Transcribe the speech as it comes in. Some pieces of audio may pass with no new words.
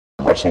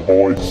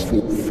Wrestleboys.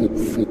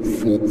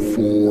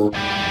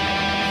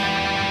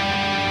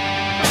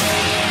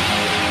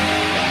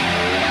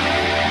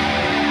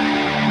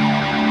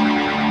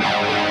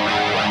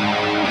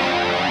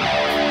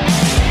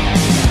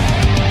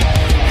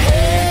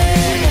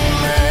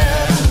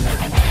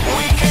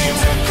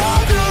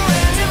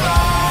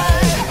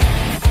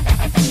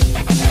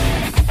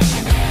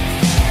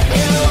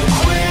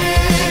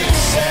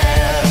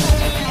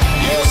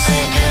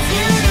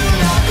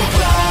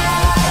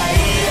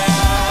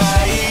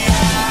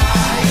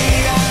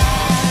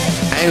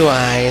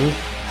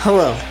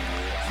 Hello.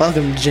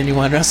 Welcome to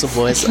Genuine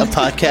Wrestleboys, a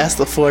podcast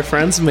of four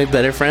friends who made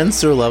better friends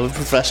through a love of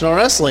professional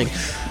wrestling.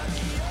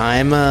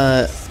 I'm,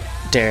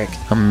 Derek.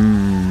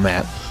 I'm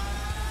Matt.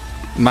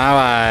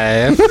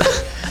 My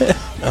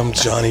wife. I'm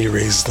Johnny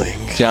Riesling.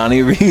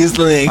 Johnny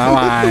Riesling. My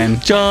wine.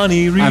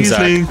 Johnny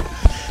Riesling.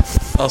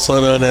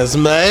 Also known as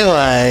my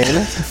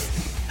wine.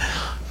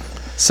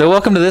 So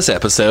welcome to this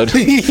episode.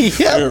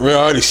 We're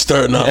already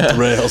starting off the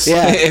rails.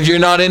 Yeah. If you're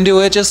not into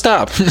it, just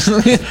stop.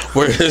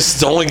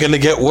 It's only going to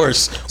get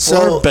worse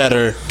or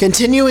better.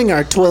 Continuing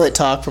our toilet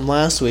talk from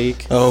last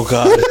week. Oh,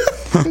 God.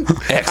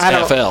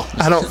 XFL.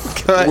 I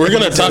don't. We're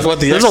going to talk about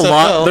the There's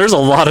XFL. There's a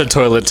lot of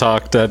toilet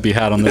talk to be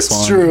had on this one.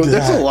 It's true.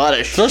 There's a lot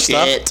of First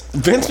shit. off,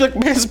 Vince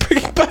McMahon's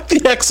bringing back the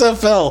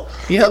XFL.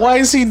 Yeah. Why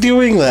is he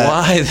doing that?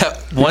 Why? That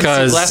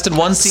Because lasted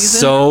one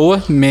season?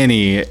 so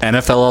many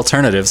NFL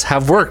alternatives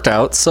have worked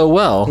out so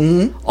well.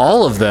 Mm-hmm.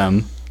 All of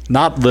them,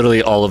 not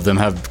literally all of them,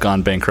 have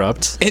gone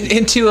bankrupt.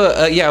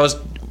 I was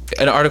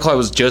an article I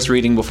was just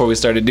reading before we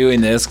started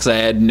doing this because I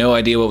had no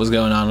idea what was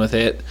going on with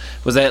it.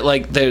 Was that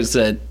like there's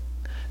a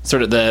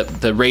sort of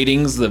the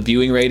ratings, the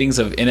viewing ratings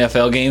of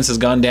NFL games has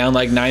gone down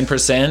like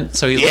 9%.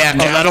 So he's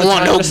I don't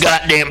want no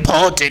goddamn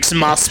politics in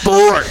my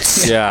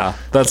sports. Yeah,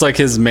 that's like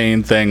his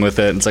main thing with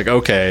it. It's like,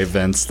 okay,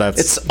 Vince,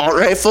 It's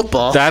alright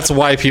football. that's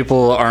why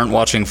people aren't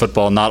watching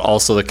football, not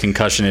also the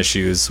concussion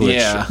issues. Which,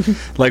 Yeah.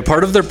 like,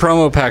 part of their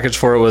promo package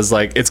for it was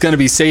like, it's going to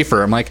be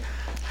safer. I'm like,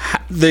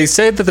 they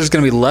say that there's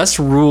going to be less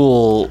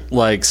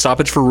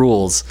stoppage for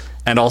rules,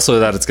 and also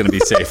that it's going to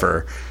be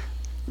safer.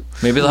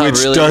 Maybe they'll have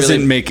Which really, doesn't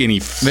really, make any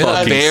maybe they'll have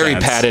fucking very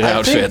sense. padded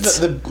I think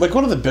outfits.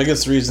 one of the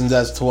biggest reasons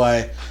as to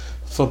why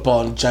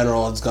football in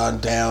general has gone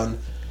down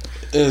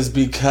is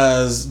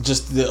because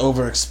just the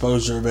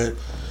overexposure of it.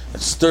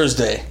 It's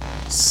Thursday.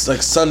 It's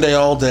like Sunday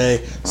all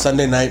day,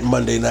 Sunday night,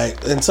 Monday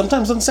night, and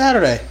sometimes on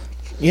Saturday.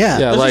 yeah.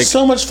 There's like- just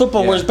so much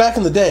football, Yeah. whereas back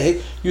in the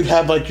day, you'd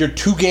have like your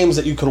 2 games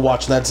that you could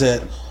watch and that's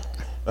it.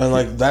 And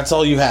like that's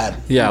all you had.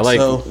 Yeah, And like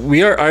so,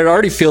 it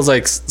already feels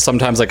like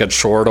sometimes like a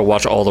chore to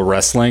watch all the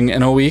wrestling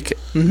in a week.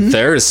 Mm-hmm.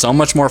 There is so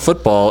much more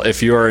football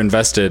if you are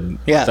invested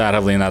Yeah. that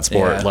heavily in that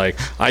sport. Yeah. Like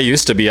I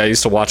used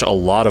to watch a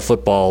lot of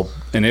football,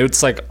 and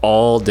it's like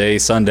all day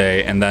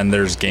Sunday, and then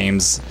there's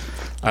games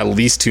at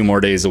least 2 more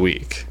days a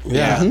week.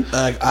 yeah,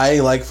 like, I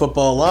like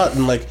football a lot,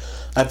 and like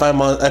I found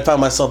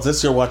myself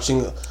this year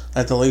watching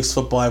at the least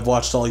football I've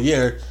watched all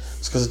year.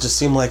 It's because it just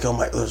seemed like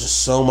there's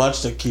just so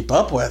much to keep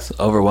up with.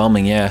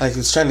 Overwhelming, yeah. Like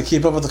it's trying to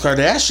keep up with the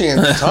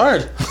Kardashians. It's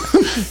hard.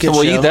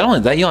 Well, you show.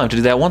 don't have to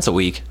do that once a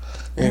week.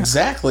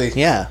 Exactly.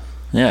 Yeah.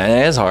 Yeah,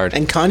 it is hard.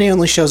 And Kanye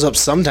only shows up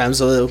sometimes,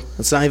 so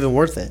it's not even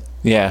worth it.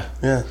 Yeah.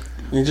 Yeah.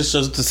 He just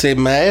shows up to say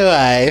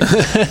my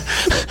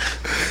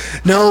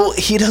wife. No,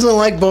 he doesn't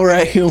like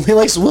Borat. He only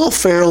likes Will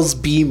Ferrell's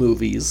B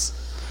movies.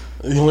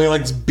 He only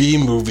likes B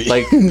movie.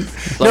 Like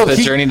the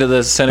he- Journey to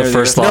the Center The of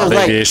first the law Earth. of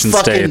like aviation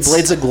fucking states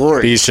Blades of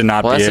Glory. Bees should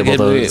not Well, be that's a able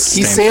good movie. to He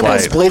stay in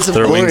samples flight. Blades of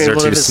Their Glory wings in are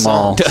one of too his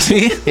small Does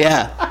he?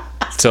 Yeah.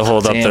 to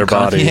hold up Damn, their Kanye.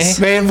 bodies.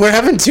 Man, we're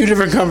having 2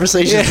 different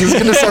conversations. This is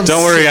gonna sound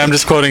Don't worry, I'm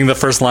just quoting the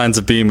first lines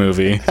of B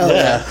movie. hell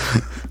yeah.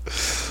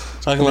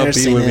 Talking Never about B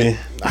seen movie. it.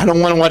 I don't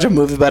want to watch a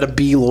movie about a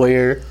bee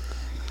lawyer.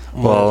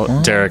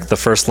 Well, Derek, the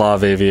first law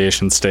of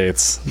aviation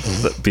states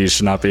that bees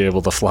should not be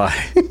able to fly.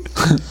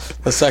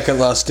 The second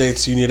law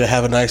states you need to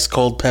have a nice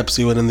cold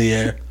Pepsi when in the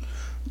air.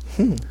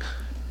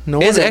 No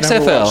Is wonder I've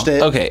never watched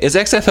it. XFL okay? Is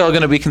XFL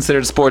going to be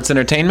considered sports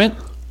entertainment?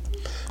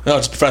 No,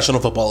 it's a professional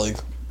football league.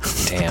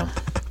 Damn,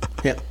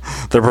 Yeah.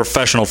 They're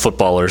professional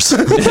footballers.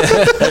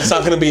 It's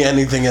not going to be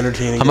anything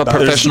entertaining. I'm a about it.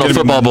 professional There's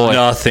gonna football be boy.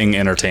 Nothing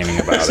entertaining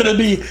about There's it. going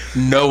to be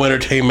no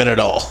entertainment at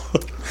all.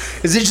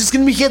 Is it just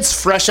gonna be kids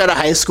fresh out of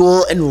high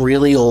school and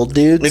really old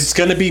dudes? It's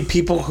going to be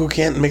people who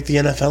can't make the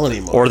NFL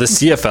anymore. Or the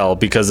CFL,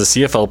 because the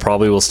CFL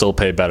probably will still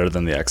pay better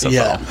than the XFL.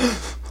 Yeah.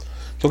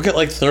 You'll get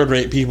like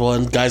third-rate people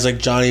and guys like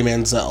Johnny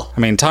Manziel. I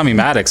mean, Tommy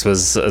Maddox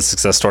was a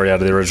success story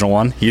out of the original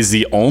one. He's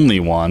the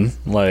only one.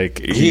 Like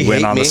he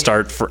went hate on me. the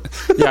start for.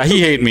 Yeah, he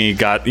hate me.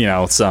 Got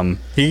some.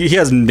 He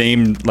has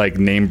name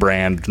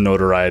brand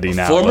notoriety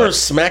now. Former but-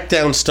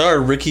 SmackDown star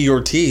Ricky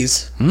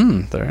Ortiz.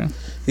 there.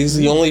 He's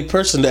the only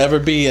person to ever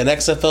be an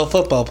XFL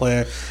football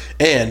player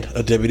and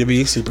a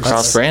WWE superstar.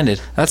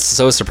 cross-branded. That's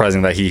so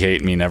surprising that he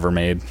hate me never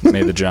made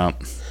the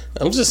jump.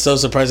 I'm just so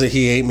surprised that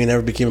He Hate Me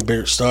never became a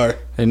bigger star.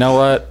 You know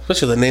what?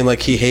 Especially with a name like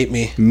He Hate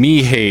Me.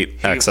 Me hate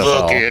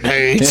XFL.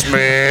 hates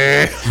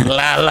me.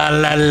 La la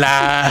la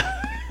la.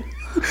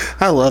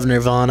 I love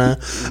Nirvana.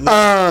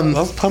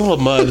 That's Puddle of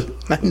Mud.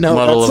 No,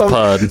 Muddle of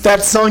Pud.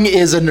 That song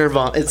is a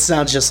Nirvana. It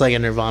sounds just like a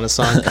Nirvana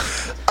song.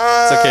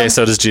 It's okay.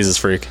 So does Jesus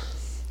Freak.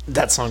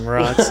 That song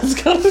rocks.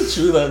 It's kind of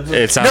true that.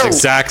 It sounds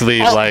exactly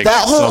like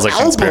that whole Smells Like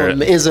Teen album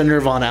Spirit. is a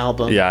Nirvana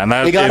album. Yeah, and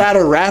that they got it- out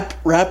of rap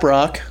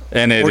rock.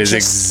 And it Or is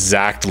just-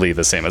 exactly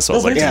the same as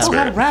Smells Like They Teen do a lot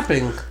Spirit. of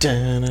rapping.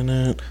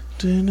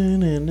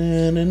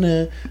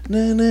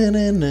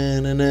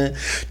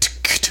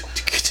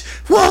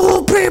 What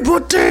will people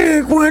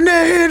think when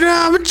they hear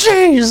Diamond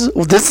Jeans?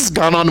 Well, this has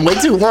gone on way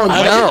too long.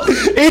 I know.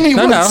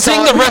 Anyone No.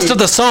 Sing the rest of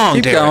the song,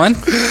 Keep Derek. going.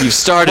 You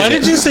started Why it.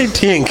 did you say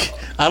Tink?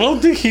 I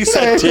don't think he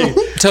said Tink.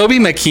 Toby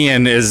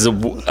McKeon is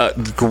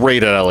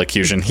great at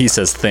elocution. He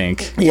says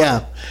think.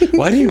 Yeah.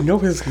 Why do you know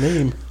his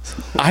name?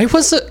 I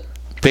was a...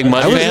 Big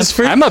Mud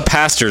fan? I'm a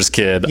pastor's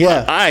kid.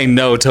 Yeah. I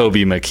know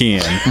Toby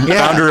McKeon,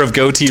 Yeah. founder of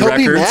Goatee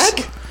Toby Records.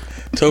 Mac?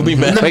 Toby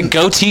Mac. Wait,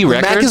 Goatee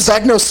Mac is Records?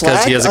 back no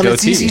slack. he has a on his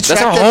goatee. easy That's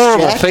track a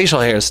horrible jacked. facial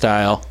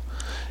hairstyle.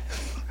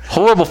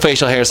 Horrible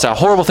facial hairstyle.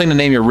 Horrible thing to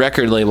name your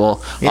record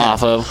label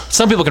off of.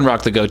 Some people can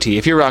rock the goatee.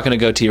 If you're rocking a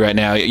goatee right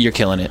now, you're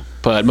killing it.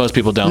 But most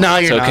people don't. No,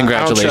 you're so not.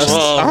 congratulations.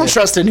 I don't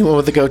trust anyone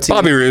with a goatee.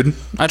 Bobby Roode.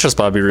 I trust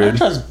Bobby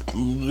Roode. I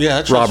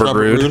trust Robert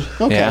Roode.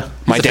 Okay. Yeah.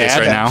 My He's the face dad.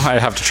 right now. I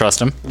have to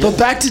trust him. But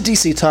back to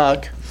DC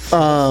talk.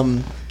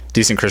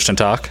 Decent Christian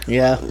talk.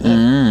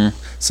 Yeah.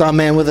 Saw a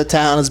man with a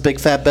towel on his big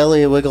fat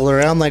belly wiggle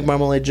around like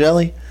marmalade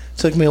jelly.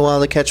 Took me a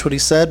while to catch what he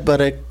said,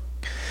 but I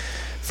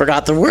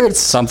forgot the words.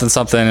 Something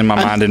in my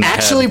mind I'm and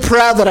actually head.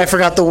 proud that I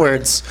forgot the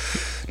words.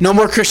 No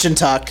more Christian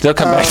talk. They'll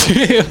come back to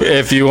you.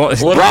 If you want,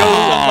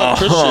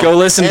 Go go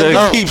listen to.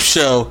 And- Peep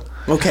Show.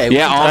 Okay.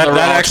 Yeah, on That, the that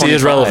Raw actually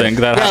is 25. relevant.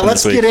 That Yeah, happened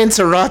let's this week. get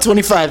into Raw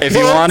 25. If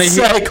you want to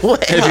hear,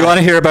 Segue. if you want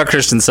to hear about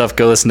Christian stuff,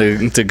 go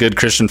listen to Good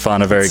Christian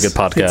Fun, a very good It's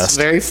podcast.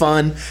 very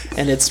fun,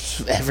 and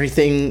it's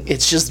everything.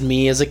 It's just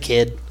me as a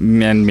kid.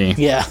 And me,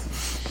 Yeah.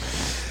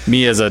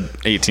 me as a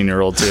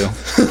 18-year-old too.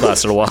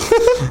 Lasted a while.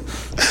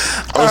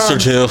 Us or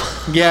two.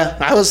 Yeah,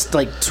 I was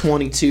like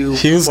 22.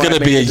 He was before I going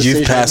to made be a the youth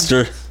decision.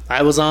 pastor.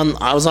 I was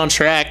on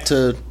track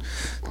to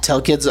tell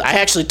kids. I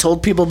actually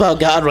told people about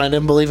God when I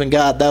didn't believe in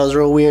God. That was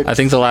real weird. I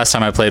think the last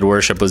time I played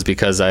worship was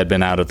because I had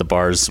been out at the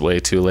bars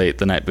way too late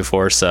the night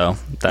before, so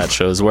that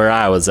shows where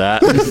I was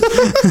at.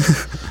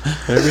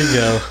 There we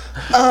go.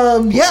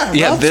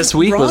 Yeah, Raw- this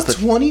week Raw was the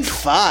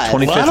 25.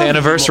 25th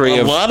anniversary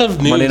a of lot of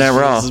news. Monday Night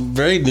Raw. It's a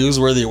very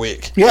newsworthy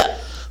week. Yeah.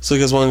 So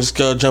you guys want to just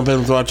go jump in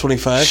with Raw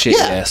 25? Shit,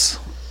 Yeah. yes.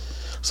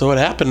 So what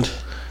happened?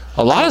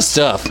 A lot of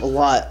stuff. A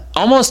lot.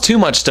 Almost too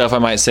much stuff, I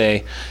might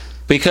say.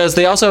 Because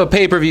they also have a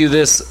pay-per-view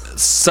this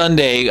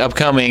Sunday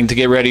upcoming to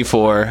get ready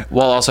for,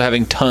 while also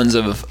having tons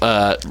of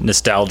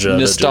Nostalgia that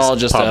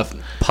Nostalgia just stuff.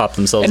 Pop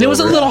themselves and it was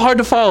a over. little hard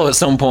to follow at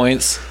some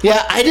points.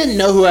 Yeah, I didn't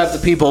know who half the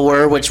people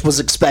were, which was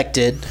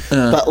expected.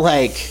 But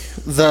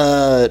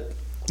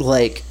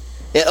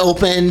it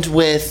opened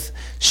with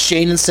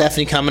Shane and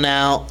Stephanie coming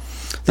out,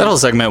 That whole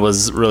segment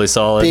was really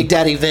solid. Big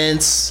Daddy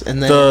Vince,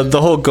 and then The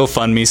whole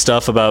GoFundMe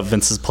stuff about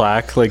Vince's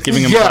plaque, like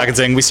giving him a Yeah. plaque and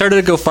saying, "We started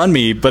a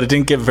GoFundMe, but it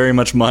didn't get very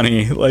much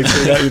money. Like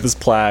we got you this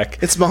plaque."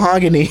 it's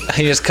mahogany.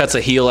 He just cuts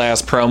a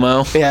heel-ass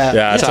promo. Yeah.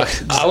 Yeah,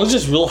 I was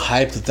just real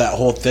hyped at that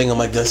whole thing. I'm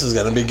like, this is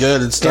gonna be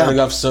good. It's starting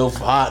off so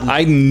hot. And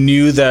I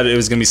knew that it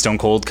was gonna be Stone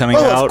Cold coming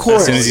Oh, of out course.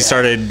 as soon as he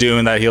started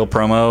doing that heel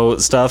promo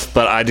stuff,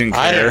 but I didn't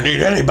I care. didn't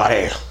need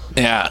anybody.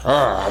 Yeah.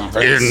 I'm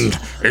Vince.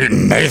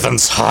 In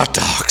Nathan's hot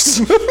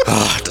dogs.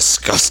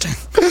 Disgusting.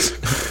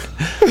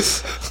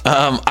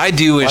 I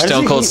do wish Why does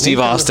Stone he Cold eat Steve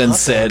meat on Austin hot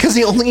said. Because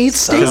he only eats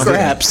steak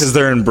wraps. Because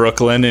they're in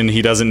Brooklyn and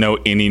he doesn't know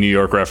any New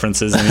York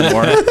references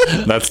anymore.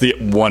 That's the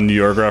one New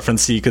York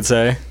reference he could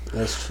say.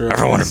 That's true.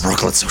 Everyone in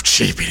Brooklyn's so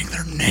cheap eating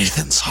their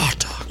Nathan's hot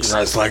dogs. You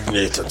guys like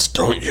Nathan's,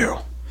 don't you?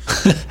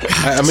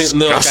 I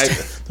mean,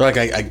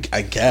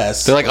 I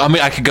guess. They're like, I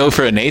mean, I could go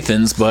for a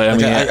Nathan's, but I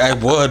mean, I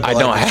would. I but,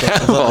 don't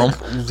have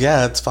one.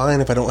 Yeah, it's fine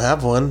if I don't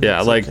have one. Yeah,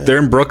 It's like okay. they're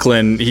in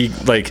Brooklyn. He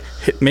make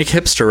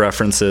hipster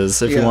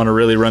references if you Yeah. want to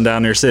really run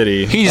down your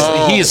city. he's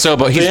he's too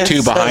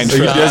Vince behind does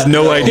for He that. has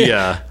no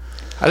idea.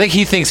 I think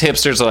he thinks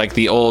hipsters are like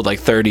the old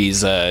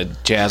 30s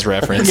jazz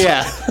reference.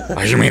 Yeah.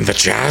 Oh, you mean the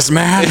jazz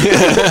man?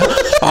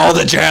 All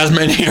the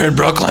jazzmen here in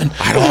Brooklyn.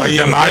 I don't like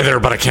them either,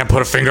 but I can't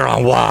put a finger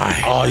on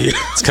why. Oh, yeah.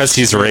 It's because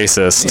he's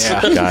racist,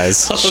 Yeah.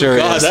 guys. Sure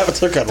God, is. that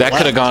took a That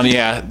could have gone,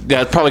 yeah.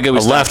 That's probably good.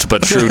 A left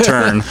but true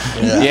turn.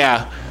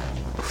 Yeah.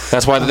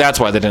 That's why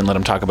they didn't let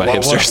him talk about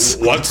hipsters.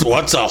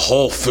 What's a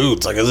Whole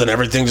Foods? Like, isn't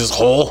everything just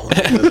whole?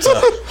 It's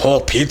a whole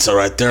pizza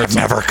right there. It's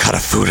Never cut a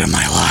food in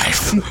my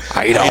life.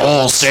 I eat a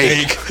whole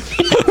steak.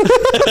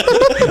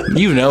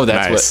 You know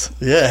that's Nice.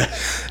 yeah.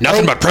 what.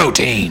 Nothing but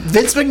protein.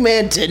 Vince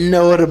McMahon didn't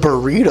know what a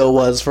burrito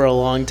was for a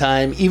long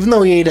time, even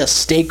though he ate a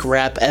steak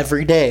wrap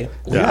every day.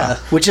 Yeah.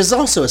 Which is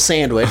also a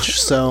sandwich,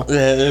 so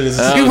Yeah, it is.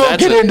 we won't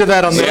get into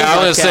that on the Yeah,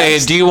 I was gonna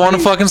say, do you want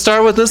to fucking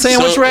start with the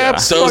sandwich wrap?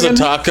 So's a Fucking-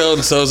 taco,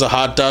 and so's a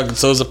hot dog, and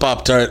so's a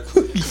Pop-Tart.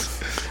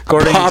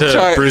 According to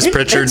Pop-Tart. Bruce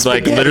Pritchard,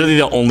 like spaghetti. literally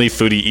the only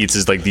food he eats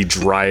is like the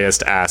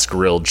driest ass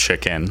grilled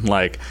chicken.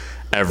 Like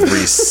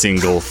every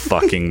single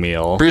fucking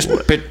meal. Bruce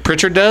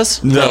Pritchard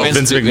does? No,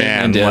 Vince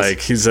McMahon. does. Like,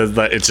 he says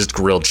that it's just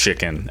grilled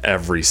chicken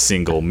every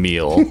single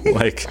meal.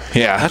 Like,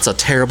 Yeah. that's a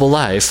terrible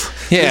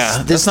life. Yeah,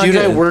 This that's not dude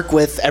I good. work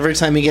with, every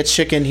time he gets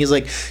chicken, he's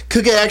like,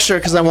 cook it extra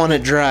because I want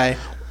it dry.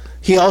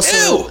 He also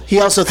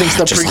thinks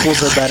the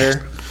prequels are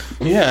better.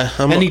 Yeah,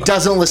 And he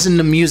doesn't listen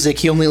to music.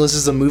 He only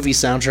listens to movie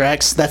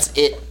soundtracks. That's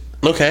it.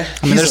 okay.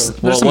 I mean, there's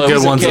Well, some what good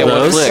was it? ones Okay, of what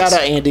those. flicks? Shout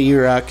out Andy,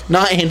 you rock.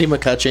 Not Andy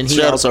McCutcheon. He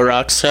Shout- also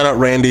rocks. Shout out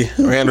Randy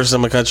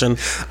Anderson McCutcheon.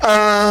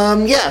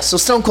 Yeah, so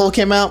Stone Cold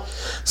came out.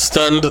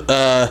 Stunned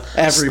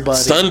Everybody.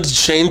 Stunned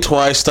Shane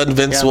twice. Stunned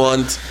Vince Yeah.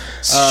 once.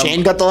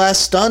 Shane got the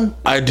last stun.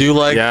 I do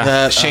like Yeah.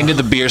 that. Shane did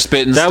the beer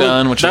spitting That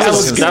stun, which that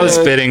was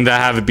good. fitting to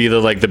have it be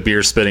the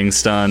beer spitting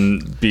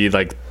stun be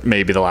like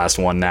maybe the last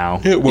one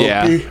now. It will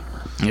Yeah. be.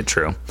 Yeah,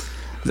 true.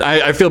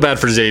 I feel bad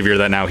for Xavier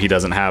that now he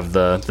doesn't have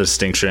the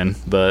distinction,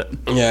 but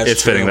Yeah, it's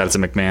it's fitting true. that it's a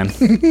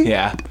McMahon.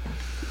 Yeah.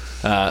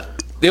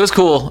 It was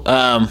cool.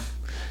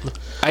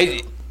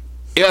 I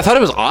thought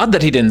it was odd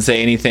that he didn't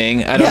say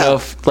anything. I don't Yeah. know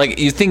if, like,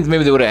 you think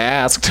maybe they would have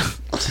asked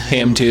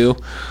him to.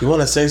 You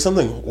want to say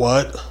something?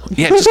 What?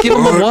 Yeah, just give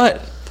him a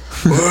what?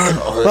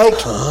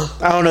 Like,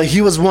 I don't know.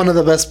 He was one of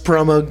the best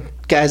promo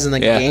guys in the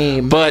Yeah,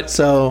 game. but-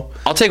 so,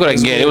 I'll take what I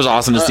can get. It was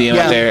awesome to see him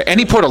yeah. out there. And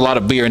he poured a lot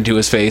of beer into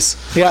his face.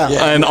 yeah.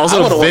 Yeah. And I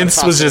also would've wanted Vince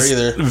to was talk just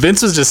there either.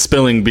 Vince was just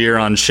spilling beer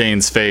on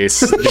Shane's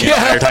face the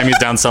entire time he's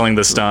down selling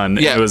the stun.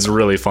 Yeah. It was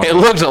really fun. It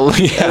looked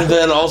yeah. And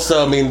then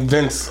also, I mean,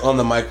 Vince on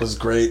the mic was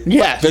great.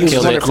 Yeah, he Vince was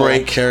was a wonderful.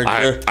 great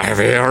character. I have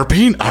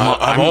AARP.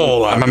 I'm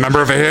old. I'm a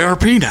member of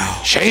AARP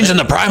now. Shane's in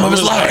the prime of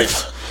his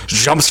life.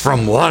 Jumps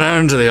from one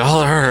end to the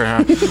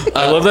other.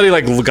 I love that he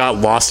like got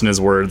lost in his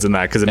words in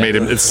that because it made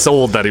him. It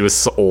sold that he was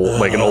so old,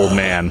 like an old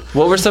man.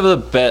 What were some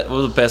of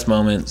the best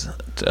moments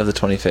of the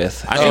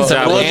 25th? And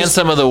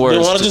some of the You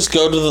worst. want to just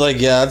go to the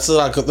that's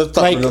not good. Let's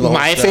not Like, run down the whole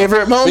my show.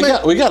 favorite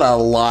moment? We got a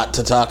lot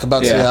to talk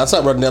about. So Yeah. yeah, let's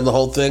not run down the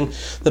whole thing.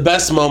 The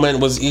best moment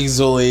was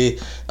easily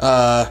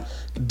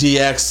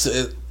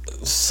DX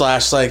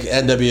slash like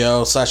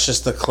NWO slash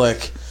just the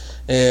Click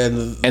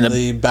and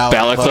the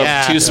Balor Club.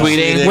 Yeah. Too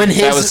Sweeting. When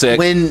That was sick.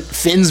 when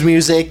Finn's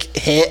music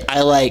hit,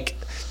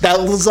 that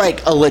was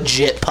like a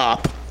legit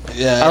pop.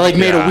 Yeah, I like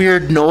made Yeah. a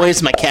weird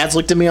noise. My cats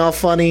looked at me all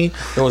funny.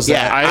 It was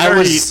yeah. that. I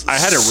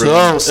had it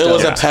ruined. so It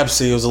was Yeah. a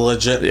Pepsi. It was a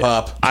legit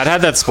pop. I'd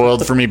had that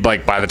spoiled for me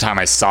like by the time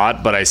I saw it,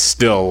 but I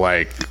still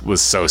like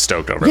was so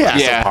stoked over it. Yeah. I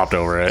still Yeah. popped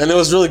over it. And it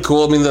was really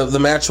cool. I mean, the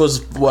match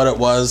was what it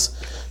was.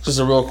 Just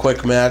a real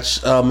quick match.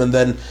 And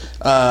then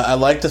I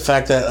like the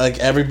fact that like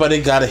everybody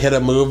got to hit a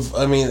move.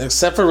 I mean,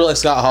 except for really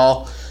Scott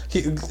Hall.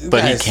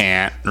 But he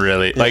can't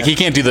really. Like he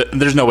can't do the.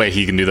 There's no way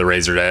he can do the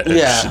razor edge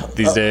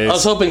these days. I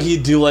was hoping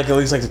he'd do like at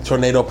least like the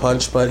tornado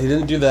punch, but he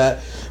didn't do that.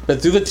 But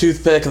threw the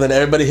toothpick, and then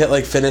everybody hit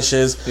like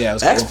finishes. Yeah, it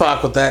was cool.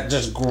 X-Pac with that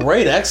just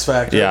great X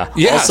Factor. Yeah.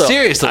 Yeah, Also,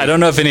 seriously. I don't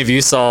know if any of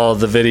you saw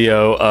the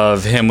video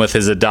of him with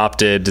his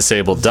adopted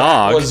disabled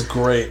dog. It was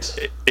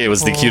great. It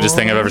was the cutest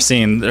thing I've ever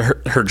seen.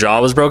 Her jaw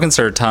was broken,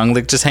 so her tongue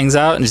like just hangs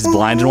out, and she's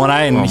blind in one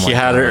eye. And he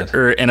had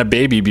her and a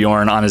baby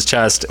Bjorn on his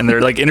chest, and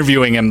they're like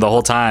interviewing him the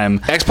whole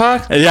time.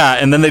 X-Pac? Yeah,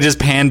 and then they just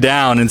pan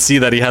down and see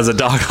that he has a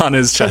dog on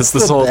his chest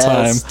this the whole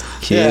time.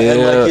 best. Yeah,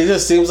 and like he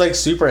just seems like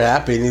super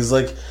happy, and he's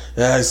like,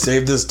 "Yeah, I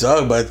saved this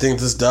dog, but I think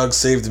this dog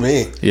saved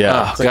me."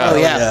 Yeah. Oh, It's like, God. oh,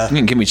 yeah. You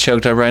can get me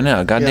choked up right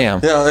now.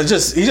 Goddamn. You know, he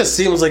just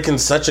seems like in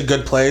such a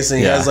good place, and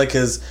he Yeah. has like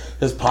his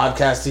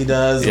podcast he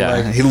does. Yeah,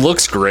 and, like, he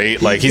looks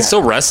great. Like he's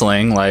still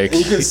wrestling. Like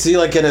you can see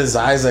like in his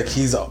eyes, like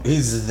he's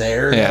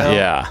there. Yeah. now.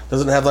 yeah.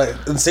 Doesn't have like,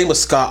 and same with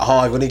Scott Hall.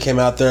 Like when he came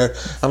out there,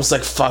 I'm just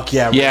like, fuck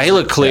yeah. Yeah, he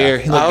looked clear.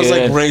 Yeah. He looked I was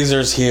good. like,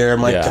 Razor's here.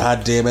 I'm like, Yeah.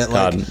 God damn it.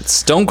 Like, God,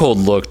 Stone Cold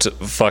looked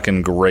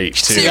fucking great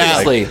too.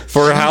 Seriously. Like,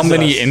 for how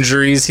many Jesus.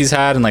 injuries he's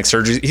had and like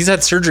surgery, he's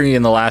had surgery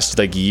in the last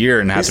like year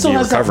and he has to still be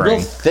has that recovering.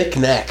 real thick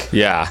neck.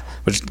 Yeah,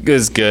 which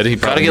is good. He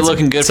Gotta probably get needs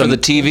looking good some- for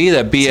the TV.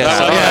 That BS.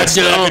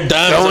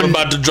 I'm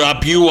about to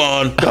drop you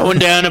on. Going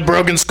down to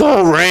Broken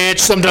Skull Ranch.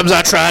 Sometimes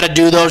I try to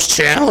do those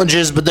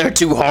challenges, but they're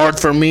too hard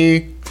for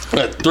me.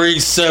 At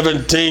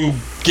 317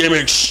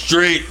 Gimmick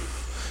Street.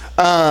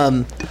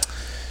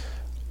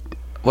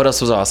 What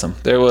else was awesome?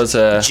 There was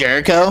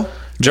Jericho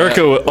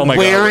Jericho. Oh my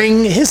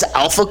wearing his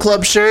Alpha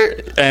Club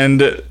shirt. god!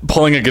 And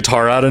pulling a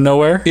guitar out of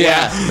nowhere.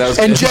 yeah, that was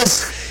And good.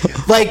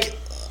 just like,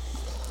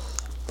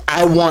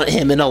 I want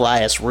him and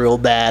Elias real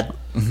bad.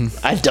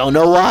 I don't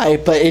know why,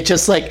 but it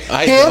just like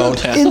I him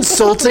don't.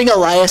 insulting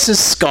Elias's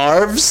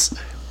scarves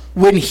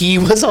when he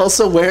was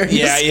also wearing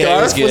Yeah, his yeah, it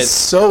scarf was was, good.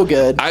 so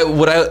good.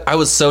 I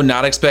was so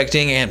not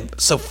expecting and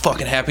so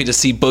fucking happy to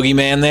see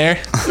Boogeyman there.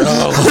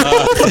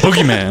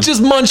 Boogeyman.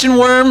 Just munching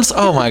worms.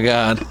 Oh my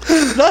god,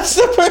 That's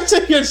the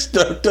person you're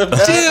stoked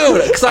about.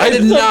 dude! Because I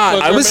did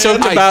not. I was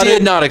stoked I about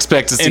did it not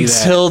expect to see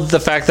until the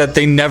fact that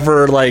they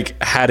never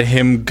like had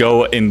him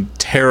go and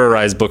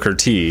terrorize Booker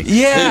T.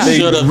 Yeah. They They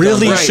should've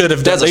really done that. should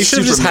have That's done. a They should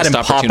have just super had him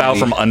missed pop out opportunity.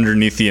 from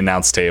underneath the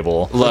announce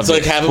table. Loved It's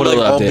like it. having Would've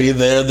like all loved it. be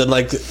there, then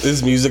like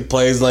his music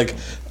plays, like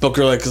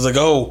Booker like is like,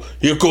 oh,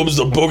 here comes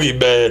the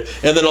boogeyman,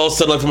 and then all of a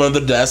sudden like from under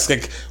the desk,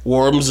 like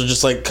worms are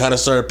just like kind of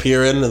start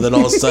appearing, and then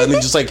all of a sudden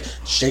he just like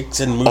shakes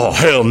and moves. Oh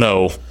hell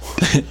no!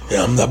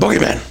 Yeah, I'm the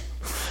boogeyman.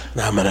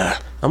 Now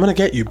I'm gonna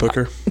get you,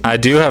 Booker. I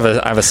do have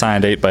a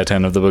signed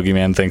 8x10 of the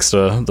Boogeyman thanks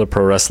to the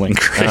pro wrestling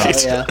crate. Oh,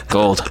 yeah.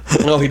 Gold.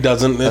 No, he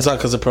doesn't. It's not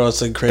because of Pro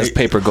Wrestling Crate. It's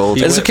paper gold.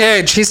 He It's went- okay.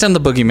 I chased down the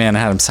Boogeyman and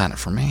had him sign it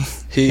for me.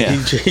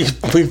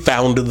 We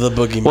found the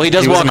boogeyman. Well, he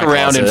does He was walk in my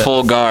around in closet.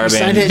 full garb.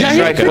 signed And it. yeah,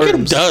 he Right,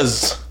 freaking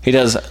does. he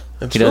does.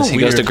 It's He does. real He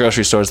goes to weird.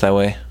 grocery stores that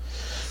way.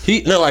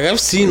 Like I've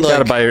seen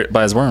Gotta like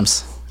buy his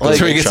worms. That's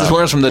where he gets his shop.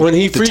 worms from, the when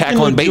he the freaking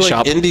tackle would and bait do like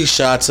shop. indie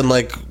shots and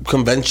like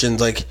conventions,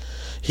 like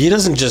he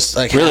doesn't just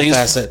like Really,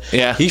 half-ass it.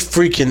 yeah. He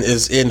freaking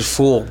is in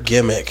full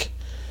gimmick.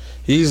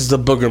 He's the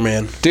booger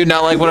man. Dude,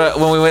 not like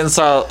when we went and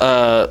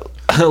saw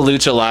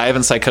Lucha Live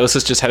and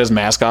Psychosis just had his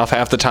mask off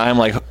half the time,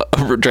 like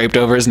draped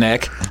over his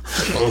neck.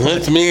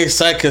 It's me,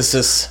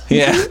 Psychosis.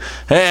 Yeah,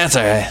 that's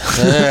all right.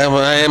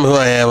 I am who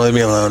I am. Leave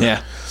me alone.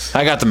 Yeah,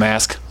 I got the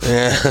mask.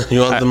 Yeah. You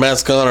want the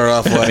mask on or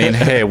off? I mean,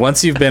 hey,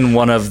 once you've been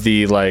one of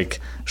the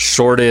like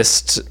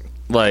shortest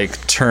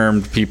like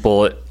termed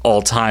people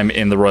all time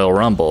in the Royal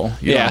Rumble,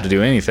 you don't Yeah. have to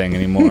do anything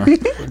anymore.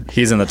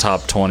 He's in the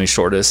top 20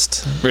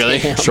 shortest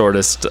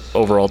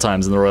overall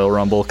times in the Royal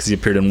Rumble because he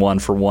appeared in one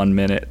for 1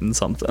 minute and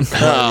something.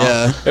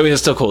 Yeah. I mean,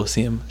 it's still cool to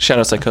see him. Shout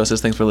out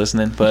Psychosis. Thanks for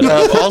listening. But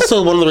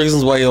Also, one of the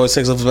reasons why he always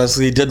takes off his mask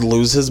is he did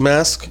lose his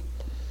mask.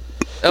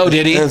 oh,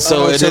 did he? And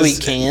so Oh, so he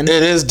can?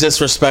 It is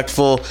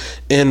disrespectful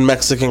in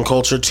Mexican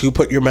culture to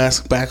put your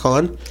mask back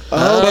on.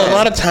 But a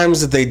lot of times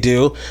that they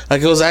do,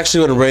 like it was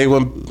actually when Ray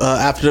went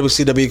after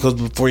WCW, because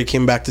before he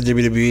came back to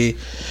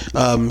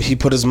WWE, he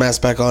put his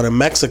mask back on in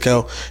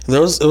Mexico. And it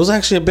was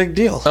actually a big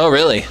deal. Oh,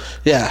 really?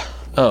 Yeah,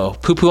 Oh,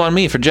 poo poo on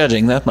me for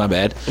judging. That's my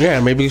bad. yeah.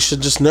 Maybe you should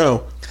just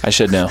know. I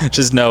should know.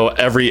 Just know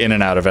every in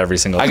and out of every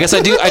single. I guess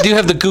I do. I do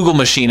have the Google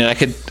machine, and I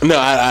could. No,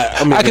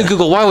 I mean, I could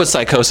Google why would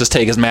Psychosis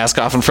take his mask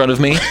off in front of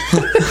me?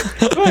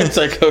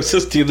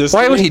 Psychosis do this.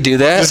 Why to would me? he do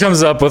Just that?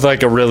 comes up with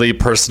like a really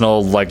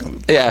personal like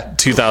Yeah.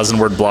 2,000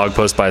 word blog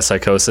post by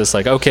Psychosis.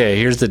 Like, okay,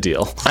 here's the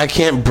deal. I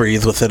can't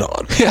breathe with it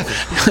on.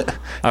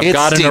 I've It's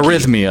got stinky. an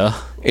arrhythmia.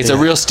 It's a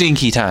real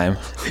stinky time.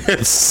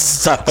 It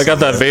sucks. I got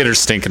that Vader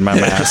stink in my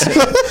mask.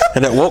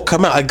 and it won't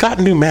come out. I got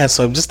a new mask,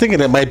 so I'm just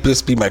thinking it might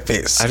just be my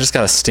face. I just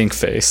got a stink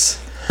face.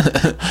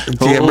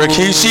 Damn,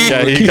 Rikishi.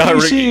 Yeah, he got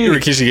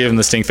Rikishi gave him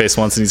the stink face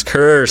once, and he's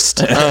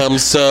cursed.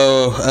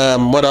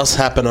 What else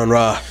happened on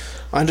Raw?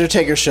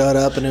 Undertaker showed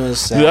up and it was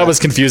sad. That was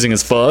confusing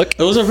as fuck.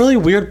 It was a really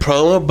weird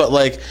promo, but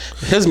like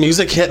his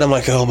music hit, and I'm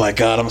like, oh my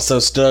god, I'm so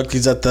stoked.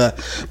 He's at the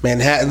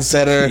Manhattan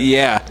Center.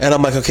 Yeah. And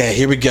I'm like, okay,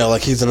 here we go.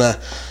 Like he's gonna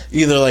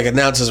either like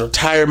announce his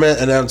retirement,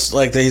 announce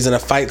like that he's gonna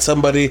fight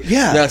somebody.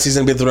 Yeah. Announce he's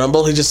gonna be at the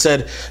Rumble. He just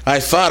said, I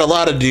fought a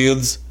lot of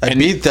dudes. I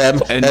beat them,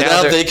 and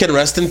now they're- they can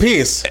rest in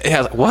peace.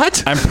 Yeah,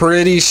 what? I'm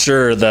pretty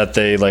sure that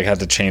they like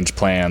had to change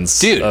plans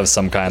Dude. of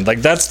some kind.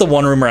 Like that's the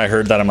one rumor I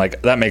heard that I'm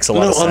like that makes a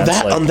lot No, of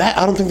sense. on that,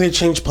 I don't think they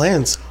changed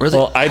plans.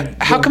 Well,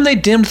 How come they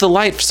dimmed the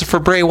lights for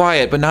Bray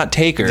Wyatt but not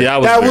Taker? yeah,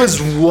 That weird.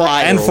 was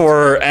wild.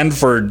 and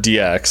for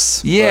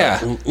DX.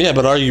 Yeah. Yeah,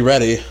 but are you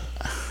ready?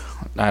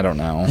 I don't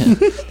know.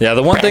 Yeah,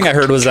 the one thing I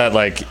heard was that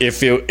like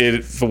if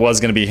it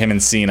was gonna be him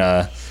and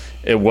Cena,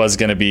 it was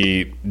gonna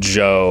be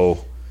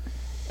Joe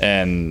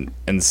and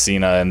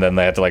Cena, and then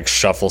they had to like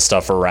shuffle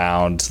stuff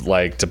around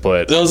like to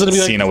put That was gonna be,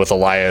 like- Cena with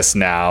Elias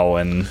now,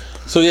 and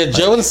So yeah,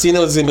 Joe and Cena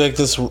was gonna be like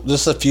this,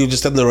 just a few,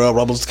 just in the Royal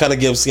Rumble, to kind of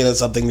give Cena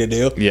something to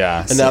do.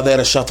 yeah. And now they had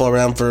to shuffle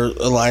around for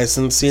Elias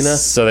and Cena.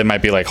 so they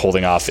might be like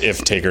holding off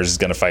if Taker's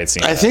gonna fight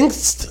Cena. I think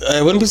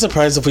I wouldn't be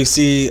surprised if we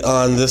see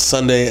on this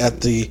Sunday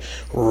at the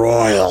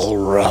Royal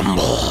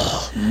Rumble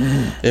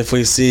if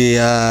we see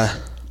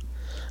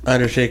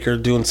Undertaker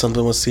doing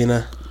something with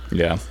Cena.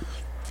 Yeah.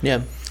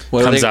 yeah.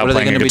 What Comes out what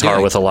playing a gonna be guitar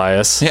doing? with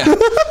Elias. Yeah.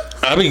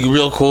 That'd be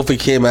real cool if he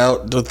came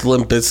out with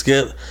Limp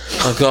Bizkit.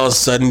 Like all of a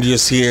sudden you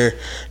just hear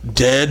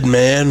dead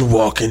man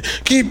walking.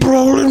 Keep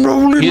rolling,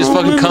 rolling. He just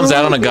fucking rolling, comes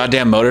out on a rolling.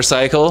 goddamn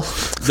motorcycle.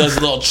 Does a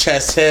little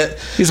chest hit.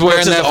 He's wearing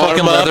puts his that arm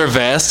fucking up, leather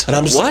vest. And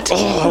I'm just what? like,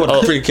 oh, I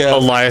would freak out.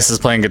 Elias is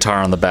playing guitar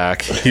on the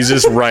back. He's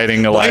just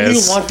writing Why do you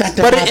Elias want that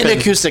to But happen? an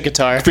acoustic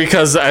guitar.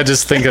 because I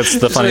just think it's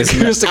the funniest.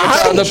 Acoustic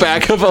guitar on the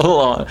back of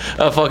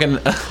a fucking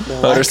I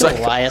like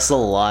motorcycle. Elias a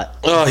lot.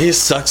 Oh, he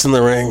sucks in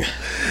the ring.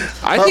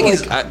 I think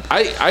he's.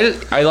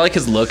 I like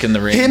his look in the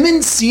ring. Him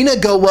and Cena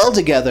go well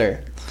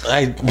together.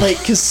 I Like,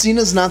 because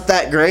Cena's not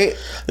that great.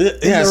 yeah.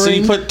 the So you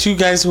ring. put two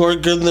guys who are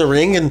good in the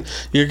ring, and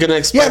you're gonna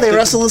expect Yeah, they it-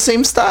 wrestle the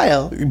same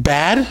style.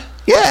 bad.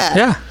 Yeah.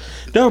 Yeah.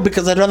 No,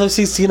 because I'd rather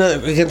see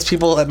Cena against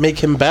people that make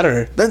him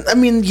better. I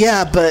mean,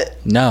 yeah, but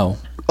No.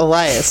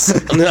 Elias.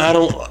 No, I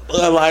don't.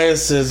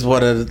 Elias is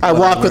what a. I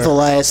walk with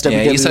Elias. Yeah,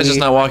 WWE. you said just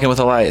not walking with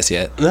Elias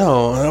yet.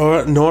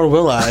 No, nor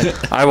will I.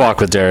 I walk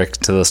with Derek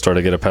to the store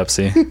to get a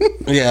Pepsi.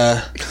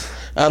 Yeah,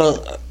 I don't.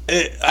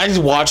 I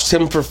watched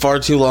him for far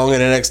too long in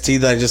NXT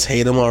that I just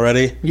hate him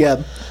already.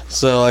 Yeah.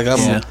 So like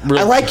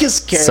I like his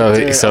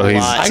character. So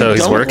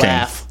he's working.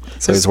 Laugh.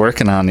 So he's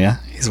working on you.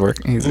 He's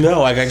working.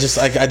 No, like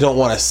I don't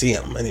want to see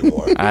him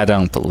anymore. I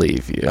don't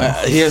believe you.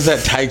 He has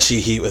that Tai Chi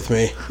heat with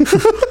me.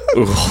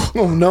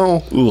 Oh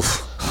no.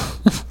 Oof.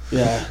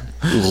 Yeah.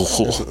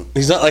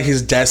 He's not like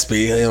he's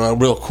Despy, a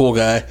real cool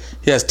guy.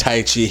 He has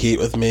Tai Chi heat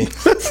with me.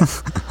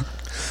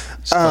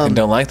 Fucking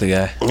don't like the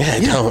guy. Yeah, I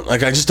don't.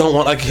 Like, I just don't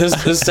want, like,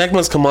 his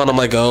segments come on, I'm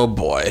like, oh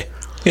boy.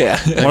 Yeah.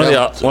 One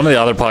of the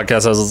other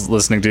podcasts I was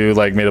listening to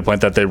made a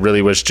point that they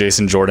really wish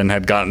Jason Jordan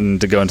had gotten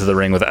to go into the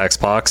ring with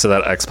X-Pac so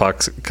that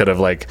X-Pac could have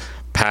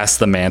passed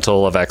the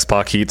mantle of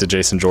X-Pac heat to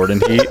Jason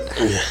Jordan heat.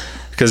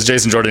 Because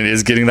Jason Jordan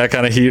is getting that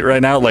kind of heat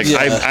right now.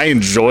 I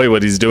enjoy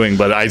what he's doing,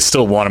 but I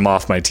still want him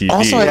off my TV.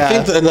 Also, I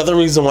think that another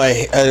reason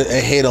why I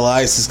hate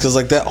Elias is because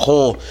that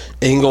whole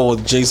angle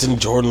with Jason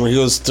Jordan where he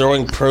was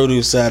throwing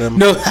produce at him.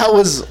 No, that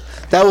was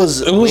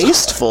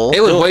wasteful. It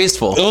was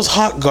wasteful. It was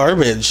hot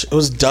garbage. It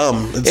was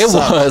dumb. It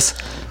was.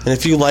 And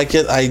if you like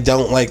it, I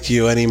don't like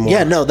you anymore.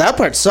 Yeah, no, that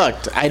part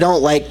sucked. I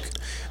don't like.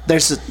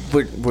 There's a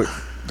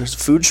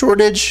food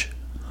shortage.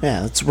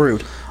 Yeah, that's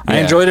rude. I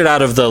enjoyed it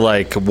out of the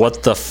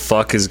what the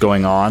fuck is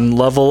going on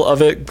level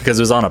of it because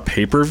it was on a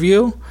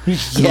pay-per-view.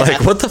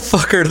 Yeah. What the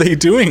fuck are they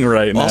doing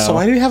right now? Also,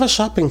 why do you have a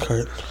shopping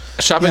cart?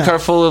 A shopping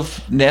cart full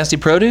of nasty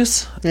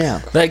produce? Yeah.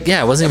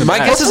 it wasn't even My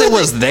that. guess is it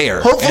was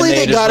there. Hopefully and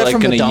they just got were, it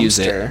from the gonna use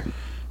it. dumpster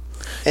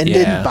and Yeah.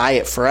 didn't buy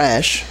it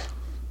fresh.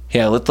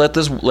 Yeah, let's let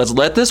this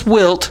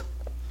wilt,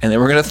 and then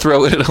we're gonna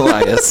throw it at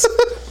Elias.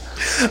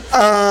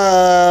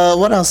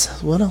 What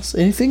else?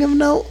 Anything of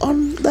note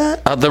on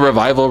that? The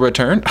revival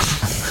returned.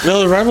 No,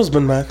 the Rival's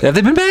been back. Have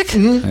they been back?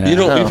 Mm-hmm. You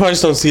probably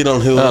just don't see it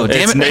on Hulu. Oh,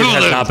 damn it! It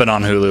has not been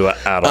on Hulu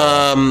at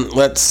all.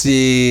 Let's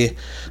see.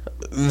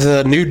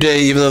 The New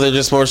Day, even though they're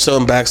just more so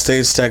in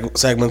backstage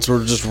segments,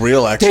 were just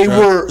real extra. They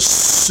were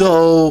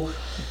so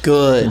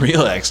good.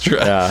 Real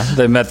extra. Yeah,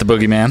 they met the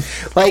boogeyman.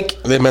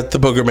 They met the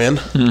Booger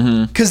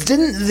Man. Because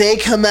didn't they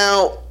come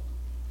out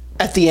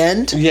at the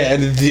end? Yeah,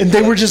 and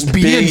they were just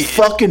being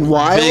fucking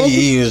wild. Big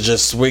E was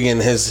just swinging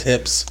his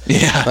hips.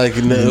 Yeah.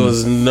 It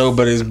was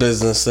nobody's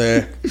business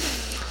there.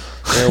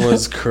 It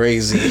was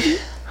crazy.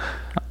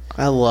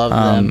 I love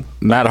them.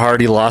 Matt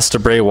Hardy lost to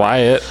Bray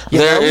Wyatt.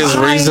 There is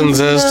reasons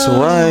as to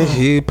why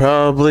he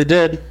probably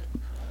did.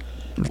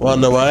 Want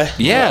to know why?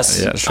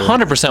 Yes. Yeah, sure.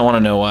 100% want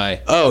to know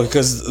why. Oh,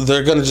 because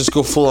they're gonna just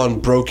go full on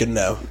broken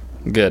now.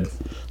 Good.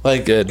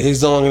 Good.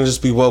 He's no longer gonna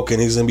just be woken.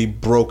 He's gonna be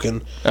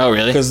broken. Oh,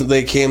 really? Because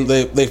they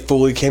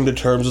fully came to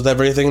terms with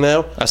everything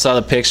now. I saw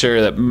the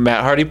picture that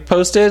Matt Hardy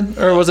posted,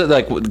 or was it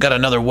got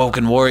another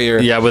woken warrior?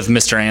 Yeah, with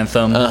Mr.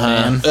 Anthem.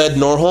 Man. Ed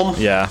Norholm.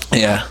 Yeah.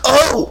 Yeah.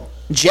 Oh,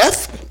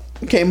 Jeff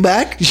came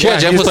back. Yeah,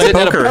 Jeff he was was sitting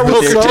playing at a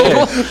poker. poker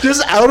table.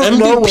 Just out of MVP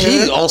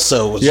nowhere.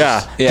 also was.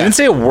 Yeah. Yeah. Didn't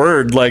say a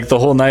word the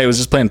whole night. It was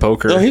just playing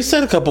poker. No, he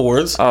said a couple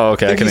words. Oh,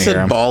 okay. I think couldn't he said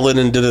hear him. ballin'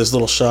 and did his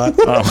little shot.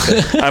 Oh,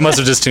 okay. I must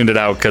have just tuned it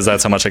out because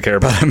that's how much I care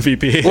about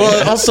MVP.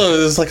 Well, also,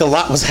 it was a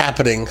lot was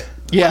happening.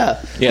 Yeah.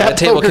 Yeah, That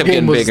the table poker kept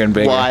getting game was bigger and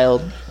bigger.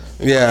 Wild.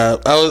 Yeah,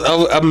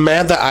 I'm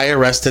mad that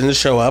IRS didn't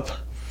show up.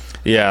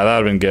 Yeah, that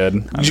would have been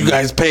good. Did you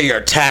guys pay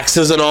your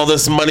taxes and all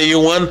this money you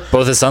won?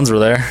 Both his sons were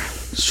there.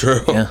 It's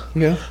true. Yeah.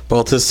 Yeah.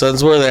 Both his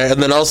sons were there.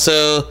 And then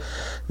also,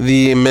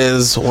 the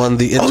Miz won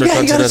the Oh, yeah, he got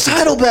Intercontinental his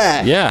title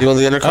back. Yeah. He won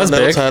the That was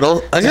Intercontinental big.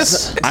 title. I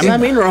guess. Does that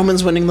mean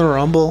Roman's winning the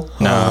Rumble?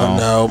 No.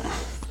 No.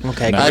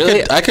 Okay.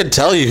 Really? I could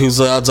tell you who's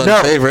the odds-on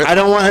No, favorite. I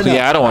don't want to know.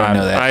 Yeah, I don't want to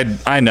know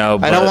that. I know.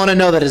 But I don't want to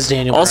know that it's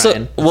Daniel Also,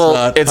 Bryan. well,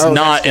 not. it's Oh,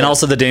 not, that's and good.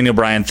 also the Daniel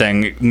Bryan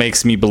thing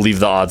makes me believe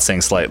the odds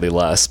thing slightly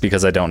less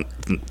because I don't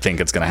think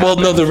it's gonna happen.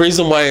 Well, no, the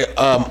reason why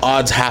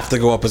odds have to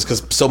go up is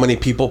because so many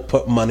people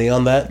put money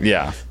on that.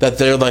 Yeah. That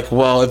they're like,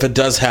 well, if it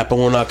does happen,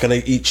 we're not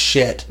going to eat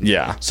shit.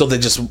 Yeah. So they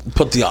just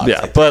put the odds.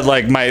 Yeah, but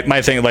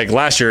my thing,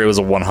 last year it was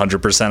a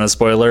 100% a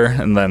spoiler,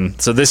 and then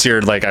so this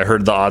year I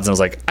heard the odds and I was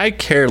like, I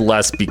care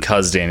less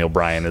because Daniel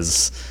Bryan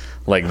is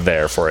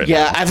there for it.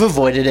 Yeah, I've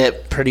avoided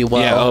it pretty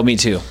well. Yeah, oh, me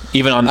too.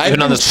 Even on I've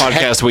been this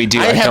podcast we do,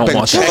 I have don't been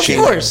watch that checking shit.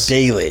 Of course.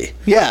 daily.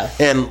 Yeah.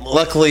 And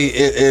luckily,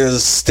 it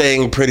is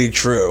staying pretty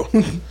true.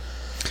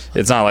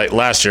 It's not like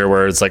last year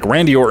where it's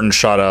Randy Orton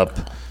shot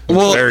up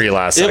very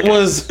last second.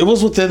 It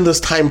was within this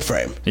time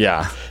frame.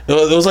 Yeah. It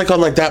was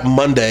on that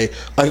Monday.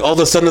 All of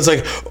a sudden it's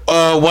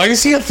why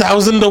is he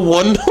 1,000 to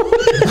 1?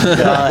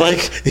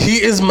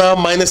 He is now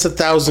minus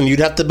 1,000. You'd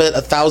have to bet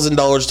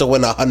 $1,000 to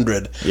win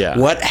 100. Yeah.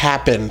 What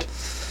happened?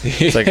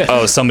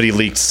 It's somebody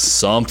leaked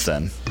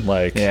something.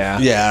 Yeah.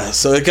 Yeah.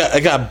 So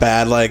it got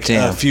bad a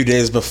Damn. few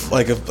days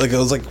before. It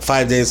was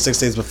 5 days, 6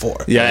 days before.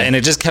 Yeah, and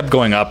it just kept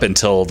going up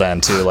until then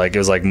too. It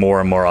was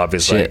more and more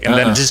obvious. Shit. And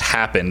then it just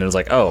happened. It was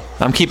oh.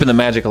 I'm keeping the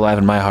magic alive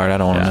in my heart. I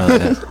don't want to know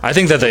that. I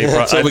think that they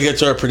Until we get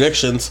to our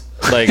predictions.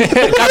 God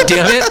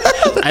damn it.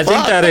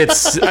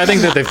 I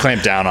think that they've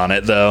clamped down on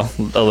it though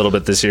a little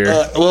bit this year.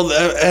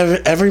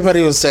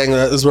 Everybody was saying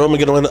that is Roman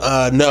going to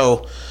win?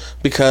 No,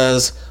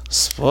 because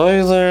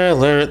spoiler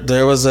alert,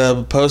 there was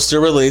a poster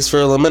release for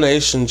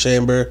Elimination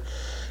Chamber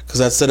because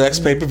that's the next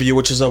pay-per-view,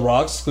 which is a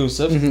Raw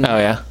exclusive. Oh,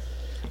 yeah.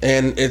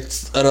 and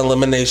it's an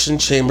elimination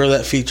chamber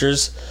that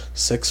features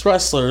 6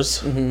 wrestlers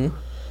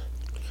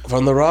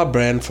from the Raw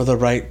brand for the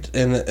right,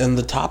 and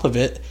the top of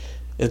it,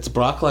 it's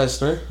Brock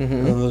Lesnar,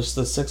 and there's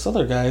the 6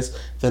 other guys,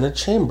 then a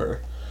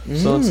chamber.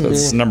 So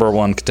It's number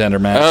 1 contender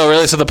match. Oh,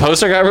 really? So the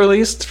poster got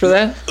released for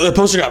that? the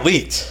poster got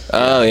leaked.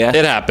 Oh, yeah.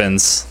 It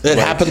happens. It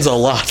happens a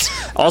lot.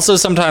 Also,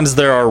 sometimes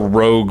there are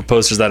rogue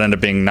posters that end up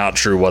being not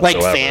true Like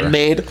whatsoever. fan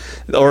made.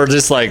 Or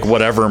just like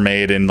whatever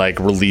made and like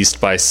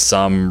released by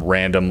some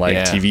random like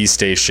Yeah. TV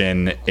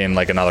station in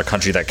like another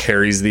country that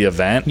carries the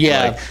event.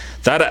 Yeah. Like,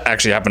 that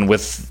actually happened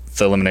with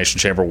the Elimination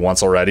Chamber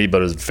once already,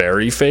 but it was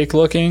very fake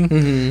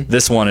looking.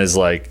 This one is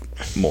like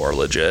more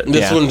legit.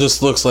 This one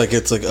just looks like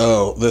it's like,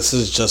 oh, this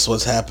is just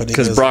what's happening.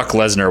 Because Brock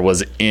Lesnar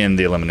was in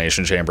the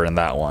Elimination Chamber in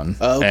that one.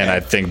 Okay. And I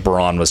think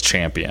Braun was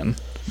champion.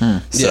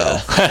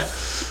 Yeah.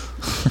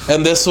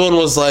 And this one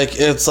was like,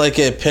 it's like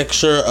a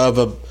picture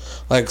of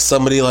like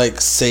somebody like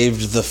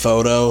saved the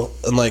photo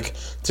and like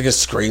took a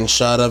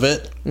screenshot of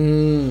it.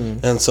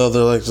 And so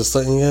they're like, just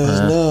letting you guys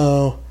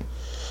know.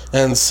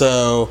 And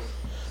so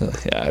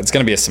Yeah, it's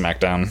going to be a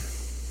SmackDown.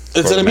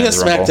 it's going to be a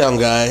Men's Rumble. SmackDown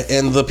guy.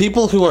 And the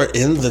people who are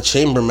in the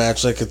chamber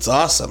match, like, it's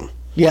awesome.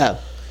 Yeah.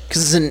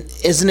 Because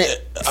isn't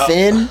it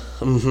Finn?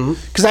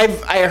 Because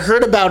I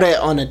heard about it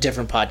on a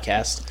different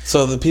podcast.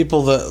 So the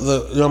people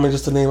you want me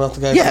just to name out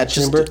the guys Yeah, in the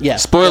chamber? yeah.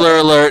 Spoiler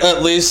alert.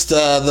 At least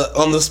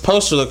on this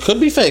poster that could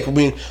be fake. I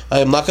mean,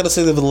 I'm not going to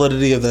say the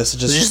validity of this.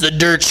 It's just the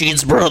dirt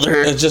sheets, brother.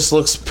 It just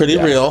looks pretty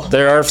real.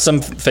 There are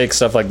some fake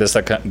stuff like this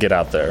that can get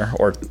out there,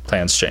 or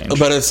plans change.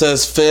 But it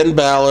says Finn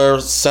Balor,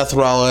 Seth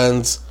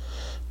Rollins,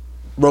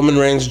 Roman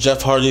Reigns,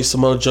 Jeff Hardy,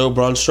 Samoa Joe,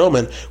 Braun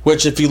Strowman.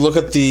 Which, if you look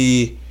at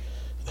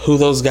who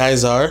those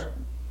guys are,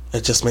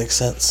 it just makes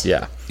sense.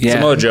 Yeah. Yeah.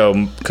 Samoa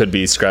Joe could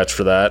be scratched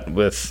for that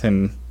with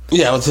him.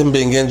 Yeah, with him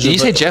being injured. Did you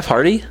say but- Jeff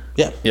Hardy?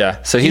 Yeah.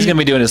 Yeah. So he's going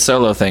to be doing his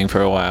solo thing for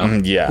a while.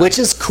 Yeah. Which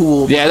is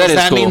cool. Yeah, that because is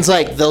that cool. means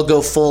like they'll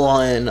go full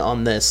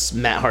on this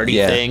Matt Hardy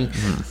Yeah. thing.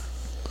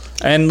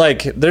 And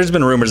like, there's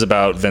been rumors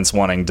about Vince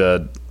wanting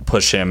to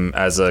push him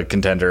as a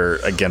contender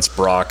against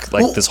Brock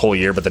like Well- this whole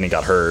year, but then he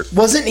got hurt.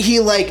 Wasn't he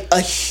like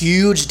a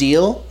huge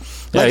deal?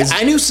 Yeah, Like he's-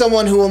 I knew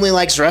someone who only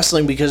likes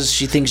wrestling because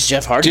she thinks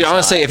Jeff Hardy. Dude, I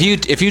want to say,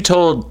 if you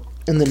told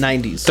in the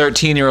 90s.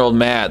 13-year-old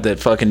Matt that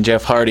fucking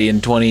Jeff Hardy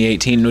in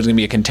 2018 was going to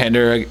be a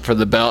contender for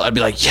the belt, I'd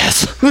be like,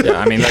 yes. Yeah,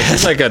 I mean, like,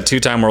 he's like a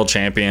 2-time world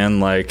champion.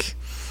 Like,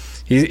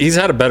 he's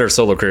had a better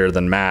solo career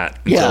than Matt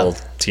until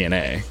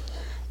TNA.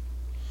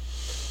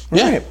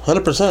 Yeah, Right.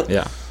 100%.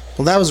 Yeah.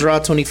 Well, that was Raw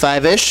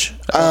 25-ish.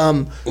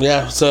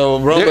 Yeah, so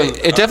Roman...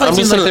 It definitely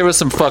seems like there was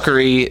some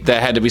fuckery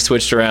that had to be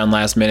switched around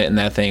last minute in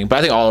that thing. But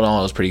I think all in all,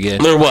 it was pretty good.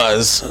 There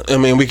was. I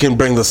mean, we can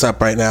bring this up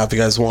right now if you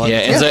guys want.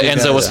 Yeah,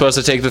 Enzo was supposed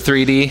to take the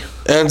 3D.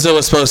 Enzo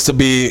was supposed to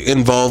be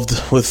involved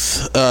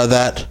with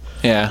that,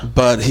 Yeah.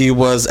 but he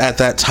was at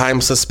that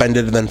time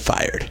suspended and then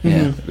fired.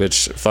 Yeah.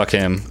 Which, fuck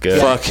him. Good.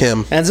 Fuck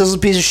him. Enzo's a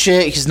piece of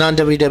shit. He's not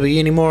in WWE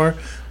anymore.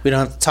 We don't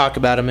have to talk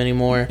about him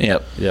anymore.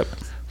 Yep. Yep.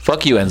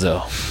 Fuck you,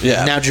 Enzo.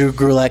 Yeah. Now Drew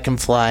Gulak can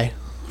fly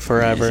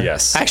forever.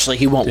 Yes. Actually,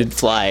 he won't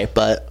fly,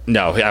 but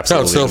No, he No,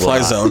 absolutely it's no will fly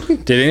not. zone.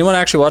 Did anyone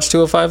actually watch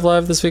 205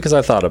 Live this week? Because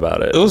I thought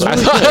about it. It was I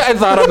really thought, good. I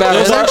thought about It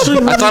was it. actually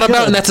really I thought about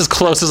good. it, and that's as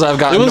close as I've It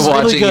gotten was to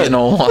watching really good. it in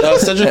a while.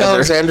 Cedric ever.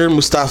 Alexander,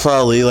 Mustafa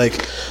Ali.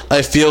 Like,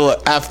 I feel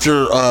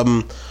after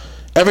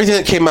everything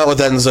that came out with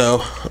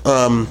Enzo,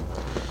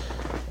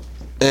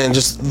 and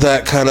just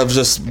that kind of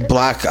just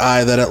black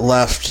eye that it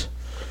left.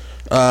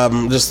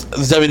 Just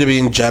WWE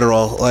in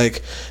general,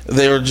 like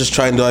they were just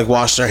trying to like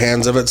wash their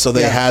hands of it, so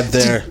they had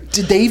their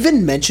Did they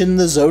even mention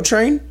the Zoe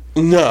train?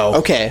 no.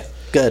 Okay,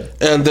 good.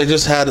 And they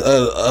just had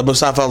a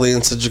Mustafa Ali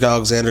and Cedric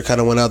Alexander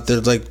kind of went out there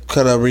like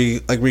kind of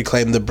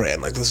reclaim the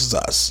brand, like this is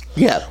us.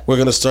 Yeah. We're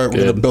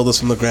gonna build this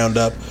from the ground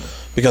up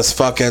because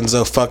fuck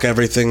Enzo, fuck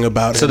everything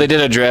about So him. they did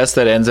address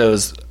that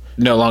Enzo's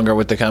no longer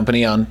with the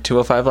company on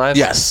 205 Live?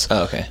 Yes.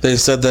 Oh, okay. They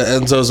said that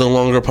Enzo's no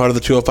longer part of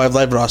the 205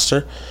 Live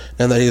roster,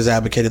 and that he has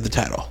advocated the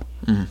title.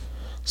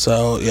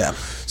 So yeah.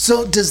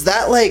 So does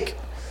that like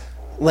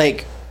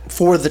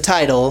for the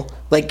title,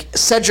 like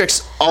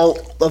Cedric's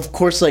of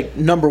course like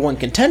number one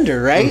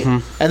contender, right?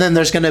 And then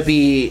there's gonna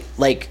be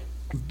like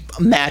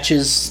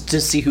matches to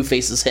see who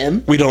faces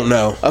him. We don't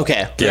know.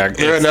 Okay. Yeah,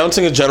 They're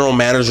announcing a general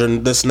manager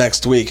this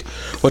next week,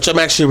 which I'm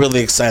actually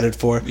really excited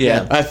for.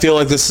 Yeah. I feel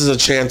like this is a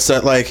chance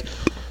that like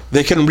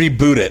they can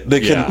reboot it.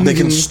 They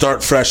can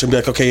start fresh and be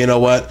like, okay, you know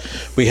what?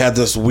 We had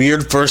this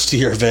weird first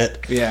year of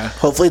it. Yeah.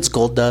 Hopefully it's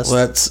Gold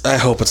Dust. I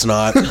hope it's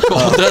not.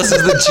 This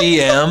is the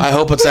GM. I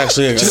hope it's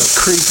actually a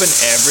creeping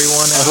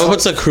everyone I out. hope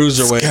it's a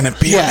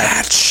cruiserweight. be Yeah. a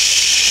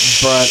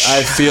match. But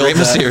I feel Rey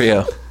that,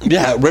 Mysterio.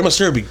 yeah, Rey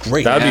Mysterio would be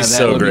great. That'd Yeah, be that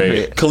so would be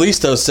great.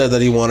 Kalisto said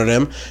that he wanted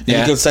him. And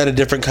Yeah. he could sign a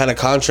different kind of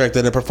contract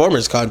than a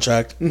performance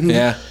contract.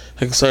 Yeah.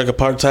 It's like a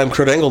part-time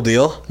Kurt Angle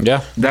deal.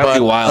 Yeah. That would be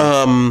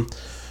wild.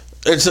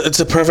 It's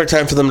a perfect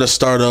time for them to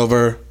start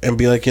over and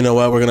be like, you know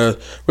what, we're gonna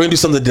do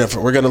something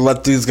different. We're gonna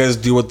let these guys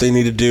do what they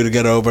need to do to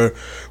get over.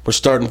 We're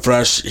starting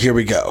fresh. Here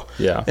we go.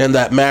 Yeah. And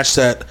that match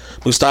that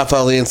Mustafa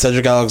Ali and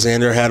Cedric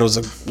Alexander had was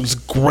a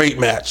great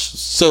match.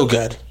 So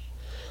good.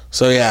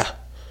 So yeah.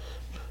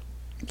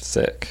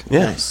 Sick.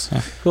 Yes.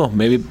 Cool.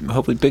 Maybe,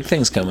 hopefully, big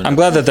things coming. I'm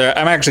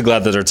actually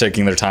glad that they're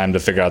taking their time to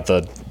figure out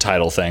the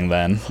title thing.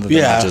 Then, that they're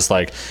Yeah. not just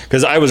like,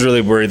 because I was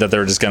really worried that they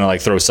were just gonna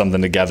like throw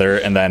something together,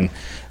 and then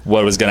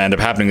what was gonna end up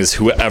happening is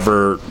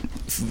whoever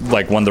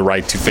like won the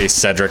right to face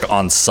Cedric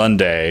on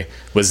Sunday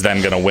was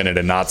then gonna win it,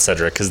 and not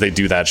Cedric, because they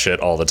do that shit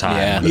all the time.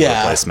 Yeah. With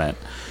Yeah. replacement.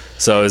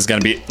 So it's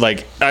gonna be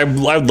like I'd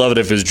love it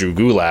if it was Drew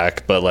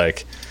Gulak, but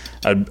like.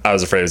 I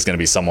was afraid it was going to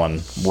be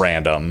someone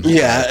random.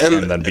 Yeah,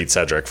 and then beat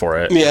Cedric for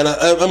it. Yeah, and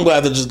I'm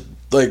glad that just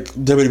like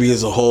WWE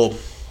as a whole,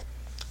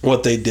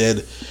 what they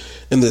did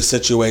in this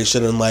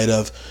situation in light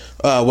of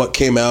what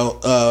came out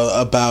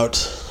about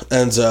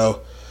Enzo,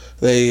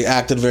 they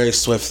acted very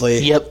swiftly.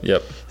 Yep.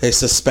 They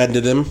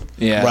suspended him.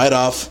 Yeah. Right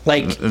off.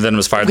 Like And then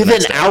was fired the within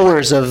next day.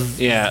 hours of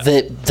Yeah.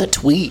 the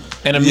tweet.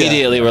 And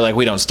immediately we're like,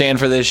 we don't stand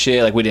for this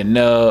shit. Like, we didn't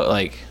know.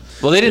 Like,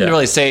 well, they didn't Yeah.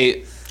 really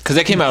say, because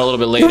that came out a little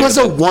bit later. It was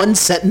a but- one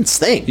sentence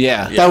thing.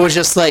 Yeah. That was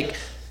just like,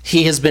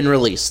 he has been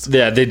released.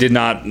 Yeah, they did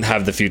not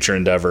have the future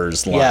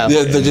endeavors line. Yeah.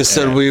 Yeah, they just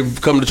said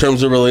we've come to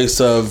terms with the release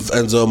of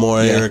Enzo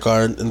Amore, Yeah. Eric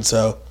Arndt, and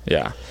so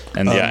Yeah.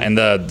 And and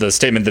the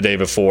statement the day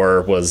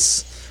before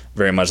was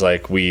very much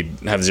like, we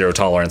have zero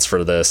tolerance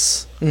for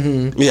this.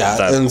 yeah,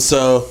 That- and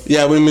so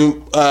yeah, we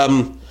mean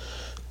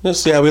we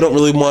don't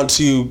really want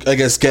to, I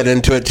guess, get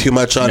into it too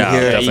much on No,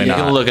 here. definitely You not.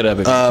 can look it up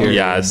if you're curious.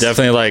 Yeah,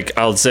 definitely. Like,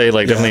 I'll say,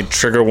 like, definitely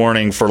trigger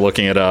warning for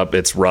looking it up.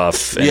 It's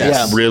rough. And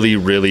Yeah. it's really,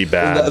 really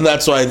bad. And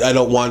that's why I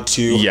don't want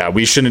to. Yeah,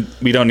 we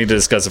don't need to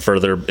discuss it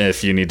further.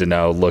 If you need to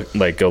know,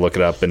 go look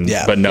it up, and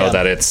Yeah. but know Yeah.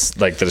 that it's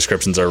like the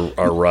descriptions are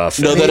rough.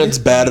 Know that it's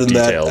bad, and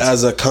that Detailed.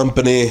 as a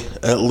company,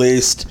 at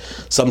least,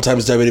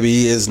 sometimes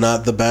WWE is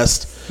not the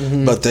best,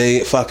 but they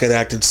fucking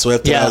acted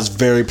swift, and Yeah. I was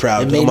very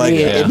proud.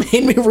 It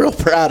made me real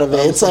proud of it.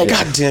 It's like,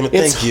 God damn it,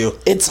 it's- thank you.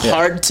 It's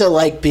hard to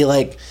like be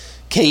like,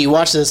 okay, you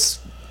watch this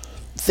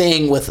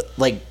thing with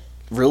like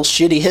real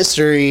shitty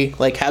history.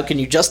 Like, how can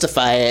you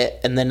justify it?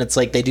 And then it's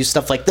like they do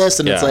stuff like this,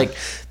 and it's Yeah. like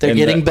they're And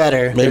getting that-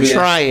 better. They're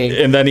trying.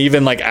 And then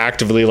even like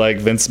actively, like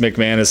Vince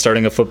McMahon is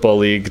starting a football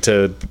league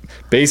to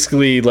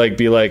basically like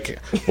be like,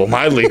 well,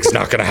 my league's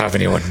not going to have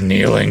anyone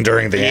kneeling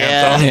during the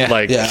anthem. Yeah.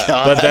 Like, Yeah.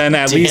 but then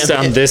at God least damn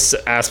on it. this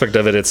aspect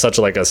of it, it's such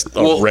like a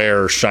Well,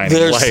 rare shining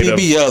Their light.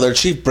 CBO, their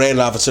chief brand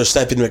officer,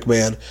 Stephanie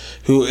McMahon,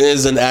 who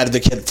is an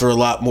advocate for a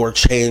lot more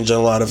change on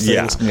a lot of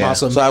things. Yeah.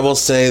 Awesome. So I will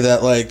say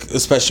that, like,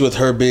 especially with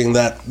her being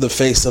the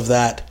face of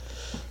that,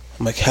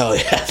 I'm like, hell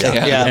yeah.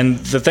 Yeah. And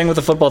the thing with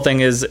the football thing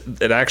is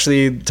it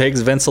actually takes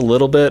Vince a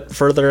little bit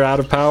further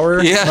out of power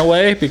in a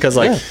way, because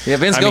like Yeah,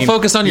 Vince, I go mean,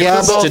 focus on your yeah,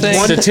 football but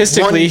thing.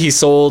 statistically One- he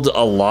sold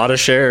a lot of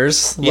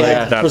shares. Yeah.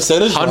 Like, that,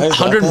 Percentage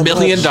 $100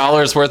 million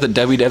worth of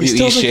WWE He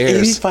still has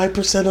shares.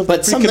 85% of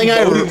But the something freaking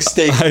I- voting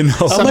stake. I know.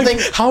 I'm Something-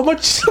 like, how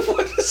much?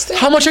 What is that?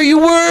 How much are you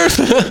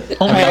worth?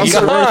 Oh my he's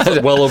god.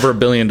 worth well over $1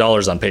 billion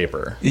on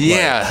paper.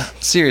 Yeah,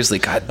 seriously,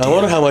 god I damn.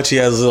 wonder how much he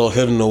has a little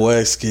hidden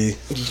away, Ski.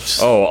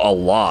 Oh, a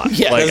lot.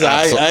 Yeah. Like,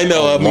 'Cause I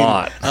know, a I mean,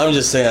 lot. I'm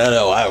just saying, I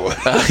know I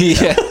would.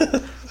 Yeah.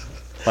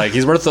 Like,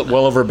 he's worth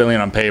well over $1 billion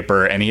on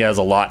paper, and he has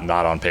a lot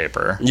not on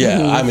paper.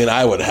 Yeah, I mean,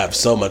 I would have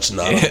so much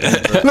not.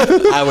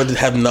 I would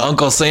have not.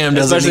 Uncle Sam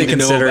doesn't Especially need to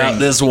know considering about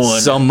this one.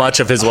 so much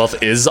of his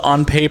wealth is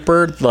on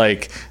paper,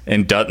 like,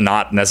 and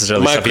not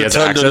necessarily Mike stuff he has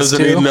Rotunda access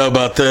doesn't need to to. know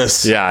about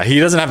this. Yeah, he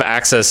doesn't have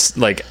access,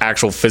 like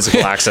actual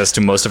physical access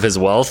to most of his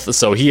wealth,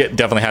 so he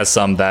definitely has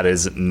some that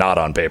is not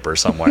on paper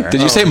somewhere.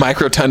 Did you say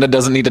Mike Rotunda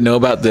doesn't need to know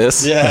about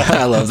this? Yeah.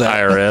 I love that.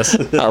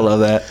 IRS? I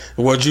love that.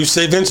 What'd you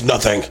say, Vince?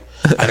 Nothing.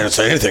 I didn't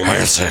say anything,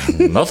 Mike.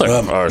 Nothing.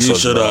 You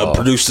should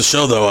produce the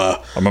show,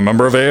 though. I'm a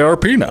member of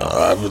AARP now.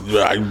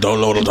 I don't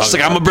know what I'm It's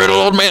talking like, I'm about. a brittle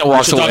old man.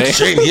 Walks Should talk away. to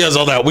Shane. He has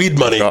all that weed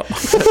money.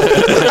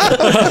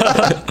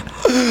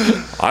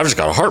 I've just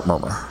got a heart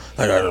murmur.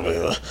 I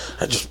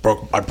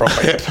broke my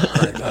hip.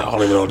 I don't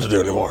even know what to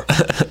do anymore.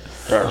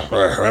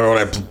 Remember when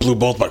I blew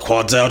both my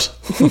quads out?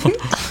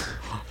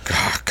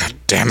 God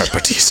damn it,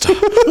 Batista.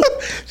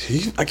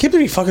 I can't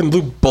believe he fucking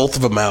blew both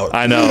of them out.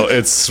 I know,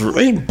 it's...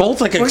 They both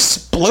like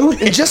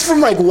exploded. Just from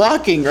like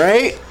walking,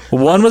 right?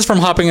 One was from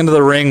hopping into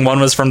the ring, one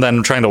was from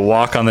then trying to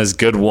walk on this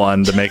good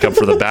one to make up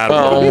for the bad one.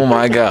 Oh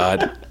my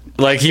god.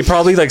 Like, he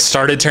probably like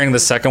started tearing the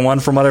second one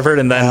from what I've heard,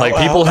 and then like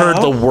people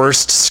heard the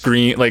worst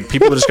scream. Like,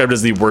 people described it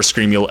as the worst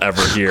scream you'll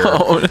ever hear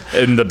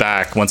in the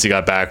back once he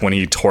got back when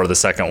he tore the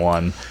second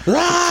one.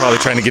 Probably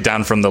trying to get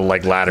down from the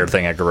like ladder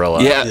thing at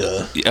Gorilla.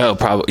 Yeah. Oh,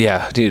 probably.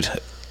 Yeah, dude.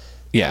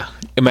 Yeah.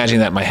 Imagining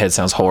that in my head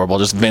sounds horrible.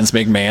 Just Vince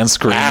McMahon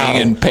screaming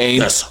in pain.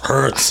 This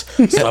hurts.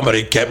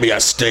 Somebody get me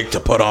a steak to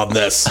put on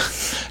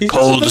this.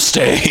 Cold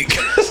steak.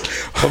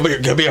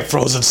 Give me a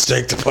frozen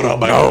steak to put on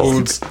my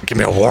foods. Give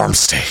me a warm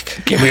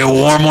steak. Give me a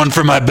warm one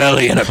for my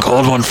belly and a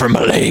cold one for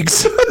my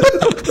legs.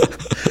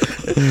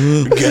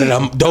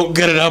 Don't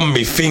get it on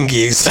me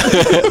fingies.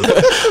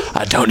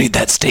 I don't need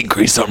that steak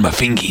grease on my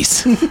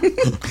fingies.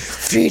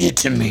 Feed it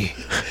to me.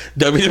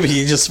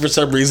 WWE, just for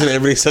some reason,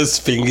 everybody says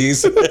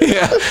fingies.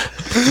 Yeah.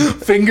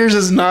 Fingers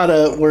is not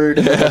a word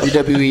in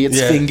WWE. It's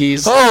Yeah.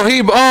 fingies.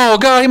 Oh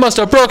god, he must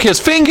have broke his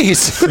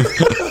fingies.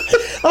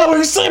 Oh,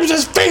 he slammed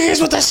his fingers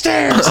with the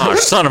stairs. Oh,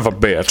 son of a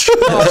bitch.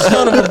 Oh,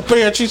 son of a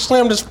bitch. He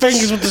slammed his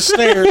fingers with the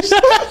stairs.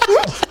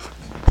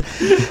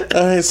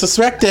 All right, so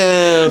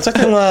SmackDown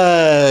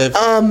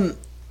Live.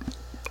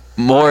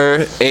 More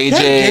Chad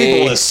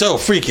Gable AJ. is so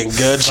freaking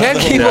good. Chad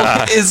by the way.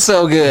 Gable is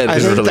so good. I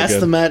think really that's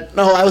good. the match.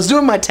 No, I was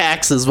doing my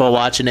taxes while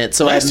watching it,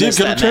 so Nice, I dude. missed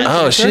Good that return.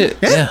 match. Oh shit!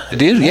 Yeah,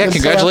 dude. Yeah, I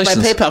congratulations.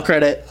 My PayPal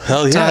credit.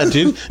 Hell yeah,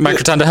 dude. Mike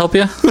Rotunda help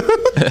you?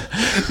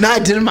 No, I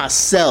did it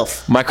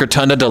myself. Mike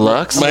Rotunda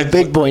Deluxe. My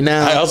Big boy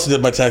now. I also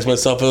did my tax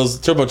myself. It was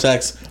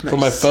TurboTax from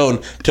my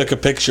phone. Took a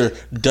picture.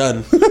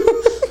 Done.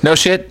 No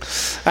shit.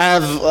 I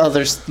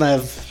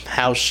have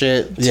house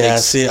shit. Yeah,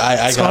 Takes- see,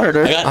 I it's got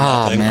harder. I got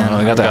nothing. man. Oh,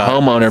 I got the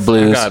homeowner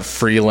blues. Got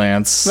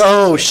freelance.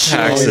 Oh shit.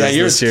 Taxes. Yeah,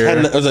 you're this year.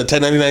 10, was it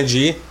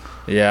 1099G?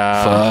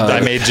 Yeah, Fuck. I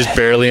made just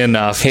barely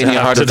enough. Hitting to you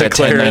have hard to with that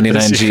declare it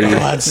this 1099G. year. Oh,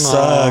 that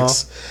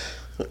sucks.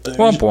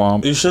 Womp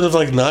womp. You should have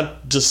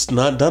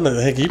not done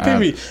it. Hey, can you pay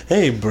me?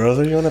 Hey,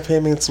 brother, you want to pay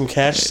me some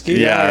cash?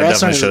 Ski? Yeah, I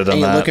definitely should have done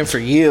ain't that. looking for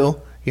you.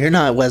 You're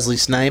not Wesley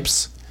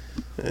Snipes.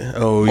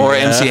 Oh Or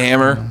yeah. MC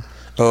Hammer.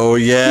 Oh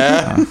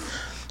yeah.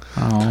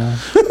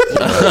 Oh,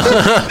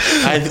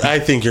 I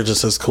think you're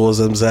just as cool as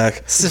them,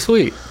 Zach.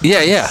 sweet.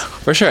 Yeah,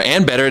 for sure.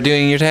 And better at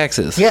doing your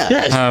taxes.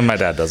 Yeah. My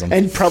dad doesn't.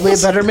 And probably a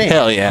better man.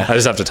 Hell yeah. I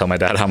just have to tell my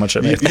dad how much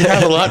I made. You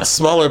have a lot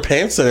smaller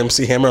pants than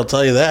MC Hammer. I'll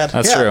tell you that.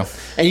 That's Yeah. true.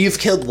 And you've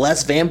killed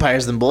less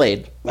vampires than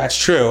Blade. That's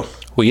true.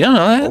 Well, you don't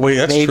know that. Wait,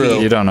 that's Maybe. true.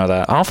 You don't know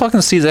that. I don't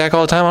fucking see Zach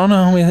all the time. I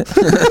don't know.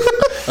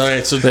 All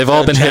right, so They've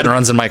all been hit Chad, and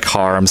runs in my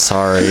car. I'm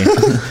sorry.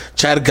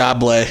 Chad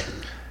Gable.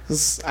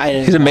 He's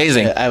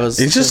amazing. I was.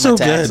 He's just doing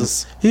so my good.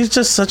 taxes. He's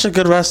just such a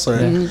good wrestler,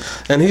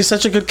 and he's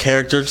such a good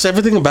character. Just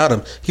everything about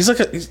him. He's like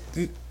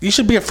he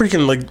should be a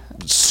freaking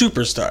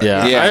superstar.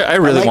 Yeah, Yeah. I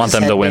really like want his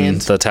them to win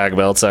headband. the tag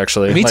belts.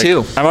 Actually, Me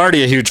too. I'm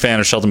already a huge fan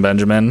of Shelton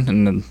Benjamin,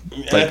 and And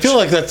I feel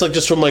like that's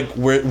just from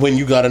when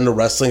you got into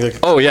wrestling. Like,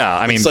 oh yeah,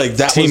 I mean, It's like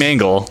that Team was-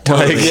 Angle.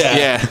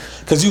 Yeah.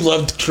 because you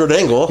loved Kurt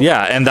Angle.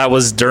 Yeah, and that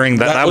was during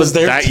that. That was was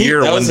their that team.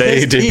 year That when was they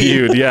his team.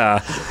 debuted.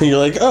 Yeah, And you're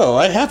like, oh,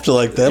 I have to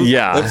like them.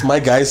 Yeah. That's my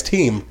guy's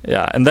team.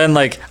 yeah, and then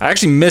I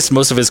actually missed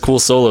most of his cool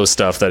solo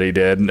stuff that he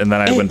did, and then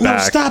I went Ain't no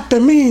back.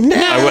 stopping me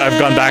now. I've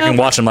gone back and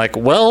watched him. Like,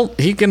 well,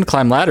 he can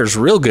climb ladders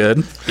real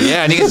good.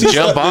 Yeah, and he gets to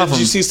jump off Did him.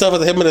 you see stuff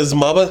with him and his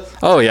mama?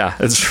 Oh yeah,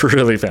 it's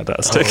really Oh,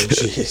 fantastic.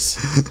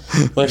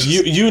 jeez. Like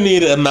you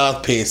need a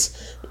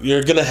mouthpiece.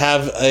 You're gonna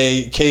have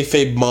a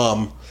kayfabe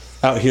mom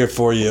out here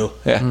for you.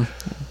 Yeah.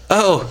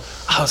 Oh,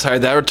 sorry.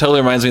 That totally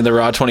reminds me of the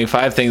Raw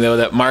 25 thing, though.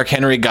 That Mark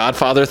Henry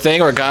Godfather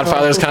thing, where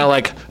Godfather's kind of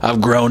like, I've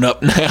grown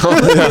up now.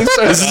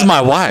 This is my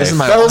wife. This is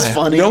my That was wife.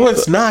 funny. No,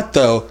 it's not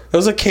though. It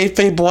was a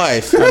kayfabe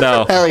wife. I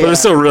know, Hell but yeah.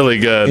 it's still really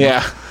good.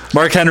 Yeah.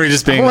 Mark Henry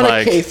just being I want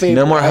like, a kayfabe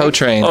No more wife. hoe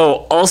train.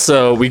 oh,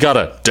 also we got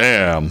a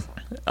damn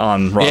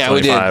on Raw Yeah,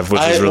 we did. 25,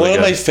 which is One really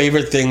of my good.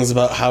 favorite things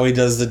about how he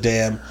does the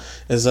damn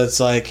is it's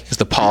like Just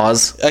the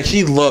pause.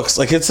 he looks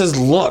like it's his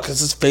look,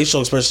 it's his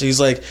facial expression.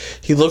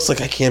 He looks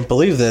like I can't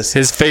believe this.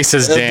 His face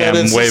is And damn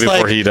it's way just before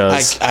like, he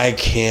does. I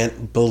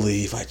can't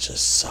believe I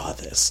just saw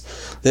this.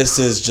 This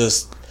is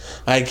just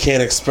I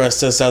can't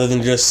express this other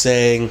than just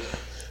saying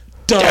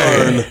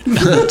darn.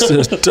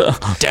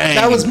 Dang.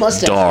 That was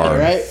mustache, Darn.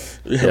 right?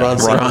 Yeah, Ron,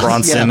 Simmons.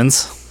 Ron Yeah.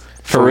 Simmons.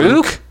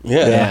 Farouk?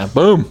 Yeah. Yeah.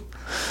 Boom.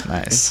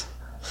 Nice.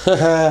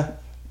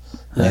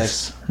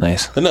 Nice.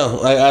 Nice. But no,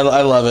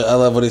 I love it. I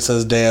love when he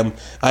says damn.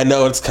 I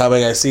know it's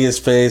coming. I see his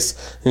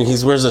face. And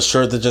he wears a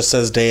shirt that just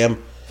says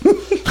damn.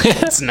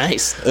 That's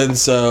nice. And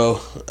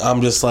so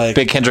I'm just like,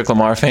 Big Kendrick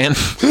Lamar fan.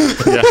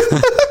 Yeah.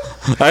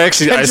 I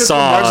Kendrick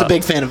saw Lamar's a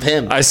big fan of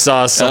him. I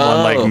saw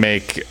someone Oh.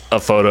 make a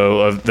photo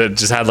of that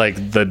just had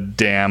the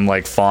damn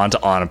font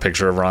on a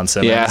picture of Ron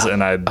Simmons, Yeah.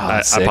 and I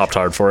that's sick. popped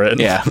hard for it.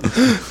 Yeah.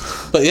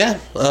 but yeah.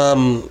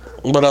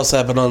 What else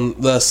happened on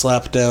the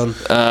slapdown?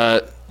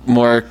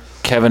 More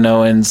Kevin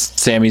Owens,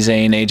 Sami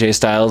Zayn, AJ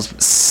Styles.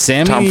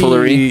 Sammy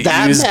Tomfoolery.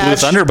 That used match-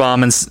 Blue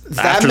Thunderbomb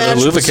after the match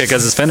Luva was- kick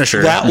as his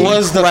finisher. That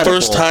was the Incredible.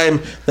 first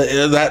time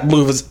that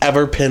move has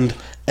ever pinned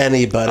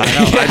anybody.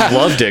 I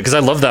loved it because I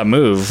love that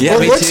move. Yeah, Well,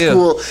 me what's too.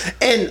 cool,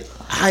 and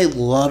I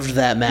loved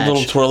that match.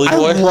 Little twirly I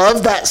boy?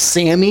 love that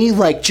Sammy,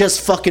 just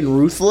fucking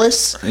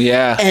ruthless.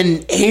 Yeah.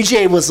 And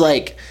AJ was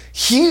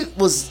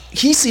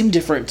he seemed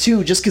different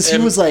too, just because he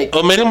was like,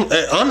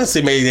 it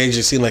honestly made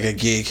AJ seem like a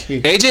geek.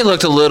 AJ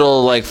looked a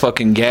little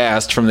fucking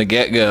gassed from the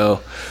get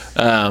go.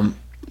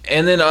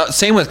 And then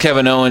same with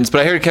Kevin Owens, but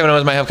I heard Kevin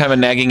Owens might have kind of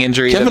a nagging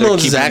injury. Kevin that they're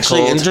Owens is keeping him actually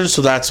cold. injured,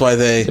 so that's why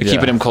They're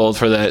keeping him cold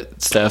for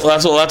that stuff.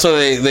 Well, that's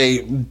why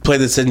they play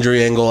this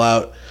injury angle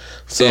out.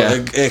 So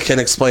Yeah. it can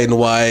explain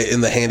why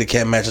in the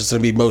handicap match it's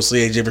going to be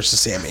mostly AJ versus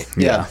Sammy.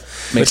 Yeah.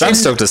 Makes Which I'm sense.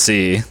 stoked to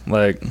see.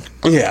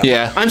 Yeah.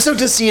 Yeah. I'm stoked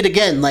to see it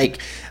again.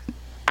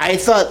 I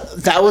thought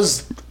that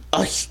was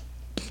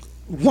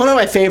one of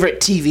my favorite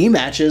TV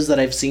matches that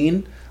I've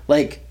seen.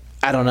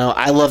 I don't know.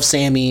 I love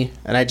Sammy,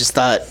 and I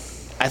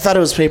thought it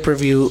was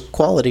pay-per-view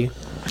quality.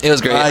 It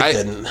was great. I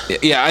didn't.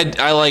 Yeah,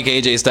 I like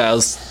AJ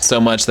Styles so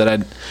much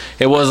that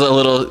it was a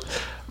little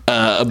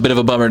a bit of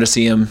a bummer to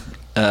see him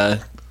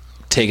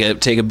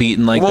take a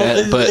beating like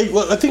that.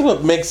 But I think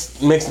what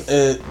makes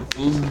it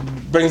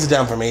brings it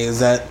down for me is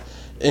that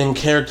in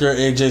character,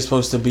 AJ's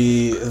supposed to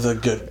be the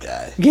good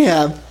guy.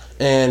 Yeah.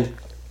 And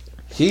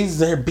he's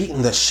there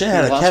beating the shit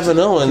out of Kevin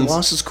Owens. He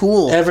lost his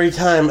cool. Every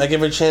time, like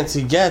every chance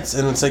he gets.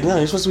 And it's like, no,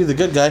 you're supposed to be the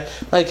good guy.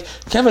 Like,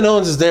 Kevin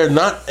Owens is there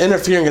not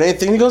interfering in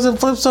anything. He goes and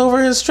flips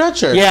over his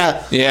stretcher.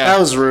 Yeah. That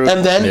was rude.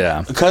 And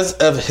then, because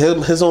of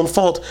his own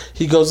fault,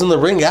 he goes in the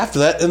ring after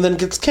that and then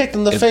gets kicked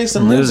in the face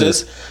and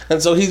loses.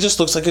 And so he just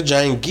looks like a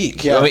giant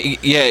geek. Yeah,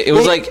 it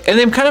was like, and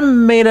they kind of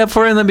made up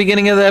for it in the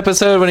beginning of the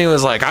episode when he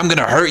was like, I'm going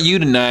to hurt you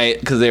tonight,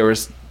 because they were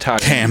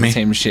talking the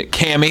same shit.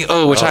 Cammy,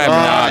 which I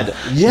am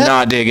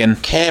not digging.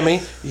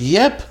 Cammy,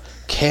 yep.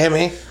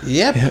 Cammy,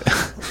 yep.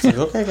 It's like,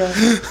 okay,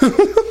 guys.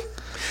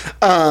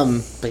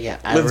 But yeah,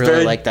 I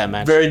really like that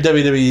match. Very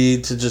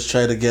WWE to just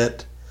try to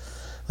get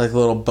like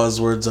little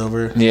buzzwords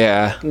over.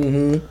 Yeah.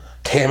 Mm-hmm.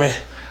 Cammy.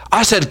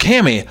 I said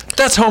Cammy.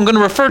 That's how I'm going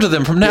to refer to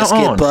them from now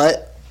on.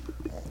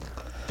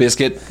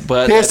 Biscuit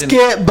butt.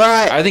 Biscuit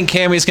butt. I think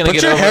Cammy's going to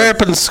get over. Put your hair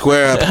up and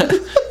square up.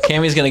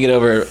 Cammy's going to get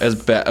over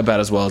about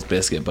as well as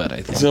Biscuit butt,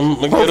 I think. Get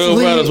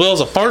over about as well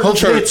as a fart in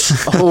church.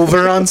 It's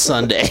over on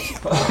Sunday.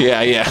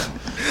 Yeah.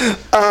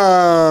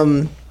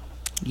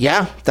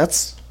 Yeah,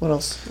 that's... What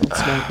else?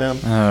 Let's mark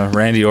down.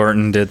 Randy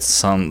Orton did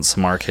some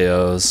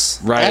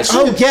RKOs. Right.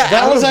 Actually,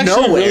 that was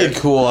actually nowhere. really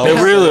cool.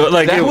 It really,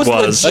 like, that it was.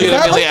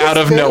 legitimately out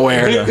of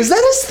nowhere. Is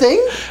that his thing?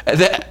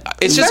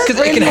 It's just because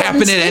it can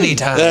happen at any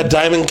time.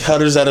 Diamond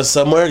cutters out of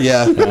somewhere,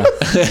 yeah.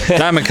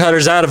 Diamond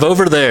cutters out of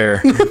over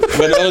there.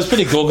 But it was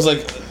pretty cool because,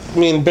 like, I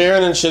mean,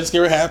 Baron and Shinsuke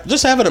were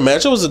just having a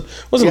match. It wasn't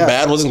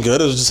bad, wasn't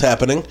good. It was just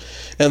happening.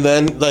 And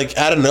then, like,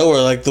 out of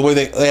nowhere, like, the way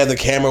they had the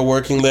camera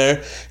working there,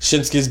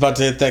 Shinsuke's about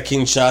to hit that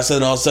Kinshasa,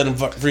 and all of a sudden,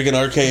 freaking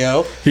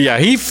RKO. Yeah,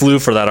 he flew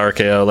for that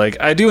RKO.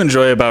 Like, I do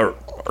enjoy about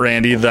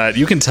Randy that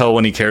you can tell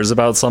when he cares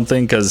about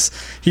something because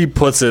he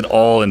puts it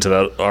all into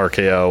that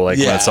RKO. Like,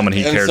 when it's someone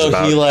he cares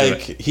about.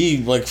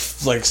 He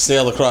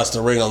sailed across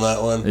the ring on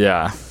that one.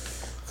 Yeah.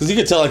 Because you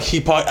could tell, like,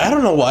 I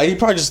don't know why, he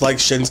probably just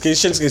likes Shinsuke.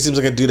 Shinsuke seems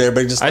like a dude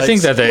everybody just likes. I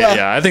think that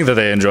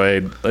they enjoy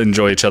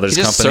each other's company.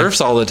 He just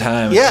surfs all the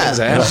time. Yeah,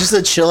 he's just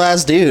a chill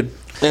ass dude.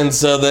 And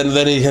so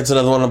then he hits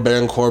another one of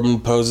Baron Corbin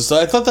poses. So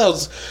I thought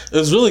it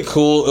was really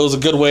cool. It was a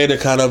good way to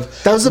kind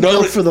of... That was a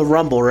build for the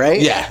Rumble,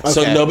 right? Yeah. Okay.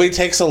 So nobody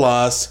takes a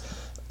loss.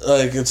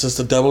 Like, it's just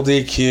a double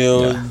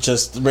DQ.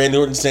 Just Randy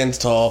Orton stands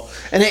tall.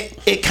 And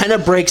it kind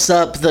of breaks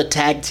up the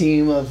tag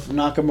team of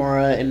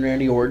Nakamura and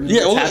Randy Orton.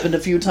 Yeah, it's happened a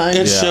few times.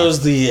 It shows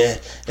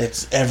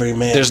it's every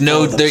man. There's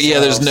no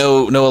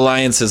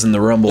alliances in the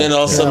Rumble. It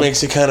also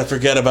makes you kind of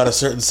forget about a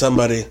certain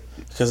somebody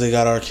because they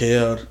got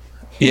RKO'd.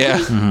 Yeah.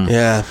 Mm-hmm.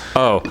 Yeah.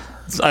 Oh,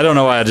 I don't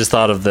know why I just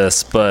thought of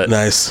this, but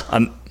nice.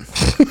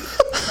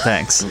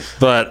 Thanks.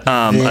 But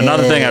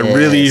another thing I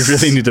really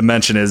need to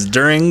mention is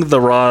during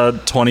the Raw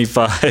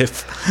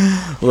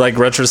 25 like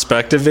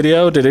retrospective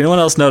video, did anyone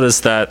else notice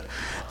that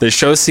they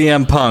show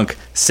CM Punk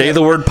say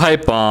the word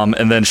pipe bomb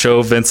and then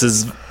show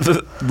Vince's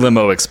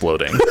limo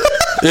exploding?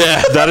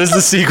 Yeah, that is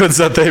the sequence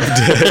that they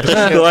did.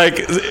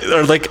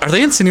 Are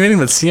they insinuating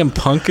that CM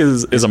Punk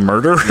is a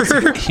murderer?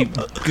 He's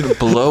gonna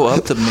blow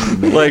up the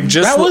movie.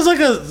 That was like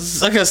a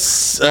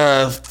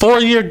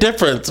 4-year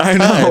difference. I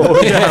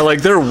know. Yeah,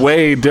 like they're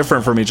way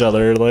different from each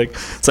other. Like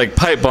it's like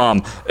pipe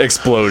bomb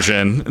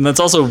explosion, and that's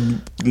also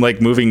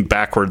like moving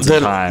backwards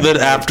in time. Then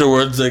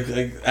afterwards, like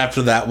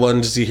after that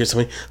one, just you hear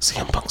something.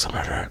 CM Punk's a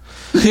murderer.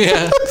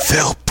 Yeah.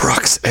 Phil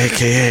Brooks,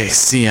 aka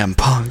CM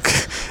Punk,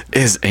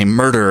 is a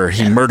murderer.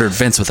 He murdered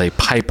Vince with a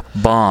pipe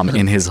bomb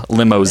in his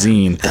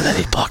limousine. And then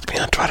he blocked me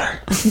on Twitter.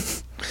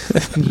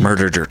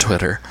 Murdered your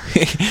Twitter.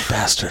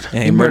 Bastard.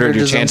 Yeah, he murdered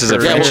your chances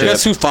of friendship. Well,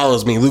 guess who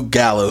follows me? Luke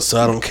Gallows,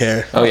 so I don't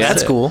care. Oh, yeah.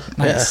 That's cool.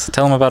 Nice. Yeah.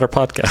 Tell him about our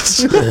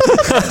podcast.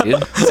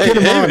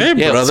 Hey,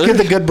 brother. Let's get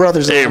the good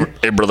brothers on.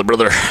 Hey, brother.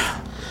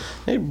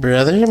 Hey,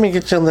 brother, let me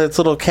get you on that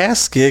little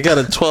casket. I got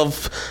a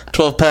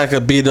 12 pack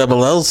of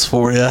BLLs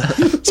for you.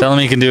 Tell him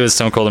he can do his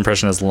Stone Cold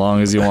impression as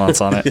long as he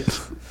wants on it.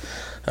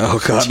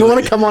 Oh, God. Do you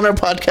want to come on our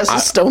podcast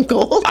with Stone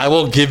Cold? I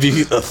will give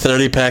you a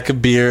 30 pack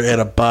of beer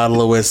and a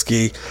bottle of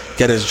whiskey.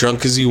 Get as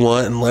drunk as you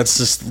want, and let's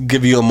just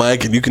give you a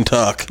mic and you can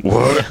talk.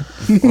 What?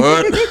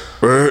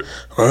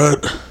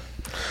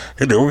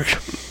 Hey, Derek.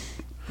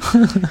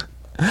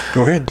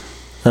 Go ahead.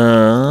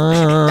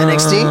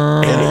 NXT?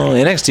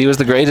 NXT was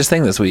the greatest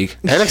thing this week.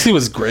 NXT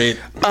was great.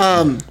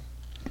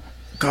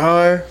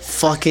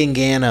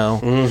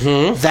 Gar-fucking-Gano.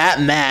 Mm-hmm. That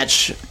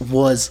match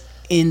was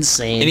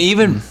insane. And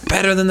even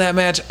better than that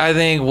match, I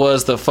think,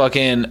 was the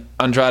fucking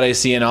Andrade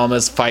Cien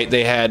Almas fight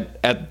they had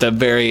at the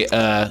very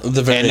end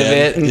of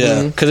it.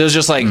 Yeah. Because it was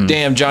just like,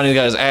 damn, Johnny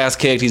got his ass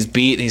kicked, he's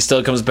beat, and he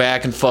still comes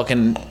back and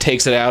fucking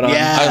takes it out on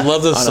I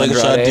love the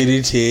slingshot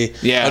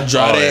DDT. Yeah.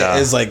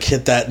 Andrade is like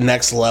hit that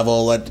next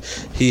level that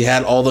he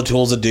had all the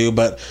tools to do,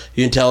 but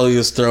you can tell he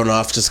was thrown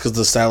off just because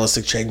the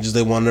stylistic changes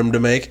they wanted him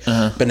to make.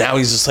 But now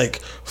he's just like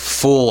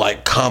full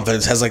like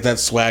confidence, has like that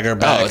swagger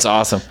back. Oh, it's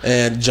awesome.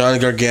 And Johnny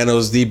Gargano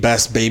is the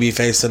best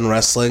babyface in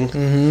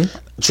wrestling.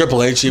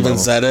 Triple H even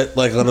said it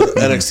like on an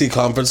NXT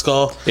conference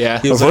call. Yeah.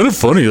 He was I like, find it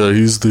funny that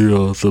he's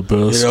the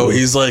best. you know,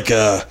 he's like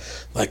the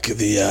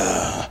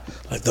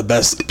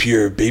best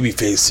pure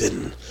babyface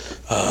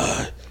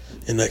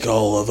in like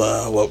all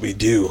of what we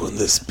do in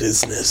this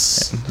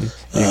business.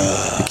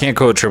 You can't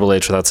quote Triple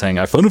H without saying,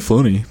 I find it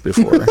funny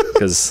before.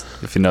 Because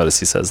if you notice,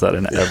 he says that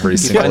in every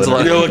single finds a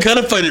lot interview. You know, I kind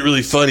of find it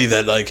really funny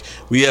that like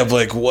we have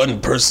like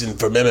one person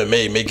from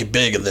MMA make it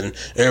big, and then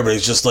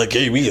everybody's just like,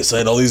 "Hey, we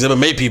assigned all these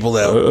MMA people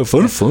now." I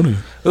find it funny.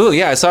 Ooh,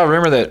 yeah, I saw a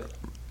rumor that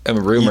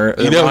rumor.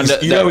 You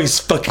know, he's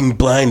fucking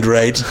blind,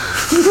 right?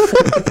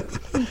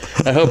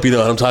 I hope you know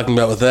what I'm talking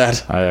about with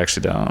that. I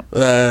actually don't.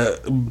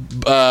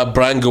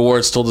 Brian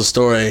Gewartz told a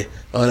story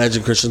on Edge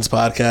and Christian's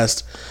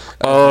podcast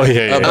Oh,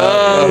 yeah.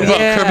 about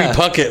yeah. Kirby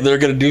Puckett. They're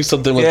gonna do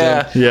something with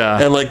Yeah. him,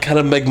 Yeah. and like kind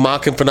of like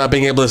mock him for not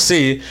being able to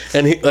see.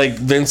 And he, like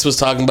Vince was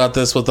talking about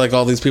this with like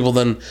all these people.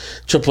 Then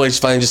Triple H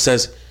finally just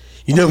says,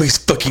 "You know he's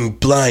fucking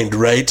blind,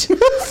 right?"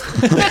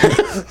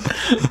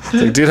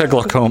 Like, dude had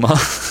glaucoma.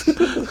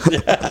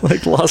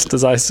 Like, lost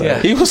his eyesight.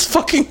 Yeah. He was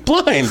fucking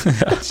blind.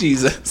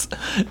 Jesus.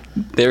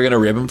 They were going to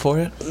rib him for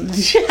it?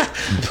 Yeah. I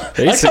thought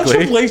Basically.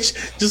 Triple H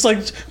just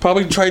like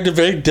probably tried to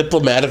very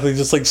diplomatically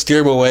just like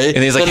steer him away.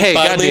 And he's like, Then hey,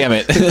 finally, God damn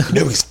it. You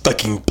know he's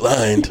fucking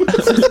blind.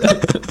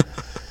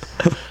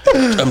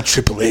 I'm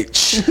Triple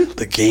H.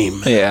 The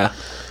game. Yeah.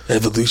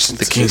 Evolution.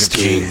 The King of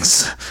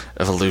Kings.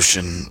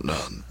 Evolution.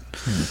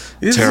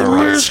 It's the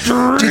Terrorized.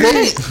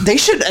 worst. They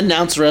should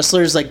announce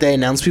wrestlers like they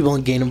announce people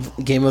in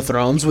Game of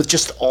Thrones with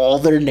just all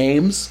their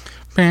names.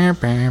 No,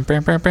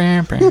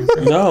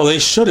 they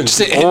shouldn't.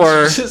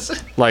 Or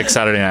like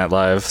Saturday Night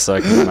Live, so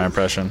I can get my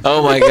impression.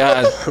 Oh my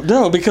God.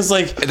 No, because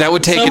like That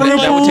would take the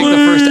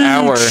first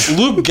hour.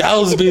 Luke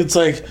Gallows it's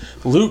like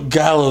Luke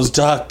Gallows,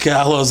 Doc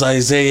Gallows,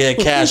 Isaiah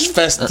Cash,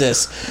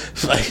 Festus,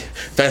 like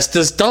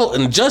Festus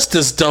Dalton,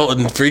 Justice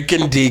Dalton,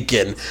 freaking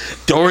Deacon,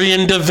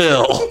 Dorian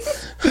DeVille,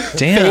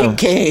 Damn.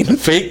 Kane.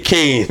 Fake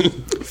Kane.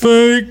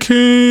 Fake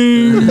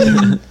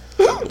King.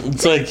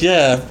 It's like,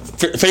 yeah,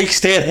 fake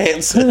Stan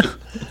Hansen.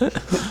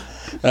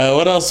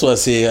 What else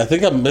was he? I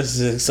think I'm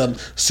missing some.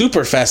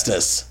 Super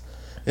Festus.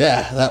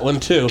 Yeah, that one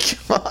too.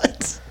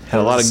 What? Had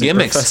a lot of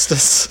gimmicks.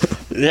 Festus.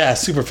 Yeah,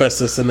 Super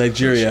Festus in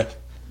Nigeria.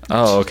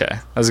 Oh, okay.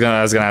 I was gonna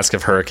ask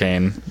if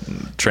Hurricane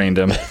trained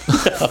him,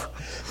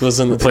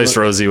 Wasn't replaced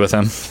Rosie with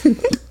him.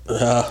 Ooh.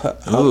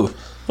 A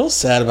little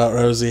sad about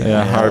Rosie.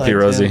 Yeah, I R.P. liked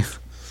Rosie.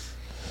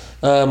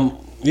 him.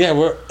 Yeah,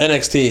 we're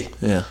NXT.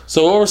 Yeah.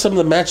 So what were some of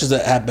the matches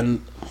that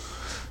happened?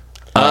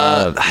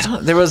 I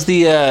don't. There was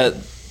the.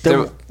 There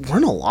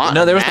weren't a lot.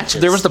 No, there was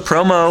matches. there was the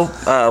promo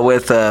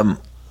with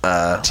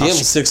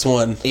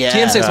TM61. Yeah.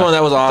 TM61.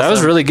 That was awesome. That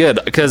was really good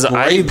because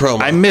Great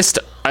promo.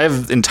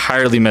 I've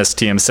entirely missed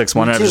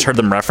TM61 and I've just heard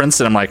them referenced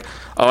and I'm like,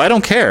 oh, I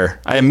don't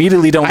care. I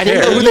immediately don't I care.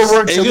 didn't know who they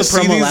were And until you the see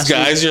promo these last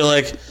guys, week. you're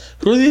like,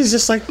 who are these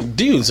just like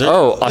dudes?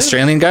 Oh,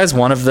 Australian guys.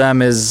 One of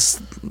them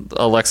is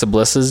Alexa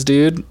Bliss's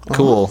dude.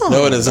 Cool.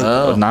 No, it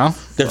isn't. No?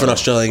 Different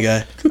Australian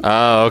guy.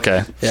 Oh,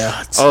 okay.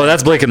 Yeah. Oh,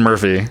 that's Blake and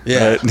Murphy.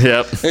 Yeah. Right?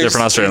 Yep. Different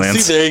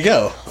Australians. See, there you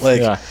go. Like,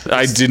 Yeah.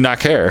 I do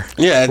not care.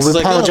 yeah, it's We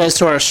like, apologize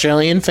to our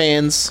Australian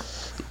fans.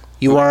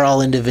 You are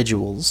all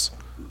individuals.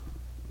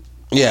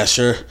 oh, yeah,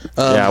 sure.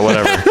 Yeah,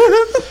 whatever.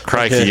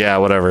 Crikey, Okay. yeah,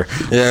 whatever.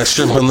 Yeah,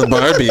 shrimp on the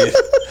Barbie.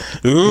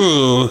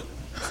 Ooh.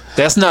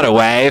 That's not a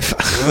wave.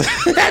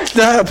 That's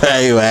not a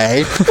pay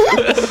way.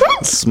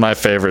 It's my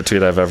favorite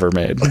tweet I've ever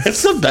made.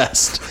 It's the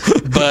best.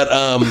 But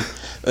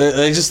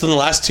they just in the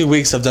last 2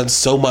 weeks have done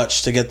so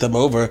much to get them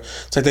over.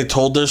 It's like they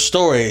told their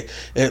story.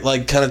 It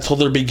like kind of told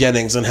their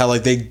beginnings and how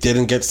like they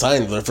didn't get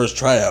signed for their first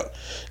tryout,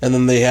 and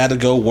then they had to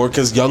go work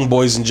as young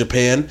boys in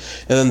Japan. And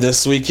then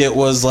this week it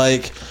was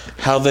like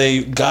how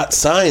they got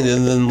signed,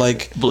 and then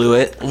like Blew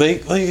it. they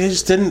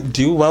just didn't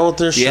do well with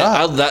their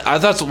Yeah,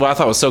 shot. that's what I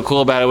thought was so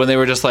cool about it when they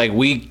were just like,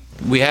 we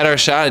had our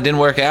shot, it didn't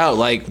work out.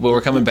 Like, but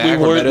we're coming back.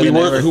 We We're better weren't, we than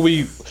weren't ever. who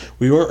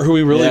we weren't who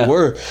we really Yeah.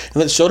 were,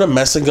 and it showed them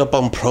messing up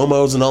on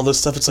promos and all this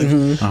stuff. It's like,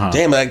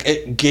 damn, like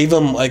it gave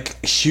them like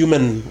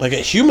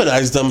it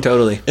humanized them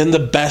Totally. in the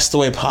best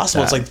way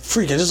possible. It's like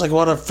freak. I just like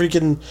want to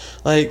freaking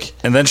like.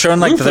 And then showing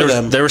like Root that for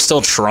them. they were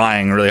still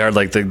trying really hard.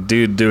 Like the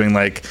dude doing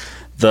like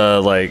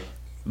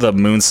the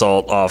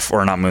moonsault off,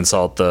 or not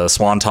moonsault, the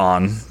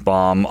swanton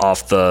bomb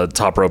off the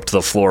top rope to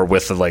the floor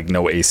with like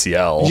no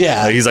ACL.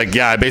 Yeah. Like, he's like,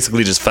 yeah, I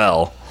basically just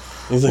fell.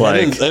 He's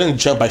like, Like- I didn't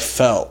jump. I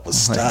fell with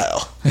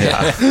style.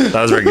 Yeah,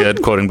 that was very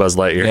good. Quoting Buzz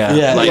Lightyear. Yeah.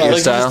 Yeah, Like yeah, your like you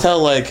style. just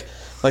tell like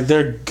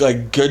they're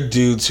like good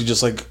dudes who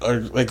just like are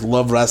like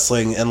love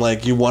wrestling, and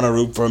like you want to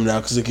root for them now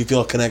because like you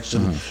feel a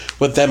connection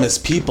with them as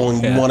people,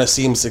 and you want to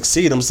see them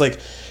succeed. I'm just like,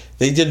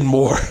 they did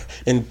more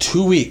in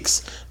 2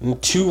 weeks, in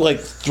 2 like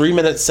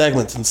 3-minute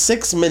segments, in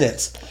 6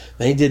 minutes.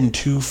 They did in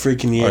 2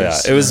 freaking years.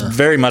 Oh, yeah, it was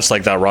very much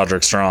like that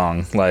Roderick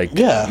Strong, like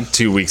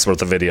 2 weeks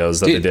worth of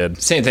videos that Dude, they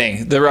did. Same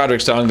thing. The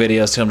Roderick Strong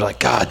videos to him, like,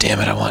 God damn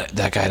it, I want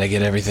that guy to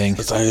get everything. I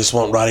just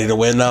want Roddy to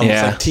win now.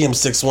 Yeah. It's like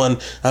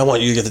TM61. I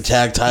want you to get the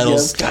tag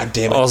titles. God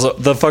damn it. Also,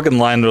 the fucking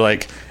line, they're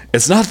like,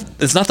 it's not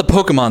the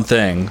Pokemon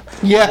thing.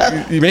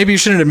 Yeah. Maybe you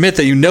shouldn't admit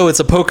that you know it's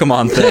a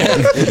Pokemon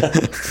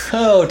thing.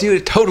 Oh, dude,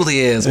 it totally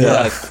is.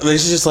 Yeah. Fuck. They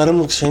should just let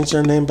them change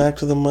their name back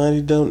to the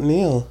Mighty Don't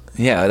Kneel.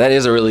 Yeah, that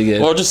is a really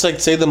good. Or just like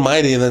say the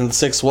Mighty and then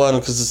 6-1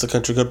 because it's the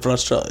country code for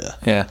Australia.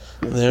 Yeah.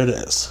 There it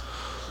is.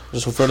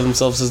 Just refer to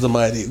themselves as the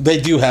Mighty. They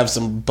do have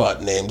some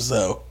butt names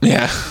though.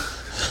 Yeah.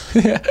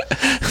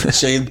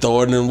 Shane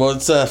Thorne and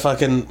what's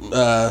fucking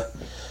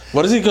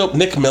what does he go?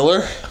 Nick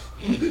Miller?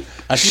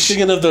 I keep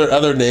thinking of their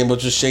other name,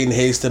 which is Shane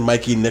Haste and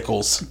Mikey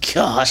Nichols.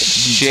 Gosh.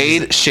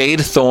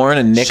 Shade Thorne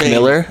and Nick Shane.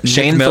 Miller.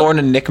 Shane Thorne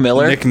and Nick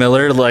Miller. Nick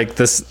Miller, like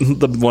one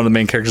of the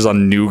main characters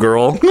on New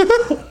Girl.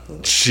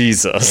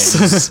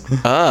 Jesus.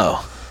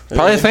 Oh,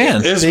 probably a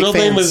fan. His Big real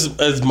name fans.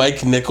 is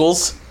Mike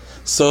Nichols,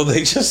 so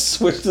they just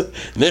switched to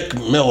Nick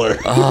Miller.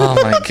 Oh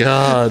my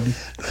God.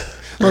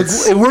 Look,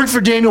 it worked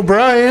for Daniel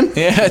Bryan.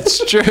 Yeah,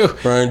 it's true.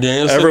 Brian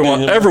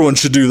Danielson. Everyone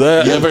should do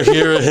that. You ever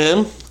hear of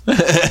him?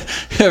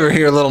 Ever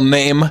hear a little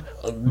name?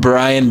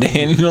 Brian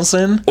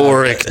Danielson?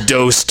 Oric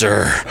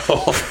Doster.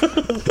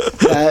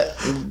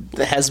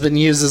 That has been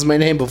used as my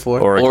name before.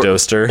 Oric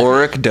Doster.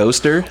 Oric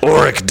Doster?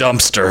 Oric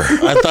Dumpster.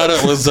 I thought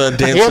it was I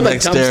Dancing am a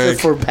Next dumpster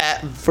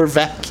Derek. for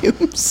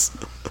vacuums.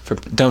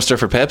 Dumpster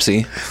for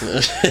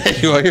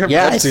Pepsi. You are your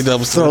Yeah, I Pepsi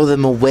dumpster. throw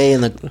them away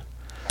in the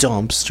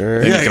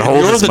dumpster. You Yeah, can hold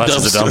you're as the much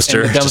as a dumpster.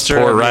 dumpster. In the Just dumpster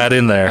pour of right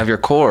in there. Of your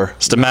core.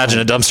 Just imagine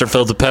a dumpster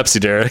filled with Pepsi,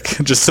 Derek.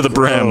 Just to the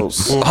brim.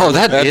 Oh,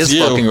 that That's is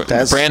you. fucking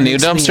That's brand new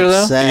makes me dumpster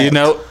though. upset. You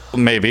know,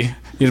 maybe.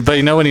 But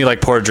you know when you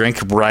like pour a drink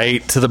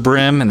right to the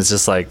brim and it's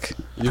just like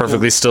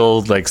perfectly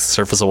still like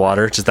surface of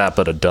water? Just that,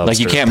 but a dumpster. Like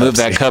you can't of move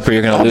that Pepsi. cup or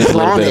you're gonna I'll lose a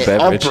little brawn bit it. of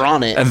I'll beverage.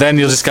 brawn it. And then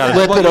you'll just gotta...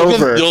 Flip it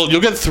over.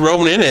 You'll get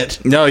thrown in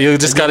it. No, you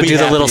just got to be do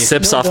the little happy.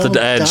 sips No, off the don't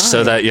edge die.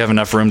 so that you have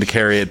enough room to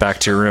carry it back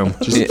to your room.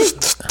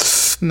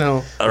 Just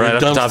No. right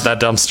up top of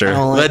that I dumpster.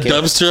 don't like That it.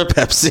 dumpster of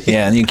Pepsi.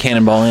 Yeah, and you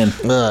cannonball in.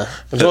 Ugh.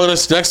 Join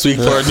us next week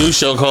for our new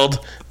show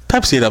called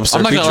Pepsi Dumpster.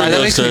 I'm not gonna lie, featuring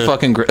that makes me Dumpster.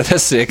 fucking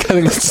that's sick. I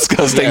think that's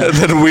disgusting. And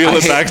then wheel I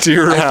it hate- back to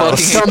your I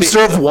house. fucking hate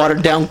Dumpster of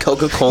watered down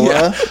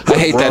Coca-Cola. I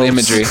hate that Gross.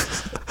 imagery.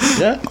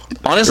 Yeah.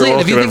 Honestly, You're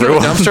if you welcome, think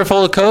everyone. of a dumpster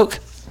full of Coke,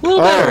 a little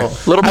better. Oh,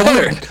 little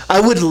better. I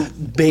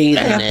would bathe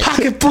in it.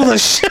 Pocket full of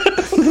shit.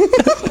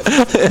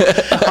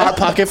 Hot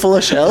pocket full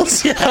of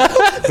shells.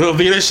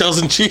 Velveeta shells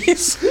and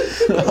cheese.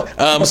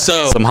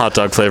 So Some hot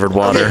dog flavored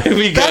water. here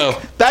we go.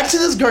 Back to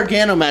this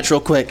Gargano match real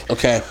quick.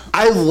 Okay.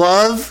 I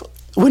love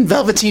when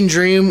Velveteen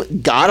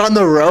Dream got on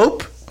the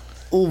rope,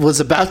 was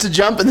about to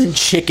jump, and then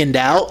chickened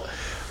out.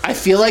 I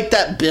feel like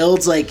that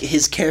builds like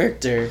his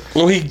character.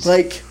 Well, he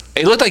Like,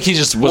 It looked like he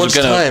just was much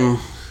gonna. time.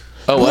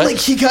 Oh what? like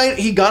he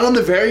got on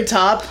the very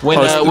top. when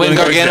when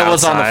Gargano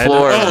was on the outside.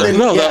 floor. Oh,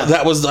 No, Yeah.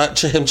 that was not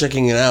him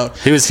checking it out.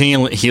 He was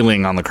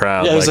healing on the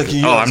crowd. Yeah, it was like, you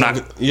oh, guys I'm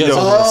don't- not. you guys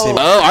don't wanna see me.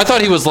 Oh, I thought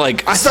he was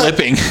like thought-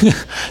 slipping.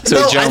 So No,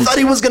 he I jumped. thought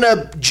he was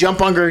gonna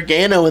jump on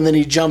Gargano, and then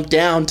he jumped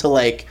down to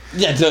like.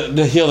 Yeah,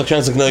 to heal the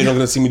crowd's like, no, you're not going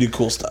to see me do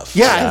cool stuff.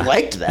 Yeah, I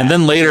liked that. And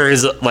then later,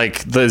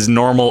 his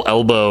normal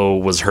elbow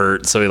was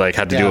hurt, so he like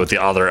had to do it with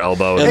the other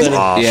elbow. And And then-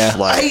 off. yeah.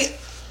 Like,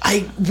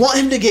 I want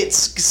him to get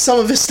some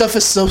of his stuff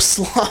is so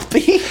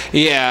sloppy,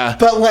 Yeah.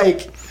 but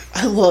like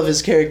I love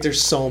his character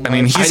so much. I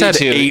mean, I he's do had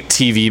too. 8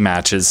 TV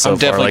matches so I'm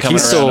far. definitely Like coming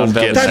he's around still on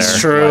getting Velvet. That's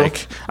there. true.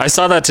 Like, I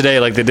saw that today.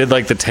 Like they did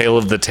like the tail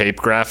of the tape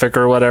graphic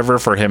or whatever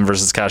for him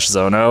versus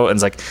Cashizono, and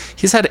it's like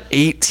he's had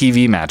 8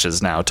 TV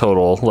matches now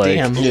total. Like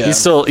Damn. Yeah. he's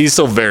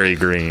still very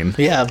green.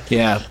 yeah,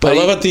 Yeah. I But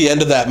love at the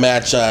end of that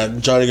match,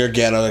 Johnny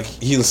Gargano, like,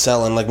 he was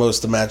selling like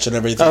most of the match and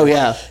everything. Oh,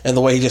 yeah. And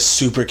the way he just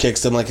super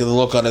kicks him, like the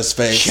look on his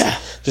face. Yeah.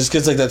 Just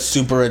gets like that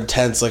super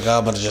intense, like, oh,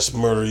 I'm going to just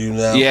murder you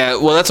now. yeah,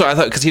 well, that's what I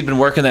thought because he'd been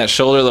working that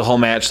shoulder the whole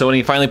match. So when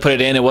he finally put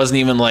it in, it wasn't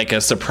even like a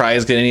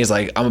surprise get in. He's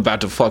like, I'm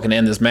about to fucking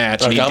end this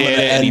match. And Like, he I'm did gonna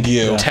it. And end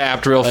he you.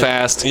 tapped real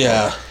fast.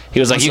 Yeah. He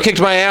was like, you kicked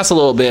my ass a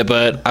little bit,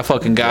 but I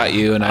fucking got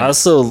you. And I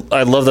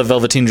love that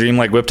Velveteen Dream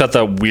like whipped out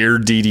that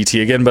weird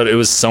DDT again, but it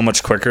was so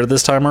much quicker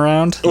this time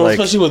around. Well, like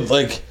especially with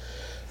like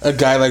a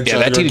guy like Yeah,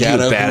 Johnny that DDT was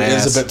Gargano, who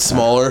badass. is a bit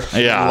smaller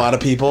than Yeah. a lot of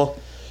people.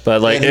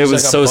 but like And it he's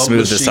was like a so bump smooth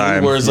this machine,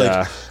 time. Whereas Yeah.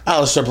 like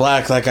Aleister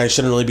Black, like I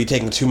shouldn't really be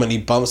taking too many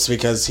bumps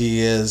because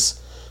he is.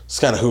 It's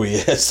kind of who he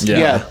is. Yeah.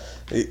 yeah.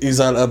 He's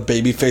not a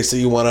baby face that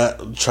you want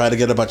to try to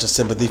get a bunch of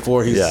sympathy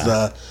for. He's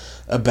Yeah.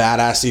 a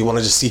badass that you want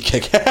to just see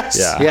kick ass.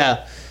 Yeah.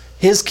 Yeah.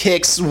 His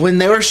kicks, when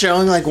they were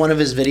showing like one of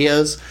his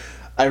videos,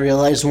 I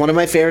realized one of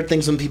my favorite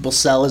things when people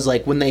sell is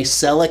like when they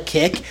sell a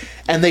kick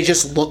and they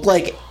just look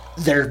like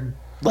their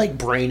like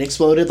brain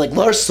exploded. Like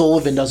Lars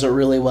Sullivan does it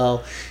really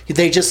well.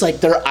 They just like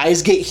their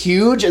eyes get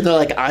huge and they're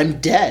like, I'm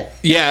dead.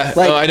 yeah,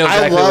 Like,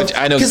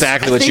 I know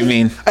exactly what you 'cause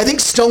mean. I think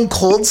Stone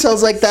Cold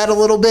sells like that a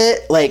little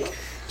bit. Like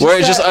Where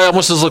it just that-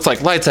 almost just looks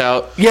like lights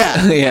out.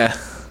 yeah. Yeah.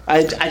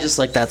 I just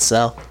like that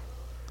sell.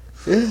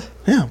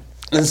 Yeah.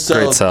 And so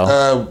Great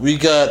sell. we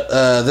got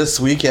this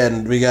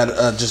weekend. We got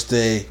just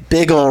a.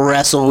 Big ol'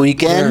 wrestle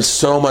weekend. There's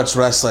so much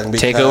wrestling.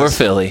 Because Takeover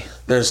Philly.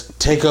 There's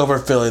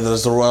Takeover Philly.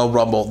 There's the Royal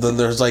Rumble. Then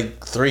there's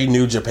like 3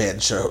 New Japan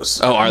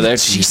shows. Oh, are there?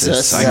 Jesus.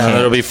 Jesus. I Yeah. And can't.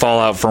 it'll be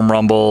Fallout from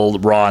Rumble,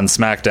 Raw, and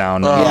SmackDown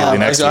immediately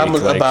next I'm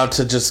week. Like, about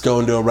to just go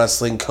into a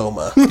wrestling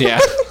coma. Yeah.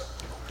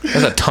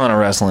 There's a ton of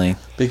wrestling.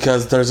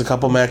 Because there's a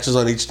couple matches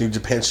on each New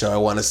Japan show I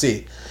want to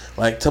see.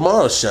 Like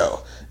tomorrow's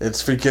show,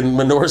 it's freaking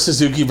Minoru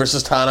Suzuki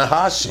versus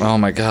Tanahashi. Oh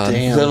my god.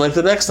 Damn. Then like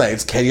the next night,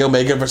 it's Kenny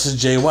Omega versus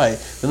Jay White.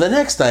 Then the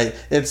next night,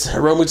 it's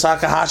Hiromu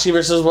Takahashi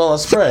versus Will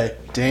Ospreay.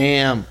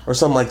 Damn. Or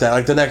something like that.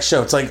 Like the next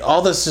show. It's like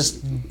all this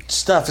just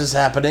stuff is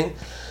happening.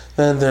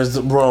 Then there's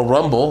the Royal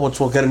Rumble, which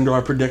we'll get into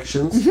our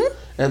predictions.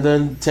 And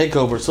then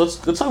Takeover. So let's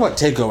talk about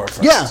Takeover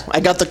first. Yeah, I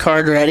got the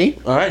card ready.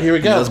 All right, here we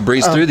go. Let's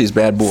breeze through these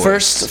bad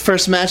boys.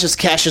 First match is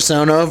Cassius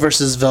Ohno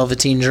versus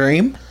Velveteen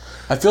Dream.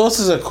 I feel this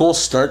is a cool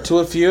start to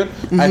a feud.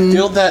 I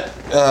feel that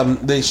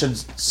they should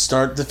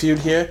start the feud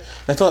here.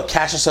 I feel like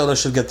Cassius Ohno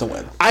should get the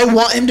win. I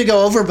want him to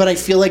go over, but I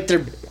feel like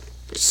they're...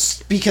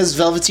 Because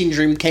Velveteen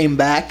Dream came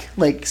back,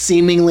 like,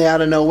 seemingly out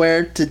of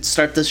nowhere to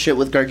start this shit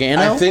with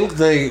Gargano. I think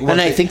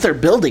I think they're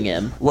building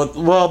him. What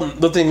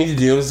they need to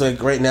do is,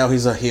 like, right now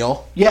he's a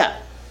heel. Yeah.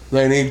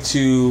 They need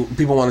to...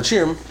 People want to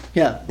cheer him.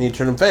 Yeah. They need to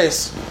turn him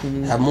face.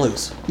 Have him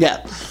lose.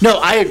 Yeah. No,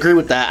 I agree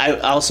with that. I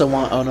also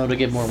want Ohno to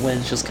get more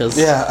wins just because...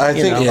 Yeah, I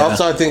think... know.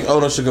 Also, I think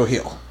Ohno should go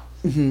heel.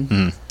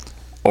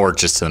 Or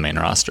just to the main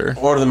roster.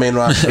 Or to the main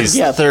roster. He's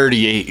Yeah.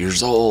 38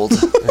 years old.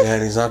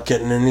 And he's not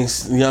getting any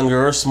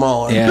younger or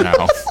smaller. Yeah.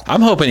 No.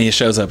 I'm hoping he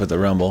shows up at the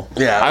Rumble.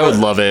 Yeah. I would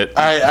love it.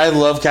 I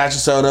love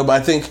Cassius Ohno,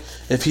 but I think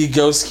if he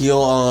goes heel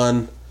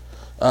on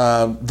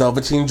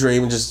Velveteen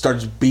Dream and just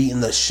starts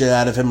beating the shit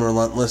out of him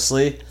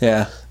relentlessly,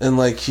 Yeah. and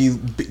like he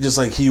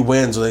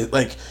wins, or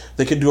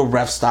they could do a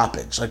ref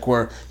stoppage, like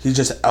where he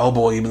just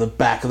elbow him in the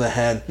back of the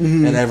head,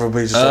 and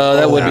everybody's just Oh, like,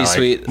 that would no, be like,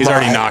 sweet. He's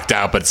already knocked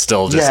out, but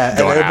still just yeah, and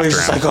going after everybody's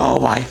just him. like, oh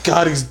my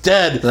god, he's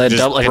dead. That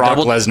Just like a Brock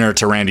double, Lesnar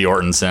to Randy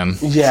Orton's him.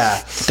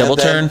 Yeah, double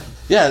And then- turn?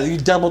 Yeah, you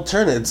double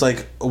turn it. It's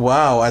like,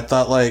 wow, I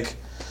thought like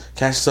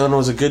Cassius Ohno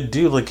was a good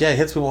dude. Like, yeah, he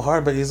hits people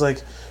hard, but he's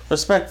like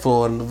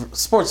respectful and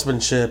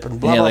sportsmanship and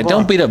blah Yeah, blah like blah.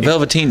 don't beat up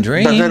Velveteen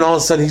Dream. But then all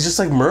of a sudden, he's just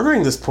like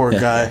murdering this poor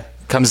guy.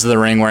 Comes to the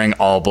ring wearing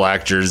all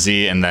black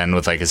jersey and then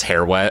with like his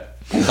hair wet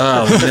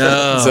Oh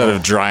no. instead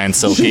of dry and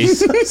silky.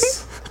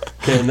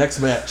 Okay,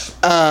 next match.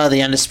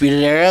 The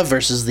Undisputed Era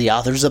versus the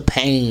Authors of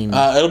Pain.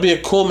 It'll be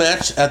a cool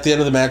match. At the end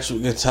of the match,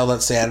 we can tell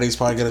that Sanity's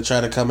probably going to try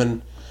to come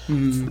and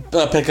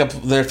pick up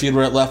their feud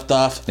where it left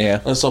off. Yeah.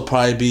 This will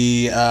probably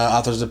be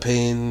Authors of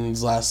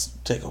Pain's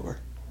last takeover.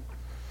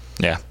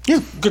 Yeah.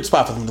 Good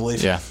spot for them to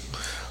leave. Yeah.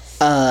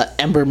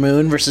 Ember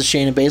Moon versus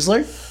Shayna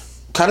Baszler.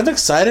 Kind of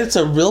excited. It's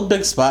a real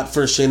big spot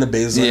for Shayna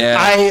Baszler. Yeah.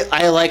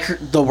 I like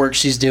the work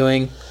she's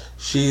doing.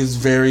 She's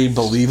very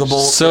believable.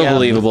 So Yeah.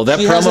 believable. That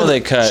She has promo an-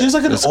 they cut. She's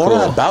like an is aura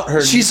cool. about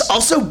her. She's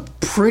also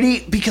pretty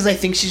because I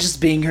think she's just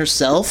being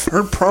herself.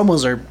 Her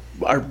promos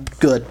are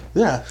good.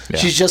 yeah.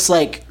 She's just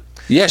like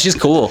Yeah, she's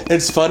cool.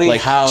 It's funny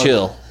Like how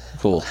chill.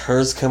 Cool.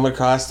 hers come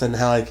across and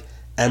how like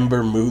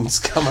Ember Moon's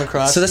come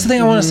across. So that's the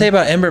thing I want to say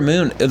about Ember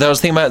Moon that I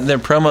was thinking about in their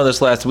promo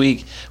this last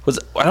week was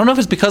I don't know if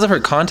it's because of her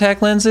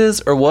contact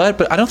lenses or what,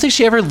 but I don't think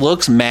she ever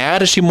looks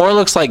mad. She more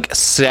looks like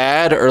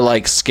sad or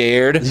like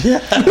scared. Yeah.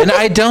 And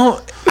I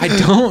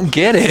don't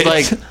get it.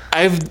 Like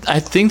I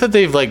think that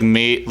they've like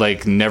made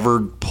like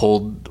never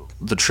pulled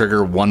the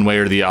trigger one way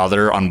or the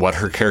other on what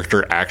her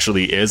character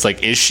actually is.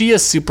 Like, is she a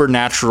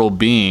supernatural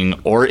being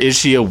or is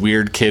she a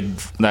weird kid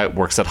that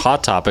works at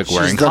Hot Topic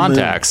wearing the Moon.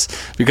 contacts?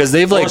 Because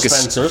they've like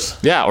Spencer's.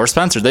 Yeah, or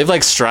Spencer. They've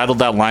like straddled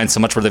that line so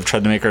much where they've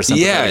tried to make her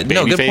something like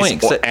no, good babyface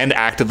point, 'cause and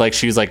acted like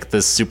she was like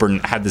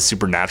had this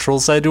supernatural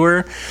side to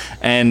her,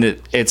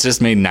 and it's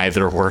just made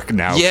neither work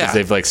now because Yeah.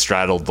 they've like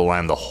straddled the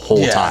line the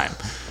whole Yeah. time.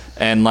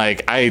 And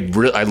like I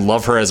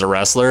love her as a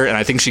wrestler, and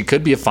I think she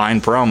could be a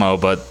fine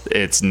promo, but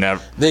it's never.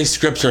 They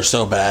script her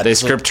so bad. They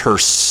script her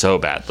so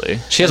badly.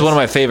 she has one of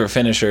my favorite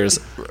finishers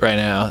right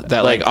now.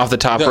 That like off the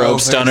top The rope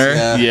O-face, stunner.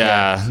 yeah.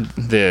 Yeah,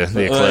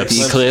 the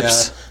eclipse.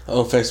 Eclipse. Yeah.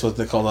 O-face, what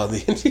they call it on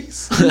the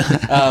indies.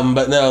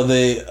 But no,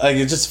 they like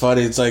it's just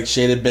funny. It's like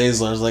Shayna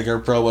Baszler's like her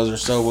promos are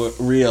so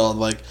real. And,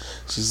 like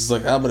she's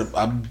like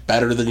I'm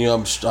better than you.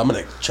 I'm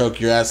gonna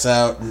choke your ass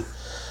out.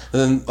 And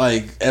then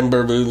like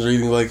Ember Moon's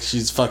reading like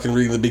she's fucking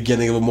reading the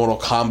beginning of a Mortal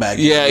Kombat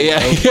game. Yeah, you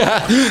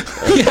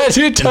know? yeah,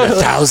 dude, totally.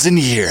 1,000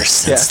 years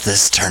since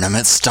this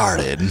tournament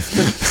started.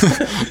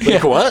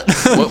 Like what?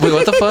 Wait,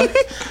 what the fuck?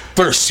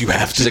 First you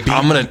have to She's like, beat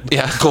I'm gonna,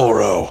 yeah,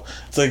 Goro.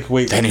 It's like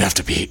wait, Then you have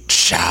to beat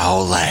Shao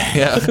Lang.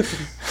 yeah.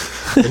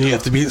 then you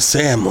have to beat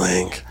Sam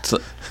Lang.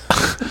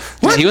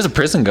 Dude, he was a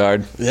prison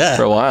guard, Yeah.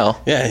 for a while.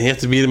 Yeah, you have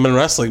to beat him in a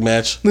wrestling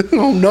match.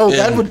 oh no,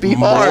 that In would be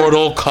hard.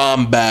 Mortal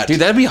Kombat. Dude,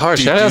 that'd be hard.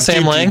 Shout out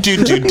Sam Lang.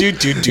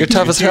 You're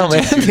tough as hell,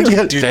 man.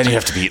 Then you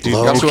have to beat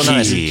Low That's real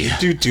nice. Key.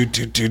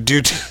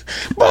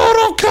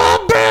 Mortal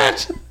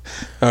Kombat.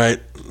 All right,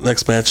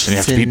 next match. Then you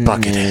have to beat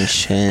Buckethead.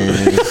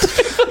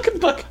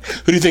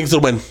 Who do you think's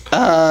gonna win?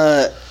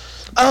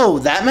 Oh,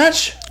 that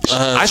match?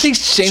 I think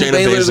Shayna Shayna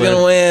Baszler's Baszler.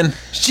 gonna win.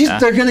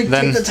 They're gonna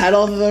then- take the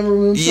title off of Ember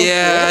Moon. so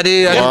Yeah, quick?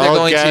 dude. I think they're Well,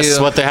 going guess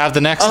to. what they have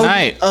the next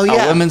night? oh,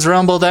 yeah. A women's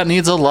rumble that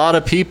needs a lot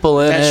of people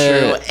in That's it.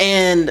 true.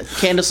 And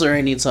Candice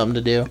LeRae needs something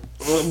to do.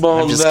 Well,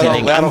 I'm just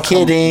kidding. I'm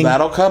kidding.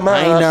 That'll come out.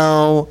 I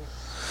know.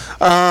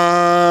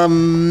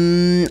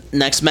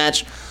 Next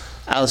match,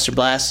 Aleister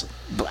Black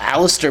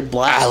Alistair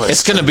Black.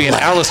 It's going to be an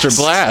Alistair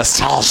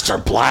Blast. Alistair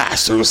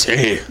Blast, who's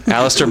he?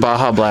 Alistair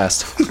Baja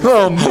Blast.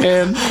 Oh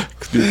man,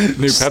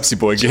 new Pepsi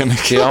Boy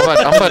gimmick. Yeah,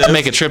 I'm about to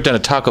make a trip down to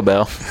Taco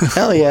Bell.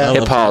 Hell yeah.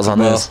 Hit pause on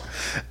this.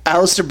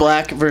 Alistair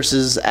Black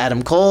versus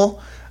Adam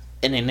Cole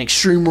in an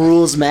Extreme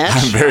Rules match.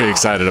 I'm very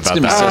excited about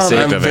gonna be that. so sick.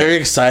 I'm very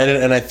excited,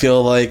 and I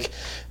feel like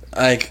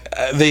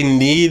they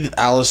need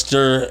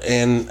Alistair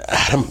and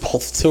Adam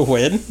both to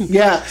win.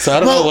 Yeah. So I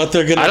don't know what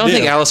they're gonna do. I don't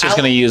think Alistair's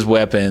going to use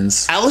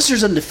weapons.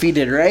 Alistair's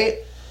undefeated, right?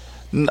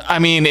 I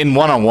mean, in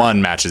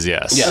one-on-one matches,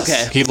 yes. Yes.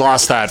 Okay. He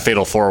lost that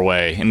Fatal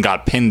 4-Way and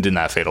got pinned in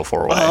that Fatal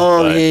 4-Way.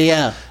 Oh, but-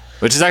 yeah.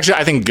 Which is actually,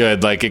 I think,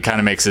 good. Like, it kind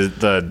of makes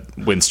the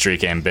win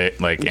streak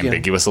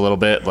ambiguous a little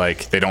bit.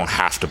 Like, they don't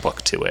have to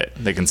book to it.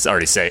 They can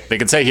already say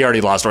he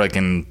already lost, or they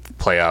can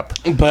play up.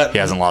 But he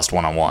hasn't lost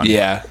one-on-one.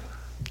 Yeah.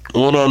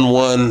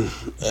 one-on-one,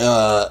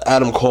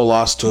 Adam Cole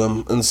lost to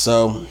him, and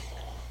so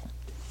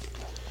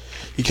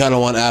you kind of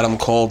want Adam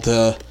Cole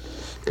to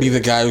be the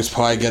guy who's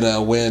probably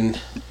gonna win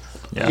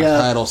Yeah. the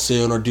title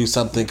soon or do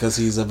something because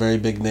he's a very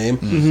big name.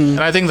 And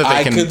I think that they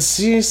I can. could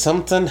see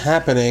something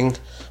happening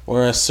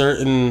where a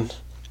certain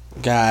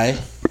guy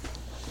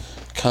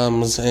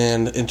comes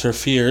and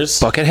interferes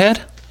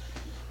Buckethead?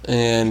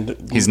 and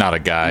He's not a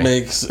guy.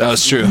 makes.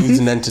 That's true. He's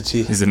an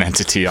entity, He's an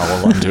entity all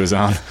alone to his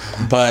own.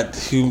 but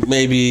who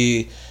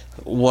maybe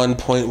one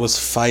point was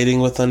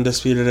fighting with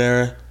Undisputed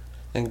Era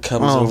and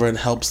comes over and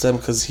helps them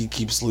because he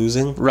keeps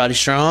losing. Roddy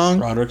Strong.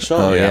 Roderick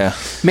Strong. Oh, yeah.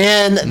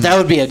 Man, that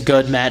would be a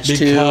good match, too.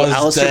 Because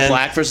Alistair then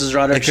Black versus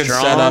Roderick It could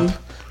Strong. set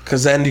up,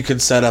 because then you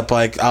could set up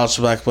like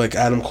Alistair Black, like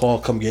Adam Cole,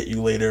 come get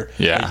you later.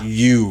 Yeah. Like,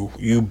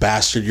 you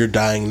bastard, you're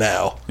dying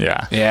now.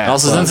 Yeah. Yeah. And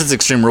also, since it's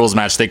Extreme Rules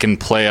match, they can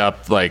play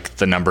up like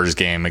the numbers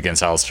game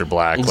against Aleister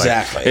Black. Like,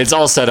 Exactly. it's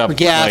all set up.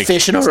 Yeah, like,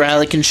 Fish and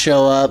O'Reilly can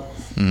show up.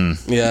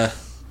 Yeah,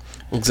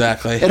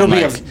 exactly. It'll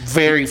be a Like,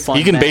 very fun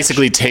he can match.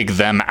 basically take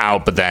them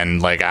out, but then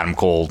like Adam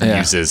Cole Yeah.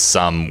 uses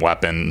some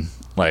weapon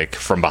like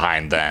from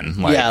behind. Then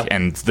Yeah.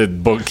 and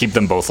keep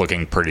them both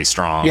looking pretty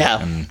strong.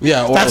 Yeah. And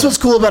Yeah, or That's what's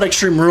cool about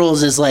Extreme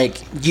Rules is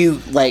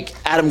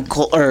Adam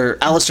Cole or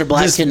Alistair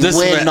Black can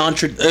win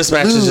this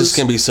match is just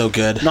gonna be so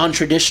good.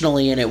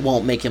 non-traditionally, and it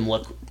won't make him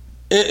look.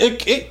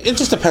 It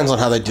just depends on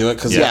how they do it,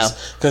 because Yeah.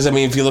 I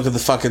mean, if you look at the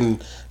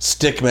fucking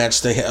stick match,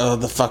 the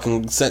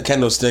fucking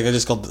kendo stick, I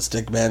just called it the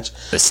stick match.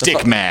 The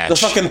stick match. The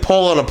fucking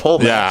pole on a pole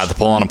match. yeah, the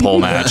pull on a pole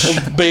match.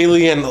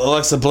 Bailey and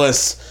Alexa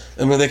Bliss.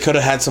 I mean, they could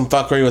have had some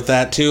fuckery with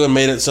that too and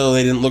made it so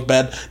they didn't look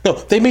bad. No,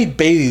 they made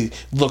Bailey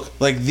look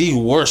like the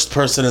worst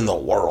person in the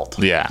world.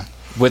 Yeah.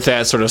 With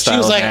that sort of She style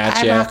was of like, match,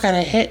 "I'm yeah. not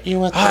gonna hit you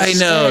with." I this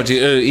know, stick."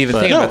 dude. Even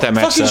thinking about that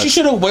match fucking, sucks. she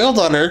should have wailed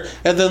on her,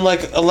 and then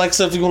like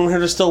Alexa, if you want her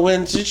to still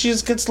win, she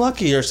just gets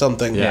lucky or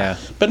something. Yeah.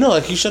 But no,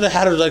 like you should have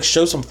had her like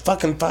show some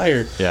fucking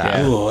fire.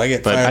 Yeah. Ooh, I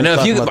get. But fired I know if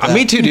talking you, about that.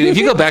 me too, dude. If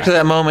you go back to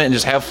that moment and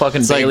just have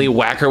fucking like- Bailey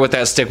whack her with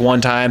that stick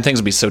one time, things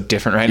would be so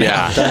different right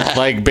now. Yeah.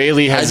 Like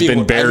Bailey has I'd be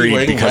been buried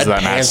wearing because of red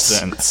that match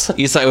pants. since.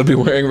 Eastside would be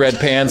wearing red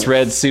pants,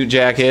 red suit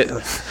jacket,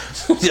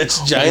 It's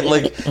giant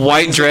like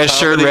white dress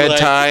shirt, comedy, red like,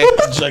 tie.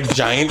 like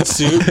giant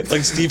suit,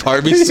 like Steve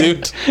Harvey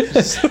suit,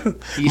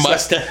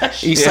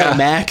 mustache. Eastside Yeah.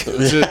 Mac.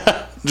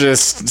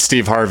 Just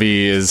Steve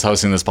Harvey is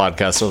hosting this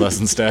podcast with us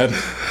instead.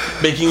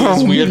 Making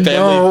these weird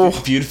family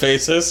feud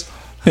faces.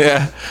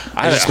 Yeah.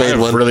 I just made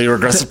one. really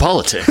regressive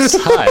politics.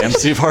 Hi, I'm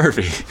Steve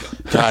Harvey.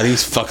 God, he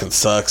fucking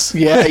sucks.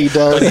 Yeah, he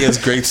But he does. has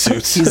great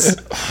suits.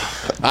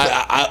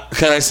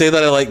 Can I say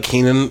that I like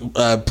Keenan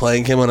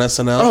playing him on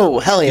SNL? Oh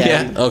hell yeah!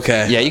 Yeah.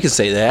 Okay. Yeah, you could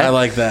say that. I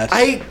like that.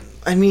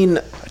 I mean,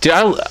 Dude,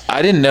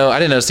 I didn't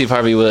know Steve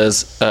Harvey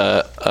was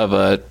of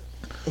a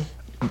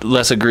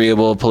less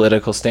agreeable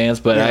political stance,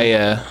 but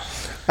I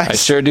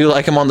sure do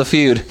like him on The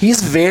Feud.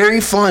 he's very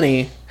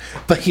funny,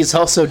 but he's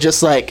also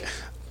just like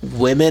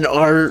women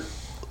are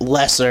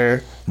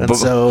lesser, and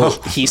so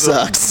he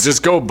sucks.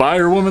 Just go buy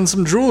your woman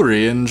some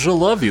jewelry and she'll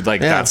love you.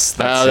 Like Yeah. that's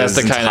Oh, that's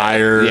his the kind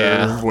entire of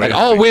yeah. way Like of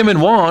all thinking. women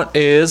want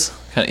is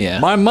yeah.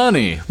 My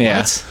money. Yeah.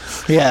 What?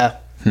 Yeah,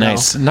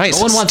 Nice, No. nice.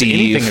 No one wants Steve.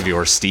 anything of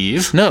yours,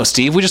 Steve. No,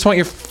 Steve. We just want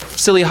your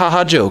silly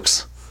haha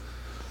jokes.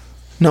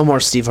 No more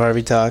Steve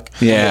Harvey talk.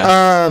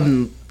 Yeah.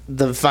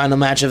 The final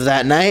match of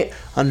that night: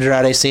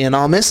 Andrade Cien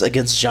Almas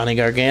against Johnny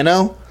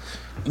Gargano.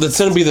 That's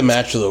gonna be the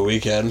match of the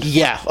weekend.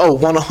 Yeah. Oh,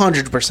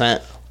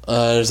 100%.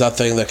 There's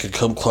nothing that could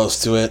come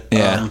close to it.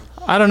 Yeah.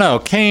 I don't know.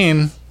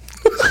 Kane.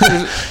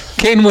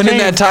 Kane winning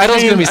that title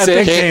is gonna be I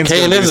sick. think Kane's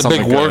Kane gonna do is a big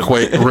something work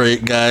good.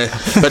 rate guy,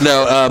 but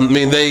no, I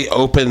mean they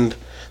opened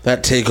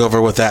that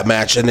takeover with that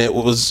match, and it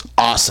was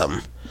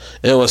awesome.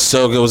 It was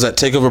so good. Was that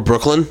Takeover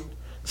Brooklyn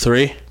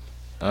 3?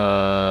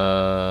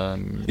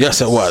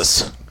 Yes, it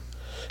was.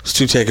 It was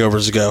 2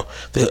 takeovers ago.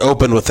 They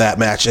opened with that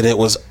match, and it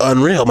was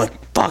unreal. I'm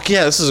like, fuck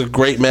yeah, this is a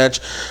great match.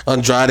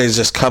 Andrade's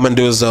just coming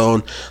to his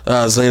own.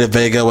 Zelina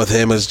Vega with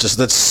him is just,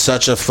 that's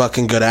such a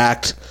fucking good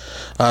act.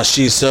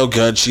 She's so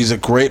good. She's a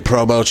great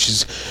promo.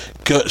 She's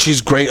good.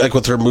 She's great, like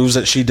with her moves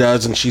that she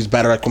does, and she's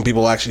better like when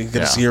people actually get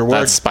to see her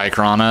work. That Spike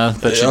Rana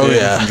that she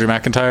did from Drew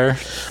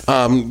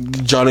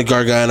McIntyre. Johnny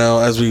Gargano,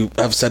 as we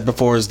have said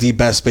before, is the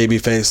best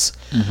babyface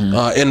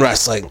in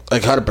wrestling.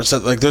 Like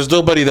 100%. Like there's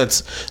nobody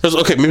there's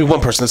okay, maybe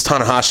one person. It's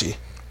Tanahashi.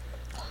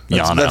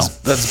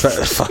 That's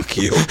better. Fuck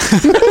you.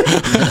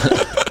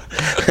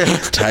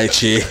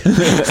 Taichi.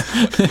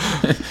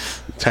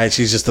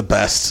 Taichi's just the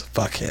best.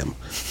 Fuck him.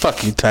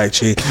 Fuck you,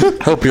 Taichi.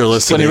 Hope you're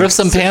listening. When he rips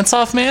some pants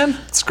off, man,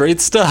 it's great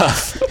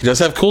stuff. He does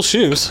have cool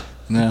shoes.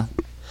 Yeah.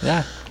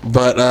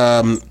 But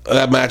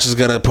that match is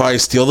gonna probably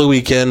steal the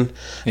weekend.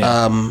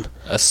 Yeah.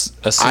 I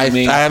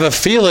have a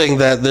feeling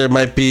that there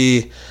might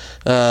be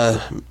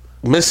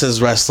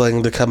Mrs.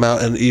 Wrestling to come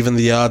out and even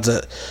the odds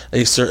at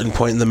a certain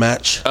point in the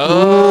match.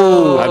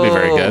 Oh, that'd be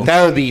very good.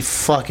 That would be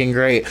fucking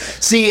great.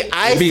 See,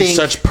 I It'd be think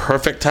such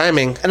perfect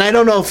timing. and I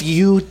don't know if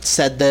you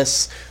said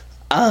this.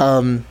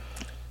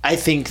 I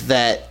think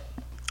that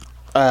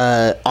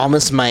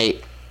Almas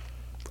might,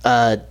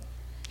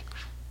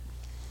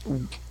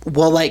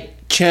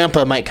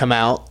 Ciampa might come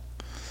out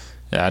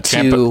Yeah,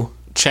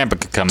 Ciampa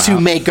could come to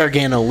out. make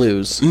Gargano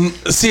lose.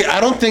 See, I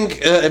don't think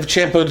if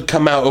Ciampa would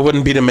come out, it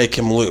wouldn't be to make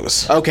him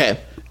lose. Okay.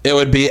 It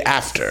would be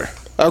after.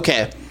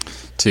 Okay.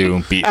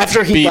 To beat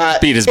After he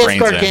beat his if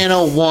brains in.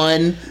 Gargano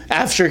won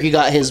after he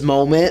got his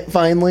moment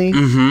finally.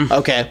 Mm-hmm.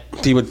 Okay.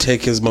 He would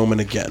take his moment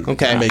again.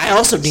 Okay. Make I it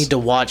also lose. need to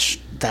watch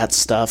that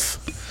stuff.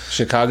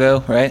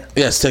 Chicago, right?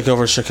 Yes, take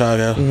over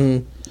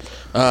Chicago.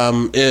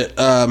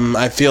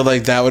 I feel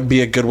like that would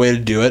be a good way to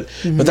do it.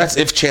 But that's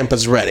if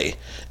Ciampa's ready.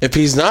 If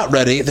he's not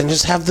ready, then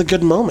just have the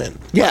good moment.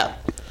 Yeah.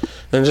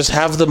 Then just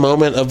have the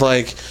moment of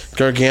like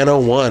Gargano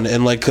won,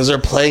 and like because they're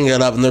playing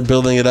it up and they're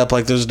building it up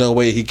like there's no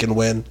way he can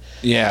win,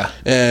 Yeah.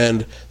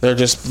 and they're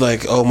just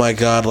like, oh my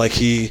god,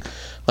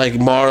 like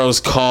Morrow's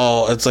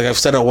call. It's like I've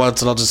said it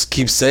once and I'll just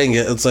keep saying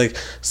it. It's like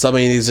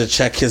somebody needs to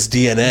check his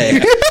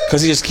DNA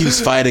because he just keeps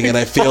fighting, and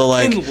I feel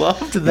like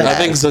loved that. I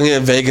think Zelina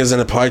Vega's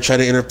gonna probably try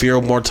to interfere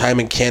one more time,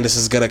 and Candice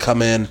is gonna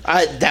come in.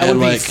 That and,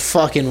 would be like,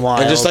 fucking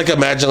wild. And just like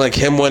imagine like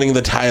him winning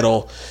the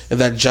title in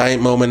that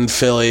giant moment in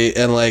Philly,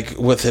 and like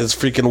with his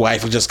freaking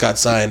wife who just got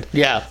signed.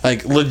 Yeah.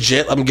 Like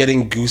legit, I'm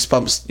getting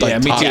goosebumps. Like, Yeah,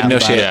 me talking too. No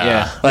about shit. it.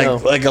 Yeah. Like No.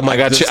 like I'm like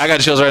I got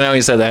chills right now when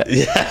you said that.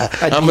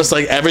 yeah. Almost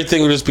like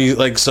everything would just be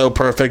like so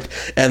perfect,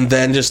 and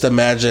then just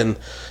imagine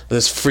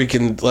this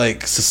freaking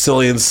like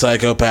Sicilian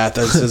psychopath,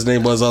 as his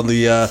name was on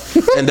the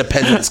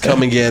Independence,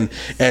 coming in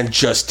and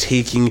just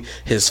taking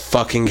his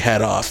fucking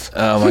head off.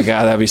 Oh my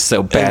god, that'd be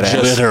so badass.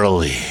 just-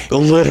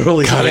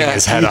 Literally Cutting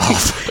his head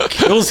off.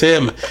 kills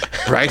him.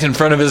 Right in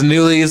front of his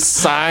newly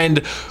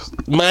signed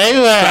My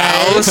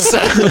house.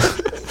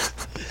 house.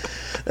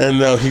 And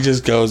no, he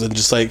just goes and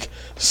just like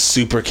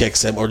super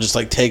kicks him or just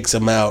like takes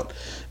him out,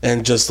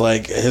 and just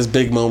like his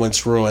big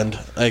moment's ruined.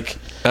 Like,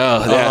 Oh,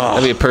 yeah,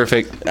 that'd be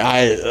perfect.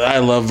 I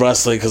love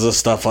wrestling because of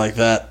stuff like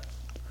that.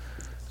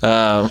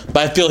 But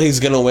I feel he's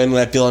gonna win. And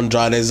I feel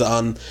Andrade's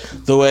on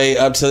the way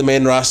up to the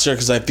main roster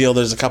because I feel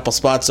there's a couple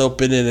spots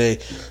open in a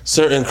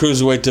certain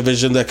cruiserweight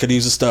division that could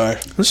use a star,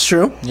 That's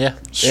true. Yeah.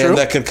 and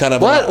that could kind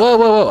of What?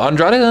 Whoa.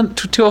 Andrade on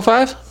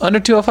 205? Under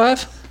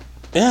 205?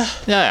 Yeah,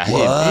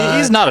 Yeah,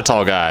 he's not a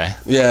tall guy.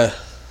 yeah.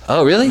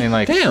 Oh, really? I mean,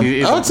 like, damn.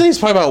 I would say he's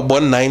probably about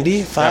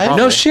 195.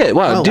 No shit.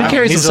 Wow, dude wow.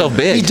 carries He's himself a-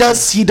 big.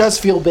 He does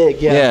feel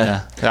big. Yeah.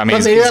 Yeah. I mean,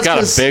 But maybe he's that's got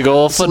a 'cause big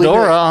old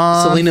fedora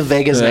on. Selena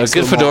Vega's A next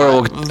good to him fedora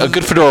all.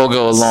 will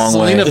go a long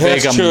Selena way.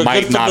 Vega That's true.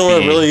 might Good not fedora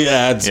be. really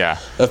adds. Yeah.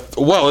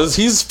 Well,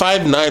 he's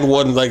 5'9",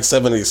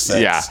 176.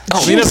 Yeah. Oh,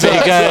 Selena Jesus.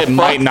 Vega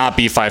might not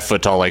be 5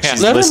 foot tall. Like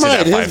she's Never listed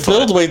mind. at 5 His foot.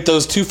 build weight though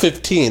is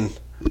 215.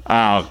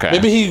 Oh, okay.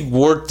 Maybe he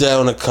worked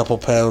down a couple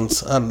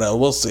pounds. I don't know.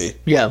 We'll see.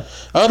 Yeah.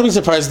 I wouldn't be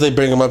surprised if they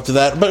bring him up to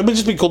that, but it would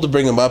just be cool to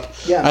bring him up.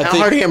 Yeah. I Matt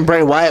think. Hardy and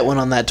Bray Wyatt went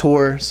on that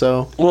tour,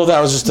 so Well,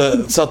 that was just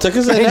to sell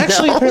tickets, and I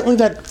actually, know. apparently,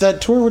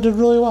 that tour did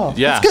really well.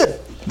 yeah, it's good.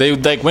 They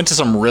like went to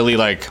some really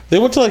like They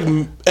went to like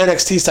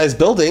NXT sized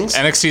buildings,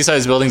 NXT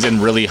sized buildings in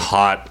really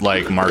hot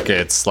like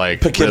markets, like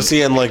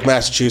Poughkeepsie and like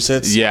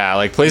Massachusetts. yeah,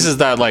 like places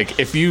that like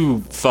if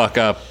you fuck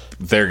up,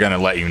 they're gonna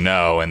let you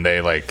know, and they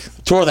like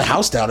Tore the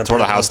house down. tore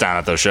the house down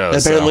at those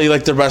shows. Apparently, so.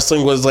 like the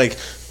wrestling was like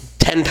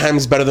 10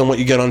 times better than what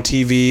you get on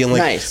TV, and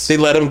like Nice. they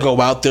let them go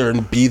out there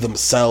and be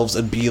themselves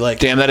and be like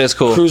Damn, that is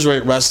cool.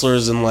 cruiserweight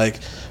wrestlers, and like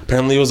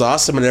apparently it was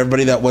awesome, and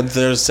everybody that went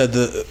there said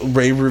the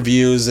rave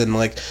reviews, and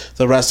like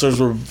the wrestlers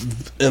were,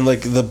 and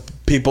like the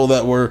people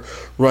that were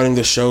running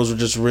the shows were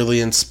just really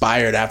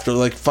inspired after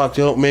like fuck,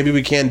 maybe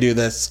we can do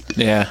this.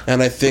 Yeah.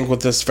 And I think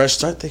with this fresh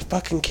start, they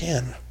fucking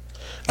can.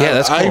 Yeah,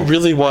 that's I cool.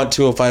 really want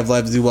 205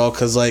 Live to do well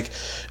because, like,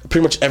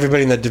 pretty much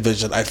everybody in that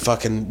division I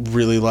fucking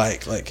really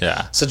like. Like,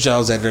 Yeah. Sajid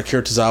Alexander,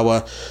 Akira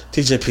Tozawa,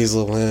 TJP's a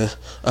little.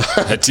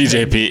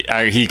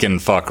 TJP, he can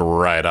fuck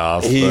right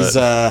off. He's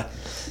but-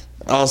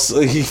 also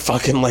he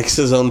fucking likes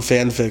his own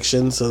fan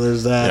fiction, so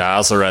there's that. yeah, I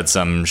also read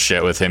some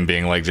shit with him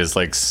being like just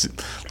like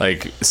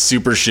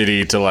super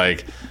shitty to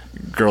like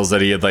girls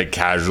that he had like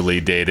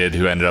casually dated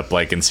who ended up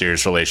like in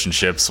serious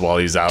relationships while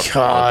he's out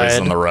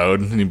on the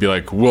road, and he'd be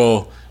like,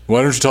 "Well,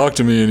 why don't you talk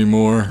to me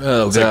anymore?"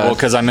 Oh, It's like, God. well,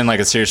 because I'm in like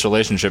a serious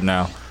relationship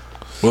now.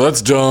 Well,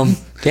 that's dumb.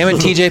 Damn it,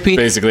 TJP.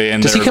 Basically,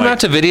 and does he they're come like- out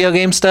to video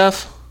game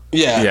stuff?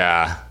 Yeah.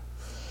 Yeah.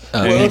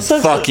 Oh, And he it's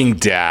like- fucking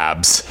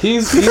dabs.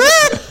 He's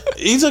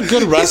a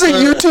good He's wrestler. a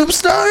YouTube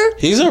star.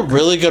 He's a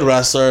really good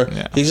wrestler.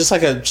 Yeah. He's just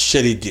like a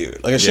shitty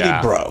dude, like a shitty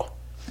Yeah. bro.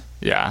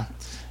 Yeah.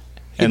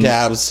 He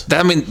dabs.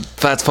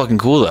 That's fucking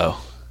cool though.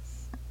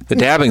 The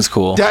dabbing's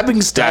cool.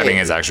 Dabbing's Dabbing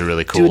tight. is actually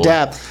really Do cool. a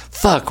dab.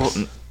 Fuck.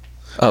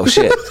 Oh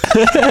shit.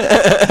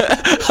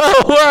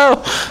 Oh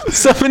wow.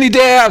 So many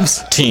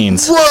dabs.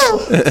 Teens.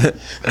 Whoa!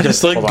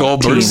 Just like on.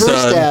 Goldberg's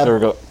Reverse son. dab. There we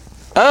go.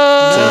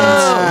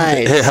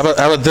 Nice. Hey, how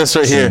about this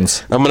right Teens.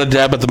 here? I'm gonna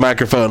dab at the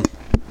microphone.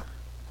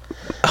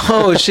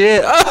 Oh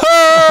shit.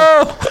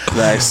 Oh.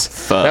 Nice.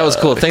 That was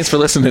cool. Thanks for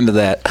listening to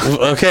that.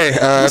 Okay,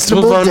 let's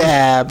move Double on.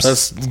 dabs.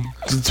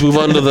 Let's move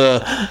on to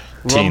the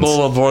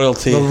Rumble of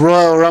Royalty. The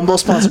Royal Rumble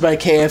sponsored by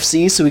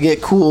KFC, so we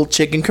get cool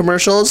chicken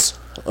commercials.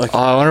 Oh,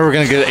 I wonder if we're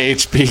gonna get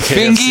HP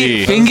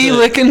KFC.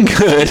 Fingee-Lickin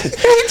good.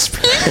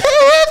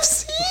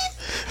 KFC.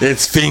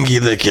 It's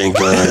Fingee-Lickin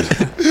good.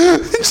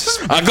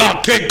 I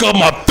got cake on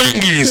my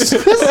fingies.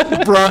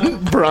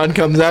 Braun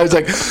comes out. He's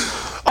like,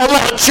 I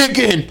want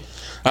chicken.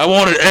 I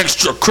want it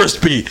extra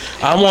crispy.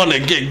 I want to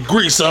get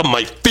grease on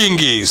my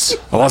fingies.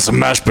 I want some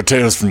mashed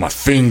potatoes for my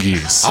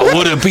fingies. I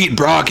would have beat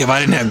Brock if I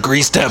didn't have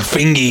greased up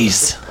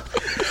fingies.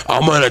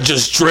 I'm gonna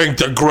just drink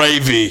the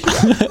gravy.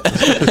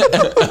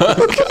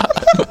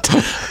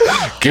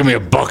 Give me a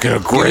bucket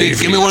of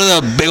gravy. Give me one of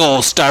the big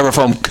old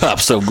styrofoam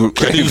cups of Can you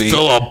gravy.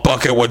 fill a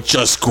bucket with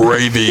just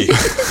gravy?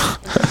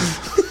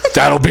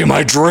 That'll be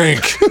my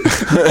drink.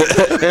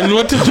 And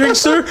what to drink,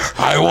 sir?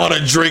 I want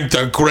to drink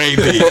the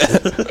gravy.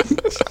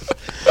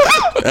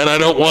 And I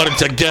don't want it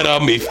to get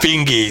on me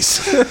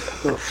fingies.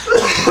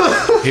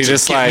 He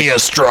just Give me like a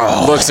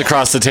straw. looks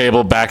across the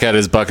table back at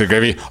his bucket of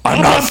gravy.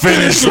 I'm not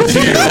finished with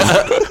you.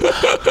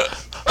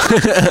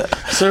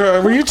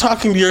 Sir, were you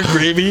talking to your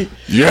gravy?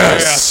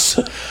 Yes.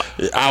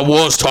 I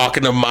was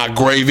talking to my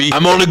gravy.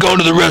 I'm only going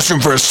to the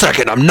restroom for a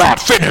second. I'm not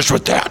finished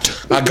with that.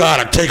 I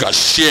gotta take a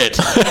shit.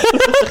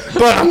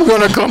 But I'm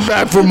gonna come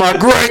back for my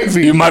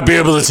gravy. You might be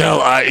able to tell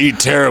I eat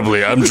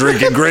terribly. I'm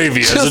drinking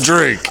gravy as a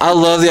drink. I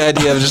love the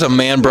idea of just a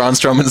man Braun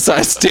Strowman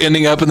size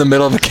standing up in the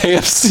middle of a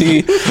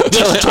KFC.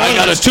 This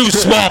toilet's too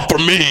small for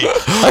me.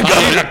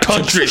 I need a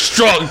country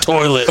strong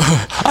toilet.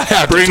 I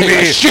have Bring to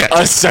take me a shit.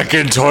 a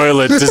second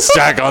toilet to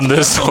stack on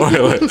this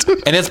toilet.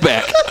 And it's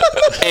back.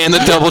 And the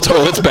double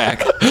toilet's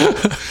back.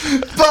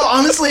 But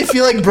honestly, I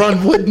feel like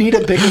Braun would need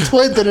a bigger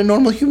toilet than a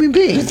normal human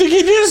being. You think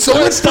he needs So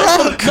it's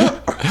Brock.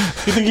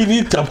 You think he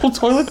need a double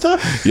toilet though?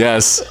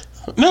 Yes.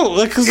 No,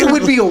 like cause It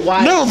would be a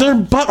wide. No, their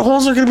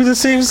buttholes are gonna be the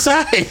same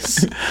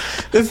size.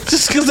 It's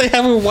just because they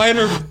have a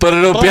wider. But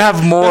it'll butt.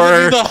 have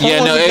more. The hole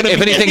Yeah, no, isn't gonna if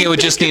be anything, it would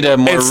just need a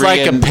more It's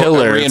like a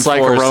pillar. It's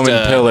like a reinforced,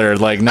 Roman pillar.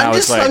 Like now I'm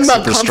it's just like talking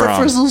about super comfort for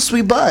strong. his little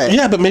sweet butt.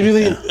 Yeah, but maybe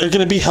they are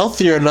gonna be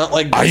healthier and not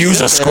like. I use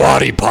a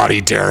squatty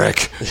potty,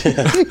 Derek.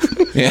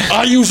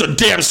 I use a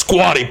damn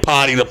squatty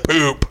potty to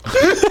poop.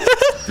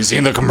 You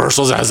seen the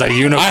commercials? It has that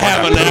unicorn. I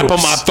have that an app on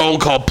poops. my phone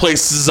called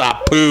Places I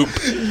Poop.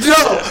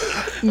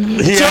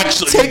 No, He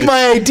don't take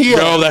my idea.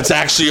 No, that's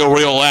actually a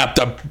real app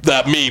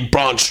that me,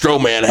 Braun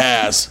Strowman,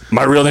 has.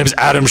 My real name's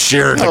Adam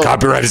Shearer. The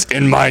copyright is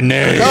in my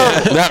name.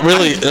 That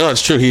really, no,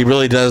 it's true. He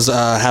really does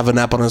have an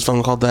app on his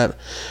phone called that.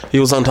 He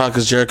was on Talk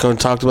as Jericho and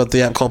talked about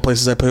the app called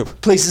Places I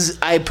Poop. Places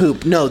I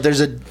poop. No,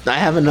 I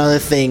have another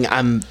thing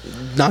I'm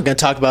not going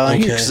to talk about on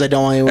here because I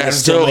don't want anyone to And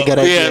steal so, my good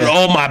idea. and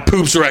all my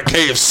poops are at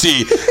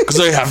KFC because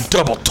they have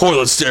double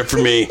toilets there for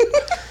me.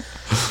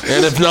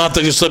 And if not,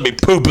 they just let me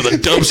poop in the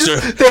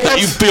dumpster that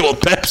you fill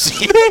with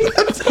Pepsi.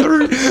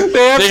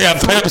 They have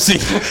Pepsi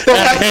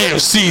at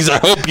KFCs, I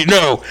hope you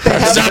know.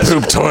 That's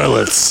poop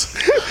toilets.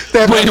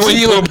 When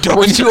you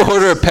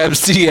order a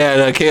Pepsi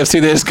at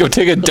KFC, they just go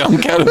take a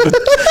dunk out of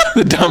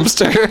the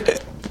dumpster.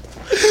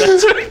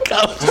 That's where it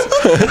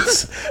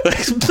comes. Like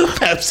the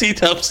Pepsi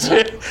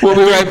dumpster. We'll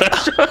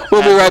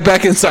be right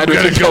back inside I'm with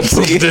gonna your go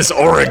poop Pepsi. this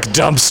Oric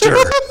dumpster.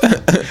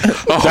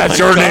 That's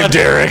your name,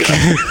 Derek.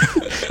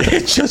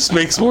 It just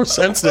makes more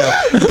sense now.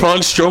 Braun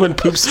Strowman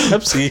poops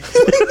Pepsi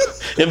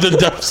in the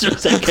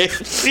dumpsters at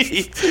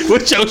KFC,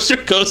 which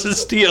Osher goes and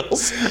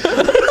steals.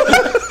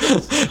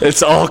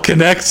 It's all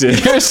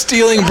connected. You're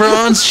stealing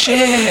Braun's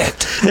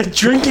shit. And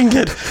drinking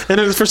it, and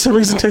it for some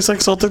reason tastes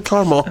like salted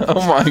caramel.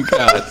 Oh my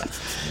god.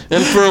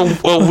 And for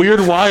a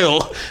weird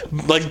while,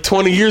 like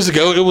 20 years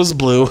ago, it was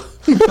blue.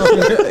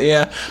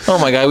 Yeah. Oh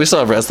my god, we still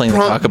have wrestling to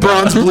talk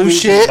about. Bronze blue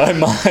shit. My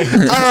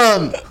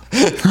mind.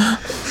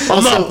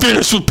 I'm not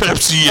finished with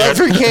Pepsi yet.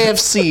 Every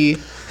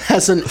KFC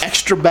has an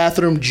extra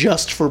bathroom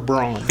just for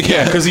Braun.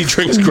 Yeah, because he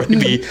drinks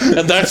gravy,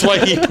 and that's why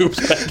he poops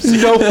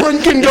Pepsi. No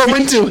one can go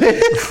into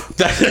it.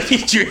 That you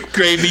drink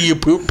gravy, you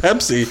poop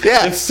Pepsi.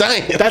 Yeah. It's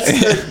science.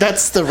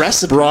 That's the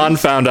recipe. Ron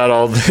found out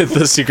all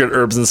the secret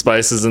herbs and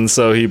spices, and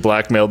so he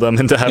blackmailed them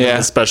into having Yeah.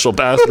 a special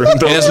bathroom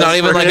built. And it's not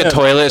even like a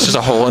toilet, it's just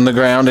a hole in the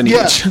ground in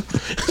Yeah. each.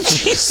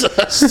 Jesus.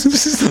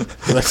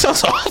 That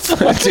sounds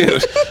awful.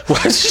 Dude.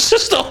 Why is it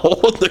just a hole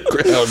in the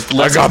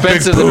ground? I got big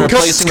Expensive than poops.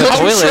 replacing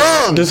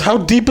the toilet. How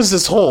deep is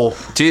this hole?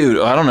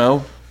 Dude, I don't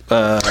know.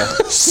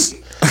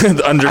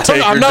 The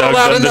Undertaker I'm not dug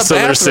allowed them in the so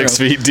they're bathroom. 6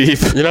 feet deep.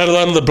 You're not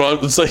allowed in the Braun.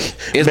 It's like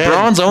It's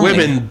Braun's only.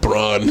 women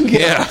Braun.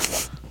 Yeah.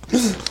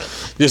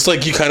 Just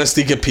like you kind of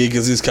sneak a peek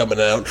as he's coming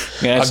out.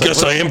 Yeah, I it's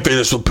guess like, I am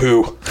finished with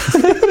poo.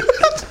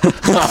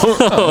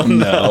 Oh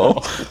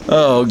no.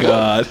 Oh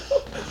god.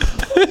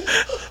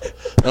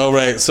 All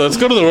right, so let's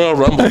go to the Royal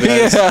Rumble,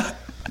 guys. Yeah.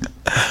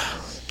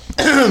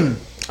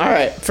 All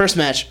right, first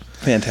match.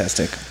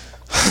 Fantastic.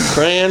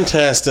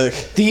 Fantastic.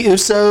 The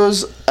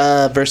Usos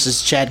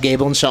versus Chad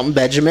Gable and Shelton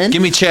Benjamin.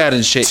 Give me Chad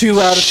and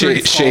 2 out of 3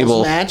 falls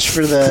Shable. match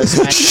for the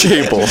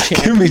SmackDown.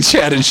 Shable. Give me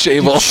Chad and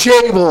Shable.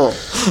 Shable.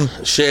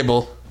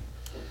 Shable.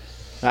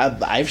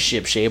 I've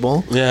shipped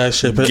Shable. Yeah, I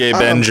ship it. Gay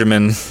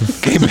Benjamin.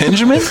 Gay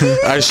Benjamin?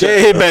 I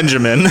ship. Gay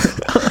Benjamin.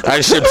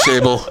 I ship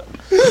Shable.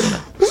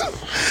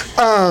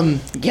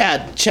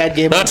 Yeah, Chad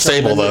Gable. Not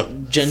Sable, though.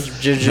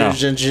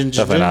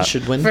 definitely not.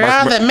 Should win. For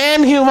all the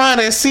men who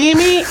want to see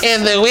me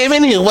and the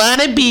women who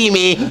want to be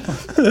me.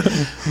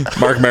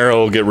 Mark Merrill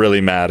will get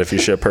really mad if you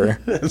ship her.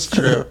 That's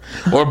true.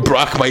 Or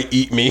Brock might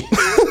eat me.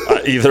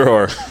 Either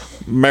or.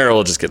 Merrill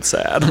will just get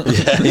sad.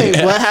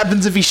 Hey, what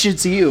happens if he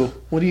shits you?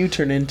 What do you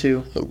turn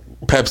into?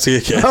 Pepsi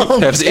again.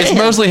 Pepsi. It's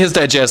mostly his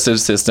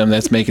digestive system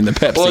that's making the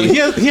Pepsi. Well, he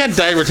had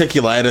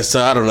diverticulitis,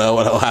 so I don't know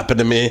what'll happen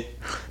to me.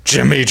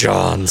 Jimmy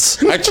John's.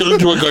 I turned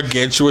into a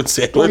gargantuan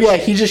sandwich. Oh yeah,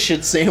 he just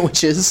shits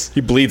sandwiches.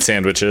 He bleeds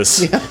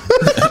sandwiches.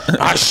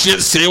 I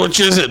shit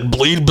sandwiches and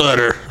bleed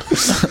butter.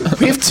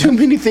 We have too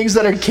many things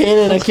that are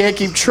canon. I can't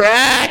keep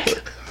track.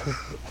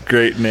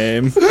 Great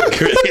name.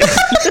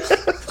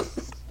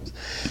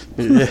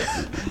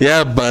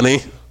 Yeah, Bunny.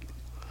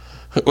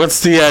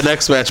 What's the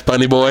next match,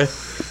 Bunny boy?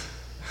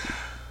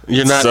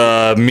 You're not.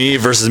 It's me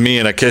versus me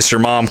in a Kiss Your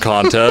Mom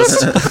contest.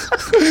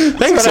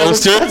 Thanks,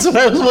 Holster. That's what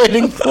I was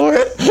waiting for.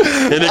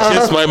 And it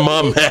Kiss My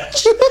Mom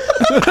match.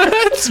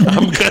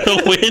 I'm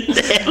gonna win.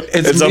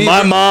 It's a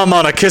My Mom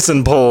on a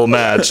Kissing Pole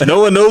match.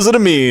 No one knows what it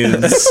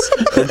means.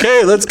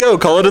 Okay, let's go.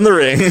 Call it in the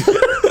ring.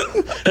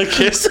 A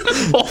kiss.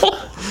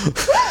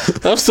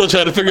 I'm still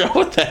trying to figure out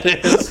what that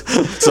is.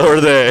 So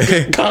are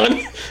they. Gone.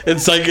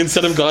 It's like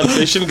instead of gone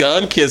fishing,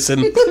 gone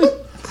kissing.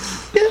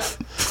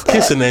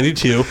 Kissing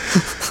 92.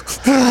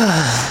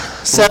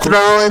 Seth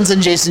Rollins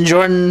and Jason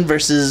Jordan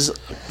versus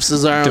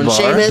Cesaro and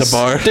Sheamus.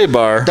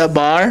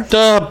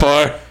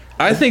 DeBar.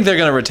 I think they're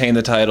going to retain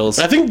the titles.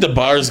 I think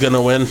DeBar's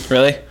gonna win.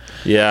 Really?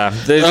 Yeah.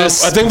 I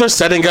think they're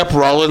setting up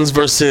Rollins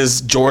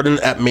versus Jordan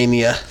at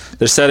Mania.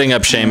 They're setting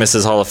up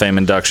Sheamus' Hall of Fame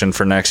induction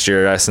for next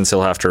year, since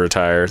he'll have to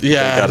retire.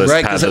 Yeah, They've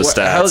Right. got to pad those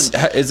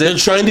stats. Is They're it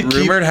trying to keep-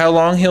 rumored how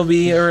long he'll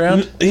be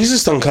around? He's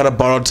just on kind of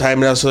borrowed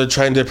time now, so they're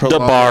trying to The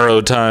prolong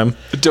borrowed time.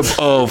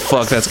 Oh,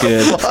 fuck, that's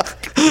good.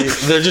 it.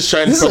 They're just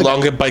trying to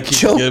prolong it by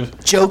keeping him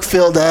Joke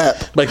filled up.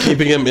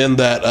 in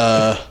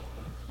that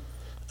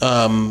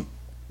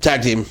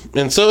tag team.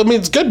 And so I mean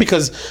it's good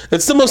because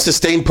it's the most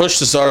sustained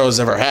push Cesaro has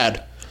ever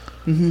had.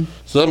 Mm-hmm.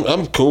 So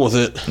I'm cool with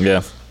it.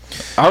 Yeah.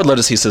 I would love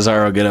to see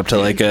Cesaro get up to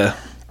like a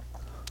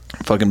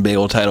fucking big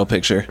old title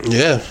picture.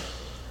 Yeah.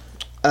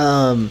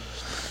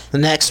 The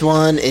next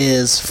one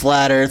is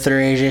Flat Earther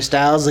AJ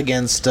Styles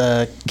against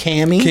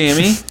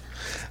Cammy.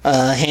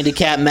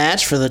 Handicap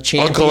match for the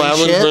championship. Uncle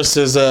Alan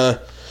versus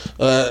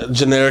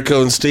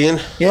Generico and Steen.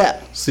 Yeah,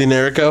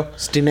 Steenerico.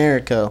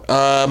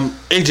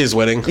 AJ's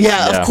winning.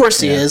 Yeah, Yeah. of course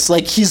he is.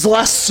 Like, he's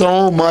lost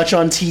so much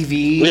on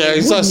TV. Yeah,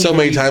 he's lost so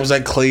many times,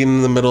 like clean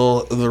in the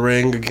middle of the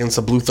ring against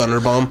a Blue Thunder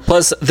Bomb.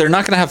 Plus, they're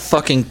not going to have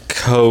fucking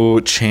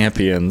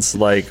co-champions,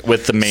 like,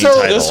 with the main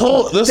So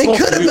title. They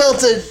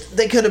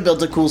could have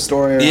built a cool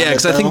story around Yeah,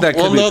 because I think that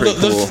could be pretty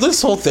cool.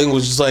 this whole thing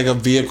was just like a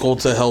vehicle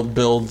to help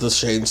build the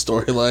Shane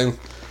storyline.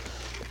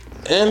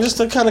 And just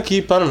to kind of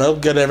keep, I don't know,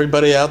 get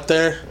everybody out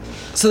there.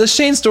 So the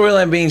Shane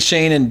storyline being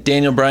Shane and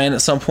Daniel Bryan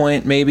at some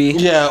point, maybe?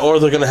 Yeah, or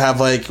they're going to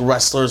have, like,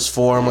 wrestlers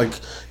form. Like,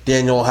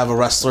 Daniel will have a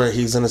wrestler.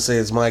 He's going to say,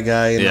 it's my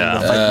guy. And Yeah.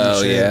 I'm gonna fight with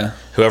Shane. Yeah.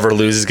 Whoever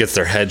loses gets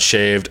their head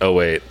shaved. Oh,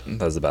 wait.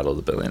 That was the Battle of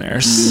the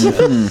Billionaires.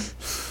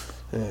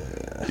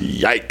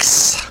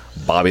 Yikes.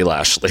 Bobby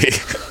Lashley.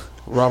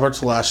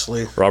 Robert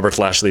Lashley. Robert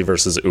Lashley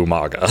versus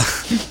Umaga.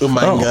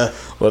 Umanga.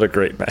 What a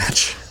great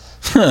match.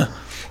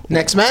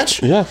 Next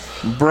match? Yeah.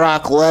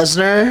 Brock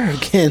Lesnar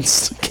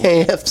against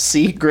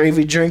KFC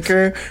Gravy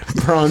Drinker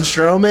Braun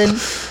Strowman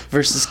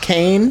versus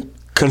Kane.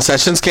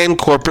 Concessions Kane,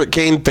 Corporate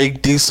Kane,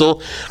 Fake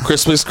Diesel,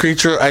 Christmas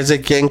Creature,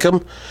 Isaac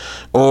Yankem,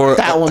 or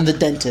That one, the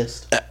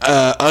dentist.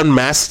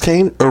 Unmasked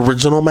Kane,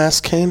 Original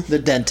Mask Kane, The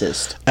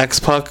dentist.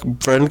 X-Pac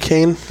Friend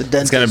Kane. The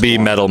dentist. It's going to be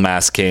Metal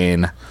Mask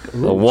Kane.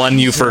 The one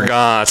you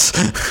forgot.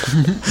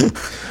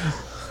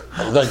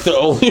 Like the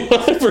only one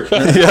I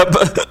forgot. Yep.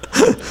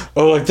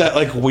 Oh, like that,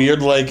 like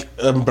weird, like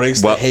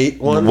embrace the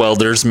hate one.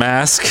 Welder's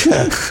Mask.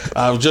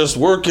 I'm just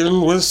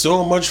working with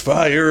so much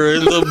fire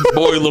in the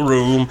boiler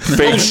room.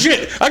 Oh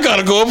shit! I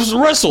gotta go up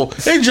and wrestle.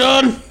 Hey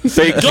John.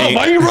 Fake John, Kane.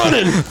 why are you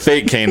running?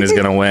 Fake Kane is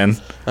going to win.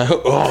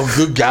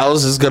 Luke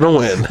Gallows is gonna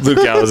win.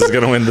 Luke Gallows is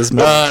going to win this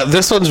match.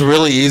 This one's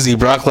really easy.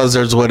 Brock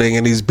Lesnar's winning,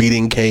 and he's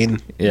beating Kane.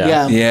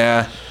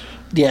 Yeah.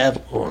 Yeah.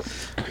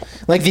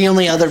 Like, the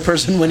only other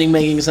person winning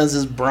making sense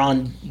is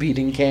Braun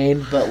beating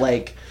Kane, but,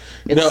 like,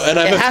 And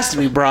it has to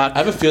be Brock. I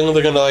have a feeling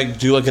they're gonna like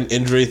do like an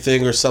injury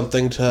thing or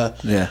something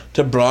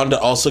to Braun to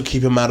also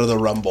keep him out of the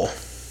Rumble.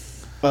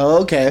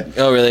 Oh, okay.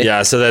 Oh, really?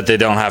 Yeah, so that they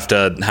don't have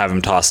to have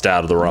him tossed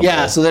out of the Rumble.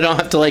 Yeah, so they don't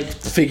have to like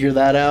figure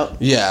that out.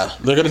 Yeah,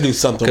 they're gonna do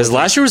something. Because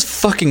last year was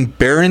fucking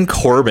Baron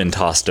Corbin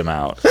tossed him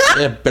out.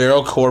 Yeah,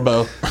 Baron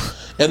Corbo.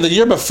 And the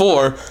year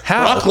before,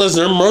 Brock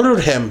Lesnar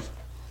murdered him.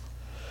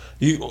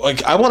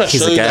 I want to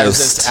show you guys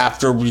this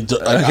after we do.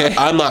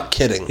 I'm not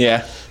kidding.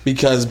 Yeah.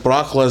 Because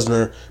Brock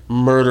Lesnar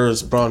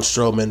murders Braun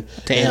Strowman.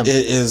 Damn. And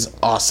it is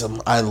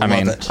awesome. I love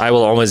it. I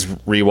will always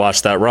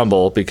rewatch that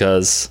Rumble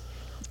because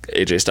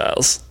AJ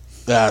Styles.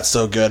 That's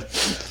so good.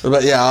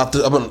 But yeah,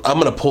 I'm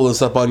gonna pull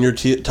this up on your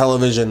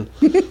television,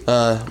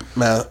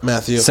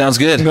 Matthew. Sounds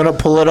good. I'm gonna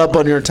pull it up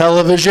on your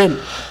television.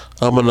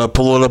 I'm gonna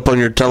pull it up on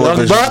your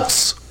television. Young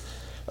Bucks.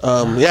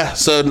 Yeah.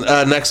 So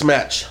next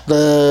match,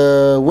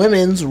 the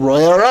Women's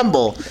Royal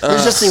Rumble.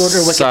 There's just the order.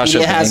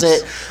 Wikipedia has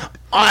it.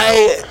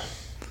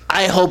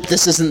 I hope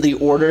this isn't the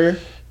order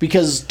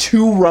because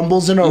 2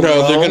 Rumbles in a row.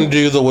 No, they're gonna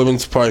do the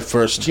women's probably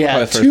first. Yeah,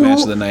 probably first 2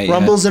 match of the night,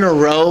 Rumbles in a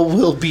row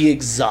will be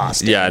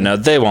exhausting. Yeah, no,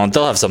 they won't.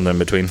 They'll have something in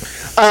between.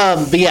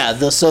 But yeah,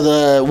 so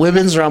the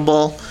Women's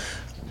Rumble.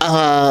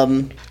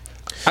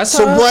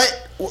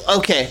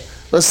 Okay,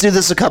 let's do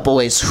this a couple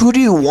ways. Who do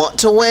you want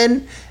to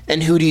win,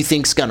 and who do you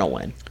think's gonna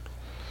win?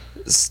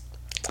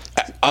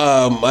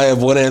 I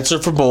have one answer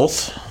for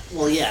both.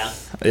 Well, yeah.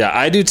 Yeah,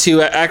 I do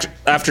too.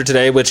 After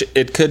today, which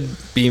it could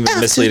be a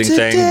misleading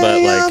thing,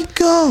 but like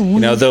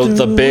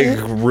the big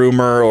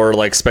rumor or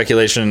like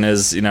speculation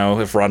is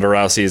if Ronda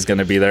Rousey is going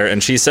to be there,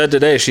 and she said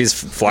today she's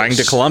flying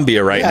to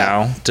Colombia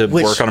now to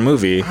work on a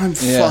movie. I'm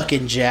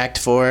fucking jacked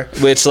for.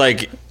 Which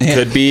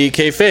could be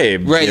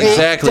kayfabe, right?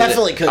 Exactly. It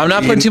definitely could. I'm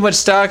not putting too much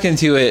stock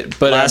into it,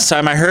 but last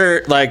time I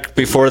heard,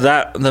 before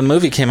that the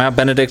movie came out,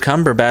 Benedict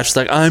Cumberbatch was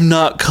like, "I'm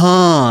not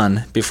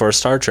Khan" before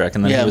Star Trek,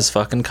 and then he was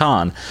fucking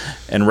Khan,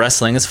 and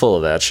wrestling is full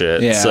of that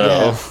shit. Yeah.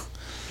 So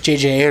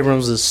J.J.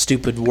 Abrams'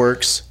 stupid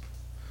works.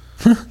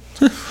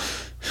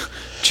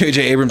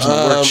 J.J. Abrams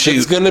work shoot.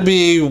 It's going to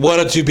be one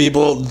of 2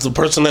 people. The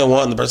person I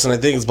want and the person I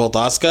think is both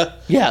Asuka.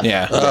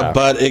 Yeah.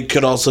 But it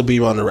could also be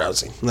Ronda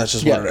Rousey. That's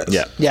just what it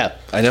is. Yeah.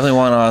 I definitely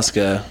want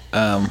Asuka.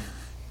 I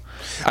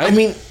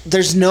mean,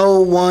 there's no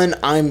one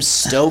I'm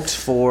stoked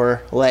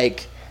for.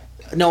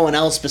 No one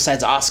else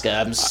besides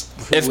Asuka.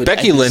 If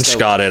Becky Lynch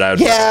got it,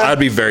 I'd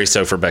be very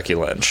stoked for Becky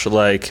Lynch,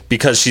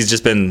 because she's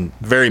just been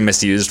very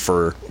misused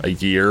for a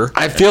year.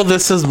 I feel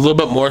this is a little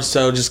bit more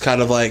so just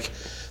kind of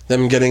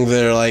them getting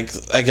their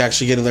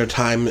actually getting their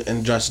time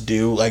and just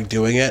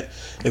doing it.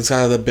 It's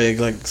kind of the big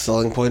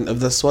selling point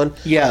of this one.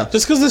 Yeah,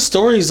 just because the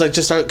stories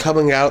just aren't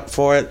coming out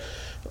for it.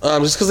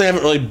 Just because they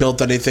haven't really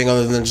built anything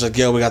other than just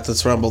we got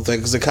this Rumble thing,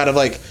 because they kind of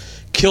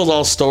killed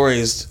all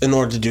stories in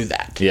order to do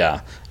that.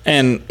 Yeah,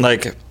 and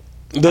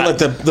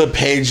the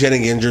Paige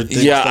getting injured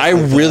thing. Yeah, I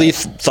really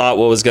thought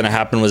what was going to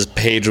happen was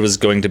Paige was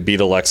going to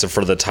beat Alexa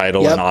for the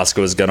title and Asuka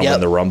was going to win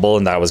the Rumble,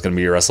 and that was going to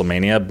be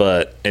WrestleMania,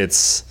 but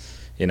it's,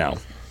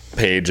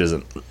 Paige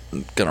isn't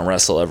going to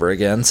wrestle ever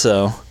again,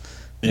 so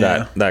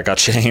that got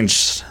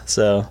changed.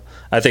 So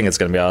I think it's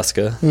going to be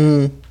Asuka.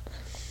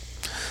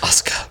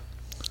 Asuka.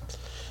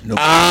 Nope.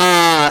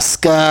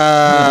 Asuka.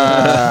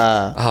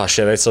 Oh,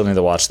 shit, I still need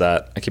to watch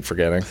that. I keep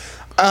forgetting.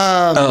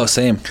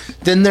 Same.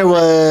 Then there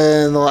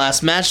was the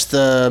last match,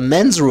 the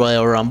Men's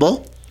Royal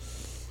Rumble.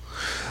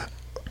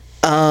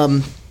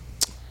 I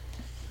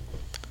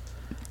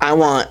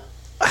want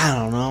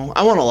a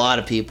lot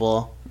of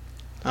people.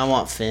 I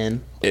want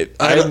Finn.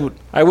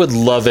 I would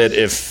love it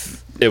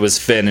if it was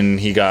Finn and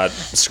he got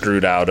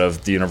screwed out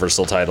of the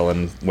Universal title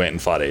and went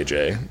and fought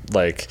AJ.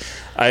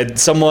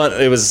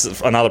 It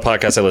was another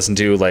podcast I listened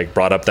to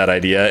brought up that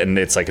idea, and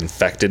it's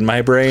infected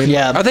my brain.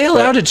 Yeah. Are they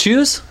allowed to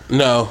choose?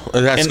 No,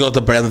 it has to go with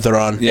the brand that they're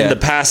on. In the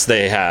past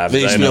they have.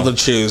 They used to be able to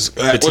choose,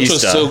 which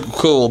was so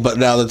cool, but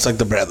now it's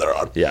the brand they're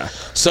on. Yeah.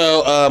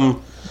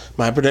 So,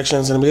 my prediction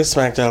is going to be a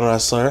SmackDown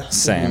wrestler.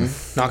 Same.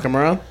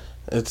 Nakamura?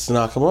 It's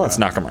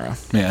Nakamura.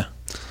 Yeah.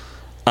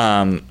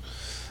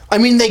 I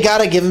mean, they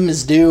gotta give him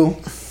his due.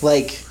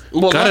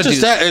 Well, not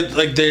just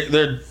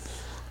that.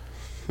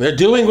 They're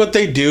doing what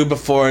they do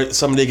before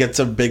somebody gets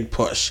a big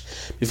push,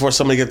 before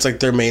somebody gets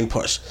their main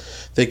push.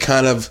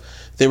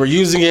 They were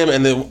using him,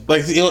 and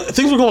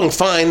things were going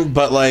fine,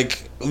 but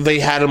they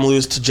had him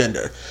lose to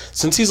Jinder.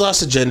 Since he's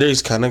lost to Jinder,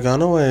 he's kind of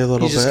gone away a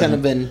little bit. He's just kind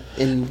of been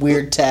in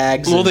weird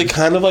tags. Well, they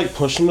kind of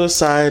push him to the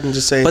side and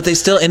just say. But they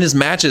still in his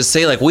matches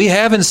say we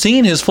haven't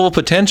seen his full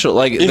potential.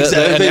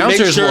 The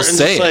announcers will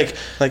say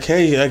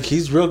hey,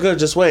 he's real good.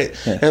 Just wait.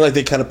 Yeah. And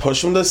they kind of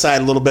push him to the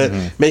side a little bit,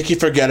 make you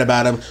forget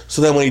about him.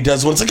 So then when he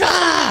does one, it's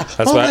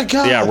my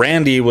god. Yeah,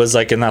 Randy was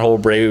in that whole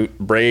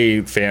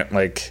Bray fan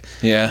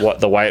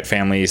the Wyatt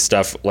family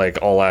stuff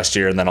all last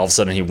year, and then all of a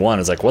sudden he won.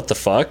 It's what the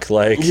fuck?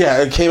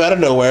 Yeah, it came out of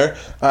nowhere.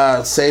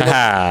 Thank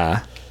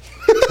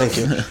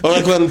you.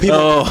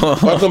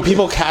 Or when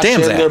people cash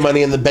in their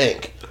money in the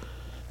bank,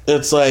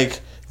 it's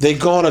they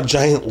go on a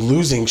giant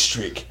losing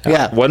streak.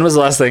 Yeah. When was the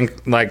last time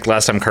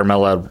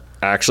Carmella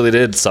actually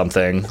did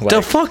something. Like,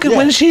 The fuck?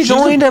 When is she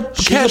going to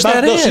cash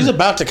that in? She's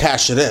about to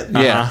cash it in.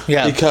 Yeah.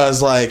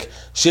 Because like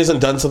she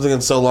hasn't done something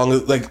in so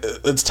long. Like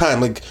it's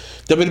time. Like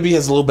WWE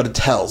has a little bit of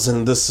tells,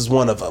 and this is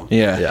one of them.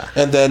 Yeah.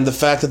 And then the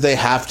fact that they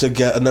have to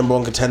get a number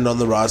one contender on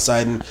the Raw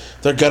side, and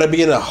they're gonna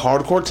be in a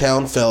hardcore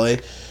town, Philly.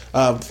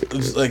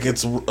 Like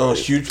it's a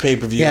huge pay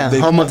per view. Yeah,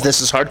 home of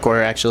This Is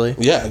Hardcore, actually.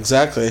 Yeah,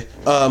 exactly.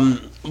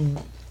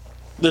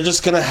 They're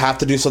just gonna have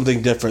to do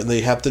something different.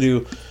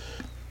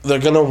 They're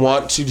gonna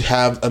want to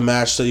have a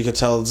match that you can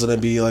tell is gonna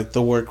be like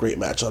the work rate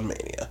match on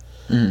Mania,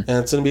 and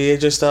it's gonna be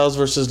AJ Styles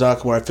versus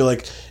Nakamura. I feel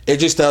like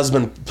AJ Styles has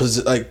been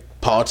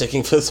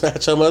politicking for this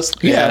match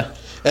almost. Yeah.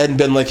 And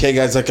been like, hey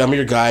guys, like I'm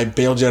your guy,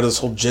 bailed you out of this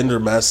whole gender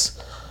mess.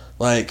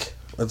 Like,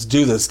 let's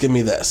do this. Give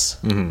me this.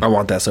 I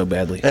want that so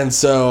badly. And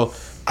so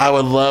I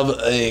would love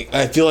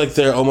I feel like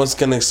they're almost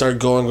gonna start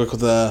going with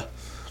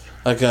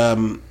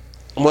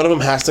one of them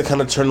has to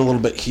kind of turn a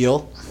little bit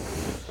heel.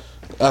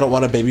 I don't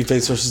want a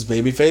babyface versus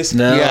babyface.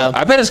 No, Yeah.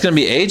 I bet it's gonna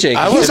be AJ.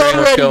 He's considering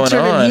what's already going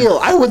turning on. heel.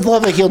 I would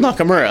love a heel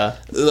Nakamura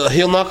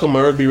Heel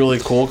Nakamura would be really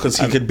cool because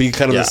he could be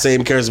kind of the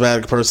same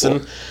charismatic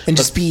person. and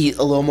just be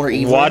a little more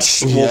evil.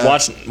 watch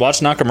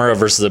Nakamura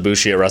versus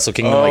Ibushi at Wrestle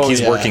Kingdom. Oh, Like he's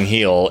yeah. working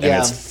heel, and Yeah.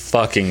 it's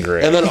fucking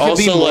great. And then He could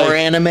also be more like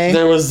anime.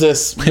 there was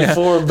this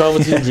before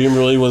Velveteen Dream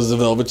really was the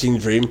Velveteen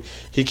Dream.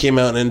 He came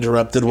out and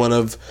interrupted one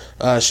of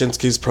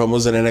Shinsuke's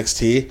promos in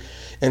NXT,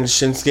 and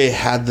Shinsuke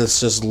had this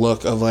just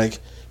look of like,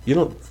 you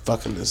don't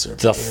fucking deserve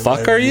The to be in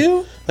fuck my are ring.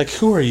 you? Like,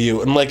 who are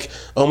you? And like,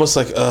 almost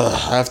like, I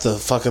have to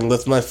fucking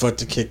lift my foot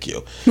to kick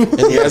you. And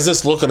he has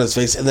this look on his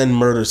face and then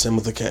murders him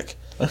with a kick.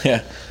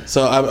 Yeah.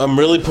 So I'm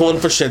really pulling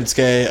for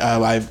Shinsuke.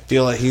 I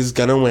feel like he's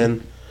gonna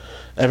win.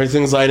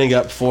 Everything's lining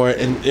up for it,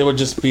 and it would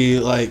just be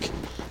like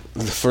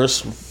the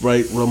first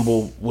Right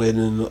Rumble win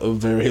in a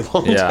very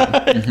long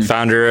time.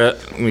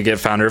 We get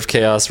founder of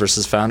Chaos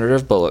versus founder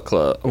of Bullet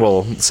Club.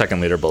 Well,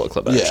 second leader Bullet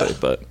Club actually,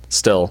 but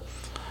still,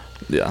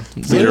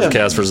 leader of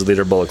Chaos versus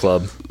leader Bullet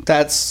Club.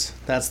 That's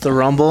the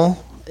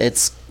Rumble.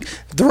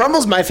 The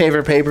Rumble's my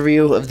favorite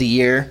pay-per-view of the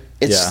year.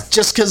 It's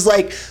just because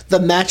like the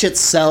match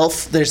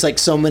itself, there's like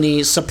so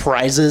many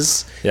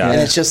surprises. Yeah, and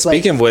it's just like,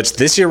 speaking of which,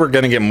 this year we're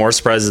going to get more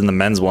surprises in the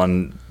men's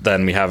one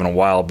than we have in a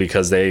while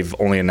because they've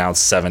only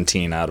announced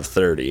 17 out of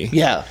 30.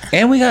 yeah,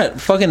 And we got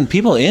fucking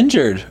people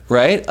injured,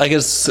 right? Like,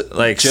 is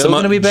Like Joe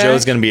gonna be back?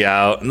 Joe's going to be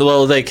out.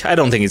 Well, like I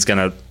don't think he's going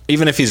to.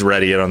 Even if he's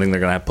ready, I don't think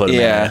they're going to put him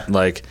in.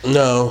 Like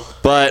No.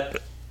 But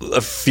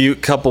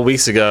couple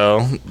weeks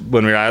ago,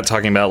 when we were out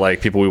talking about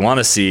like people we want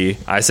to see,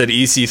 I said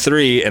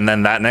EC3, and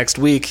then that next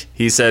week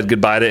he said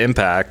goodbye to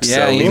Impact.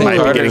 Yeah, so we Ethan might be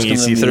Carter's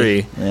getting gonna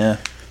EC3 Yeah.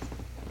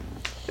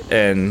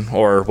 and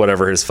or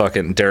whatever his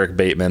fucking Derek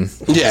Bateman.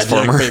 Yeah, his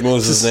Derek Bateman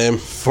was his name.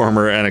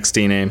 former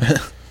NXT name.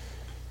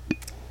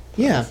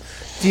 yeah.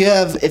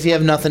 If you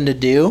have nothing to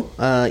do,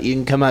 you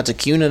can come out to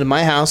CUNA to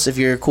my house if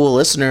you're a cool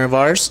listener of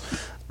ours.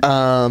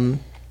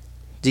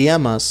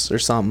 DM us or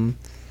something.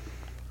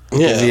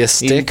 Yeah. Via You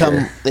sticker. can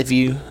come if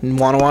you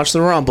want to watch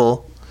the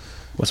Rumble.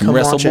 With some Come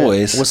Wrestle watch it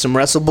Boys. with some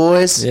Wrestle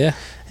Boys. Yeah.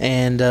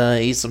 And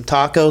eat some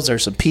tacos or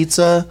some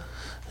pizza.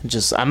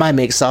 I might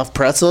make soft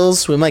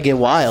pretzels. We might get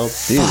wild.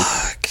 Dude.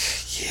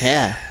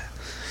 Yeah.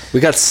 We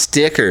got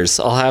stickers.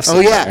 I'll have some. Oh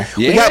yeah.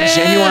 We got Yeah.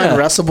 genuine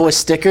Wrestle Boy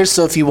stickers.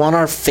 So if you want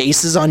our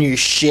faces on your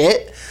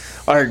shit,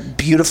 our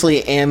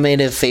beautifully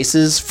animated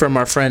faces from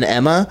our friend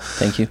Emma.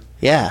 Thank you.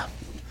 Yeah.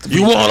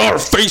 You want our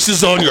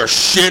faces on your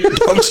shit,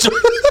 dumpster?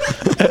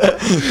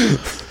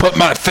 Put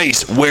my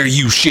face where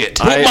you shit.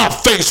 Put my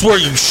face where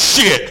you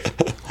shit.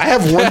 I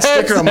have one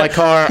sticker on my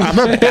car. I'm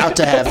about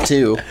to have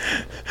two.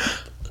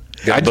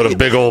 Got put a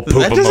big old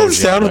poop That emoji doesn't on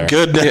sound there.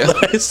 good now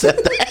that I said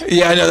that.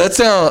 Yeah, I know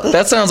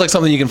that sounds like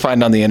something you can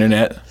find on the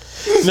internet.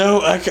 No,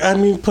 I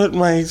mean put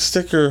my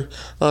sticker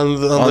on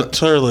the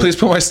toilet. Please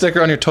put my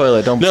sticker on your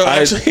toilet. Don't. No,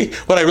 actually,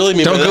 what I really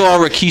mean Don't by go that all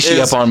Rikishi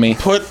is up on me.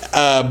 Put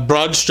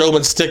Braun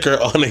Strowman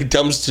sticker on a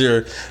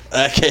dumpster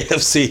at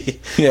KFC.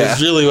 Yeah.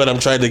 Is really what I'm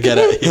trying to get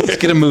at here.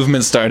 Get a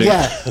movement started.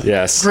 Yeah.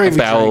 Yes. Gravy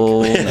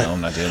Bowel. drink. No,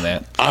 I'm not doing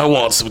that. I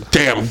want some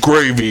damn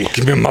gravy.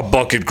 Give me my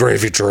bucket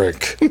gravy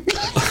drink.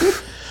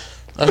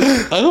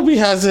 I hope he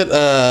has it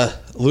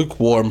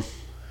lukewarm.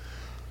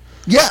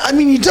 Yeah, I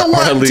mean, you don't at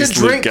want to least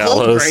Luke drink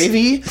cold Gallows. gravy.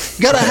 You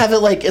gotta have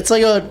it it's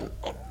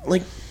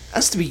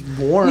has to be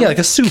warm. Yeah, like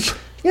a soup.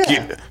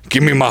 Yeah.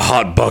 Give me my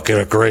hot bucket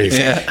of gravy.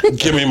 Yeah.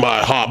 Give me my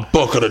hot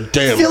bucket of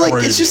damn I feel like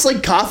gravy. it's just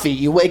like coffee.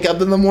 You wake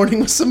up in the morning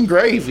with some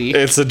gravy.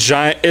 It's a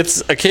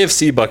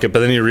KFC bucket, but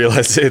then you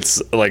realize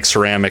it's like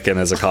ceramic and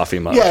has a coffee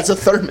mug. Yeah, it's a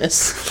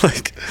thermos.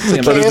 Like,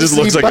 but it just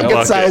looks like a bucket.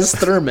 Bucket-sized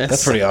thermos.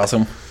 That's pretty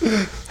awesome.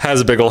 Has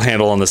a big old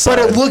handle on the side.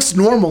 But it looks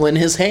normal in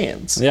his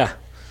hands. Yeah.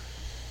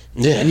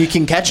 yeah, And you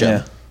can catch him.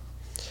 Yeah.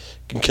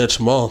 can catch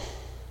them all.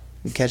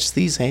 You catch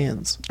these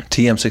hands.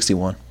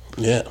 TM61.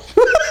 Yeah,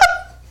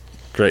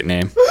 Great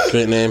name.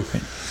 great name.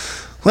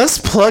 Let's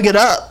plug it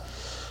up.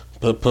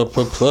 Plug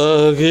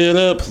it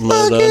up,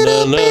 Plug it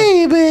up,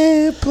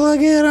 baby.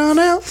 Plug it on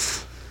out.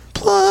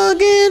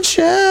 Plug and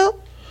shout.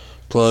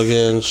 Plug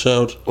in,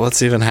 shout.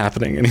 What's even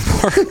happening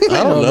anymore?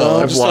 I don't know.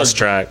 I've lost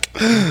track.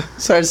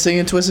 Started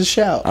singing Twist and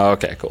Shout. Oh,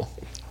 okay, cool.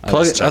 I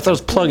thought it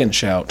was plug and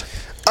shout.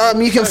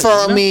 You can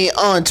follow me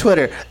on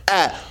Twitter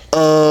at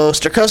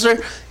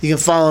Ostercoaster. You can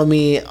follow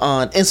me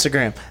on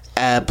Instagram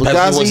at Pepsi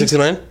Blugazi.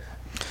 169?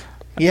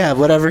 Yeah,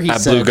 whatever he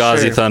At said. Blue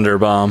Gauzy sure. Thunder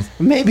Bomb.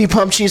 Maybe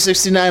Pump Cheese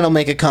 69 will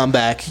make a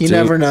comeback. You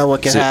never know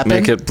what can happen.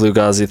 Make it Blue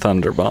Gauzy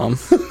Thunder Bomb.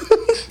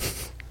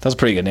 That's a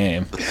pretty good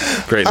name.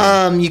 Great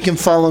name. You can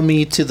follow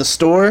me to the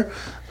store.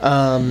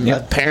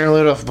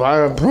 Apparently to buy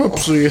a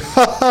Pepsi.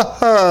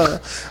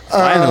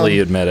 Finally,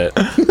 you admit it.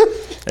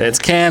 It's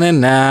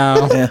canon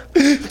now.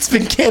 It's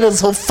been canon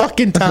this whole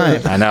fucking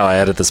time. I know. I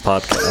edit this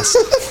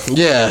podcast.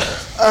 Yeah.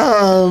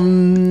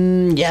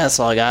 Yeah, that's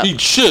all I got.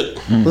 Eat shit.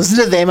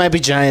 Listen to They Might Be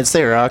Giants.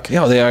 They rock.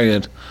 Yeah, they are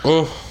good.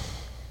 Oh.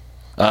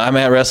 I'm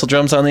at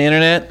WrestleDrums on the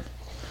internet,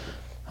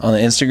 on the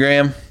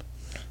Instagram,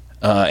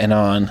 and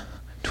on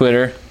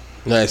Twitter.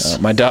 Nice.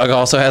 My dog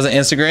also has an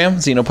Instagram,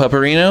 Zeno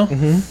Pupperino.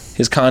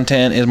 His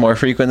content is more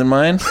frequent than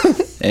mine,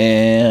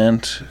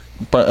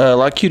 but a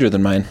lot cuter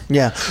than mine.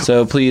 Yeah.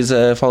 So please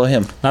follow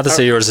him. Not to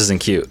say yours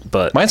isn't cute,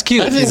 but Mine's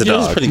cute. I think He's a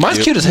yours is dog. pretty Mine's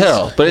cute as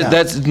hell, but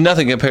that's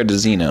nothing compared to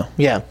Zeno.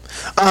 Yeah.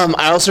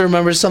 I also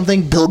remember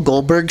something. Bill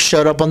Goldberg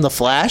showed up on The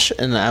Flash,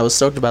 and I was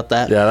stoked about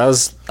that. yeah, that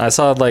was. I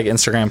saw like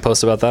Instagram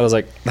post about that. I was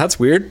like, that's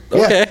weird.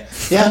 Yeah. Okay.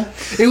 Yeah.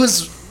 It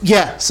was.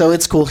 Yeah. So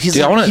it's cool. He's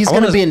Dude, I going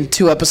wanna- to be in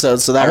 2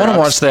 episodes. So that I want to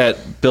rocks. watch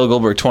that Bill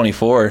Goldberg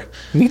 24.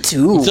 Me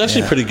too. It's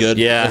actually pretty good.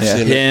 Yeah, I've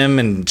seen it. him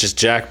and just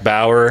Jack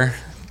Bauer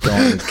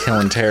going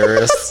killing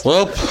terrorists.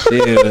 Well,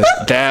 Dude,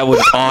 that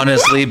would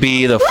honestly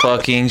be the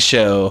fucking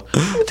show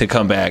to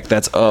come back.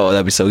 That'd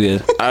be so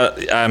good.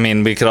 I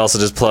mean, we could also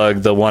just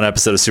plug the one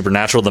episode of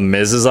Supernatural The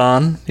Miz is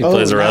on. He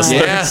plays a nice.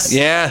 wrestler.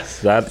 Yeah.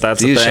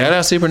 That's Dude, a thing. shout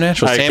out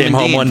Supernatural. I Sam came and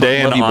home Dean one from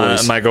day and Lovey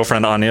Boys. my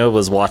girlfriend Anya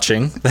was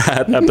watching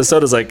that episode. I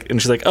was like,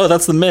 and she's like, "Oh,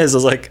 that's the Miz." I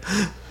was like,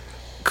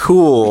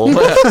 "Cool."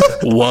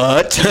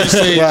 What? you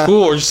say Yeah.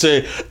 cool or you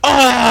say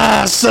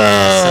awesome.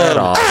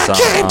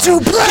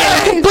 Awesome.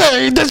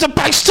 play. There's a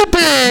price to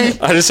pay.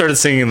 I just started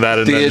singing that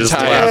and The then just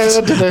entire-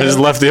 left. I just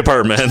left the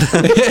apartment.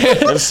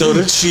 And so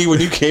did she when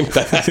you came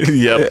back.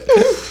 Yep.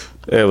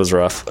 It was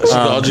rough. She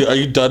called you, are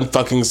you done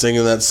fucking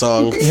singing that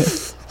song?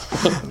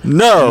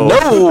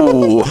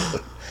 No.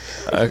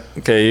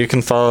 Okay, you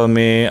can follow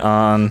me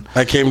on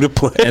I came to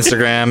play.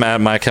 Instagram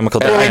at My Chemical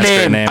Dance.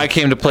 Great name. I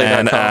came to play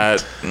And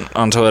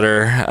on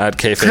Twitter at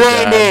KFADad.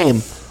 Great name.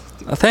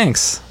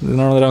 Thanks.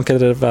 Normally don't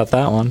get it about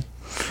that one.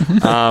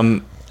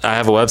 I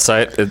have a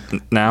website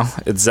now.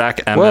 It's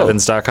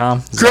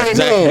ZachMEvans.com. Great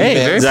name. Hey,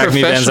 very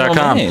professional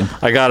ZachMeVans.com. name.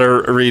 I got to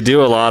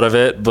redo a lot of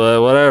it,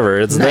 but whatever.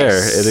 It's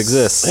there. It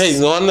exists. Hey,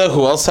 you want to know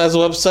who else has a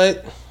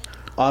website?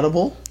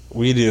 Audible.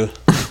 We do.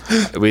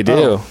 We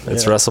do.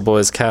 It's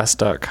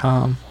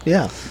WrestleBoysCast.com.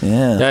 Yeah.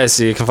 Yeah. Yeah,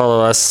 so you can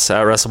follow us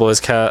at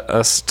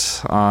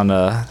WrestleBoysCast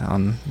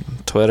on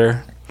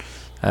Twitter,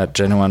 at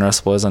Genuine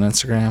Wrestleboys on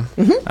Instagram,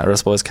 at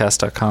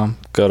WrestleBoysCast.com.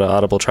 Go to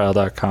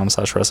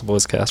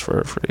audibletrial.com/WrestleBoysCast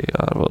for a free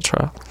Audible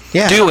trial.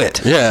 Yeah. Do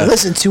it. Yeah.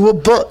 Listen to a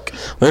book.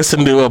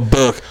 Listen to a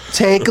book.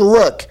 Take a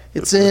look.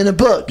 It's in a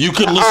book. You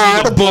can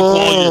listen to the book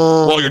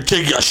while you're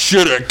taking a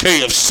shit at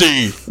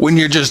KFC. When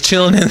you're just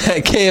chilling in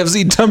that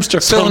KFC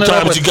dumpster, filling it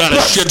up Sometimes with you gotta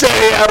shit.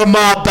 Stay out of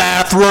my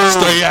bathroom.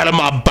 Stay out of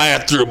my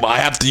bathroom. I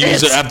have to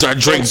use it after I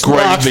drink It's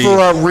locked gravy. for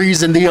a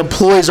reason. The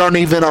employees aren't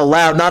even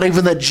allowed. Not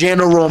even the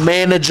general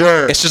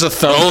manager. It's just a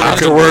thumb.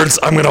 Afterwards,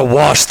 I'm going to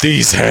wash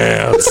these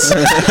hands.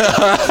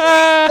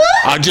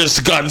 I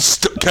just got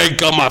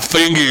cake on my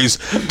fingers.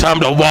 Time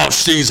to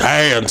wash these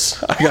hands.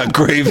 I got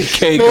gravy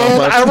cake Man, on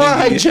my I want thingy.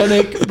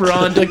 hygienic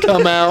Braun to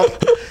come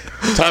out.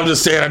 Time to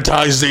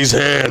sanitize these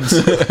hands.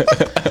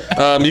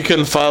 You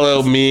can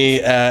follow me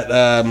at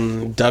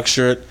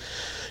Duckshirt.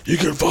 You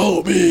can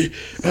follow me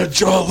at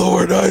John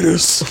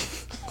Laurinaitis.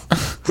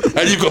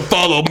 And you can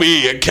follow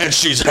me at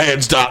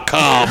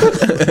catchthesehands.com.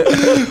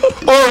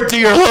 Or to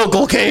your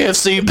local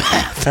KFC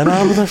bath. And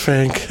I'm the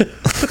Frank.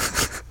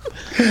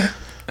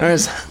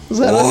 Is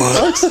that all,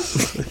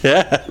 folks?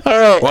 Yeah. All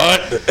right.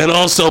 What? And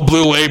also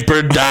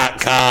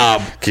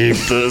blueapron.com. Keep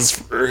this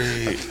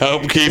free.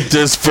 Help keep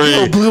this free.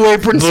 Oh, Blue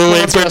Apron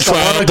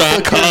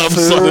blueaprontrial.com.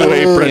 Blue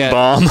Apron Yeah.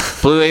 Bomb.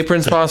 Blue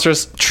Apron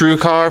sponsors True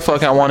Car.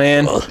 Fuck, I want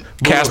in.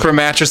 Casper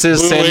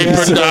mattresses.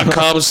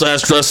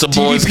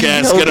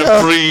 blueapron.com/WrestleBoysCast. Get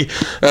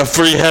a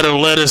free head of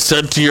lettuce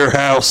sent to your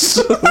house.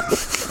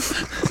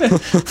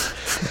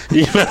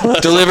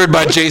 Delivered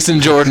by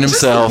Jason Jordan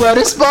himself.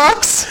 Lettuce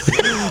box.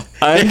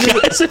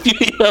 Guys, if you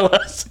email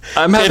us,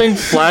 I'm having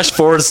flash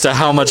forwards to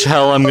how much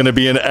hell I'm going to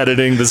be in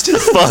editing this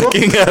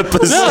fucking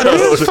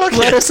episode.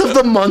 Lettuce of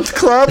the Month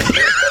Club.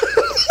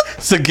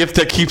 it's a gift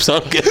that keeps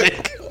on giving.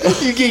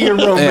 You get your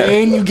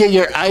romaine, you get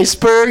your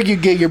iceberg, you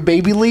get your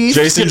baby leaf.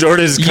 Jason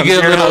Jordan is coming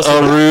get to a your little house with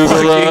a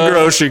arugula. fucking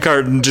grocery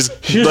cart and just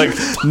like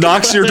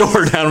knocks your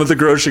door down with the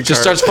grocery cart.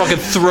 Just starts fucking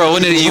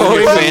throwing it at you and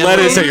throwing your family.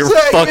 lettuce at your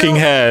fucking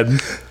head.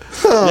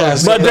 Yeah,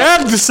 so My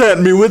dad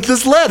sent me with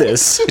this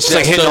lettuce. It's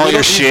like hitting all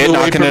your shit,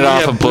 knocking it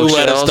off of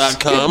bookshelves.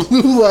 BlueLettuce.com.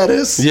 Blue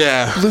lettuce.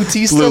 Yeah.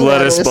 Blutista Blue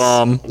lettuce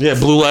bomb. Yeah,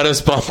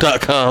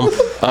 BlueLettuceBomb.com.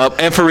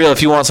 And for real,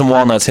 if you want some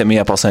walnuts, hit me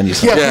up. I'll send you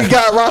some. Yeah, Yeah. we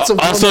got lots of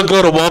Also,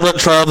 go to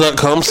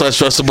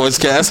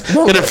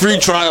walnuttrial.com/WrestleBoysCast. Get a free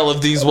trial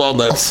of these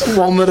walnuts.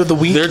 walnut of the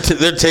week.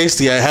 They're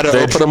tasty. I had to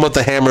open them with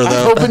a hammer, I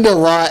though. opened a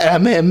lot and I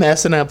made a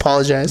mess and I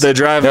apologize. They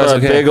drive That was a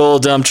okay. big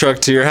old dump truck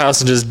to your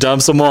house and just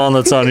dump some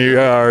walnuts on your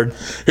yard.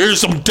 Here's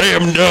some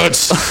damn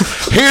nuts.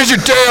 Here's your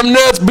damn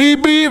nuts,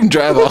 beep beep, and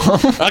drive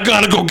off. I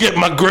gotta go get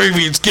my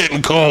gravy. It's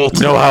getting cold.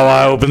 Know how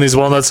I open these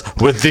walnuts?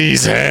 With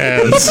these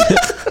hands.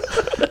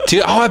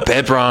 Dude, I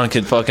bet Braun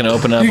could fucking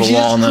open up He a just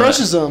walnut.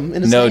 crushes them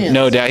in his No, hands.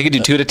 no doubt. He could do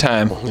 2 at a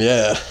time.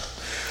 Yeah.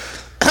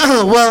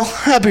 Well,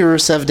 happy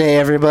Rusev Day,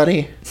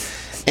 everybody.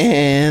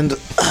 And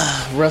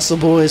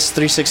WrestleBoys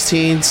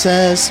 316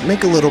 says,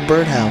 make a little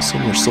birdhouse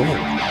in your soul.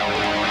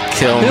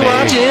 Kill me.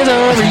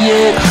 over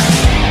yet.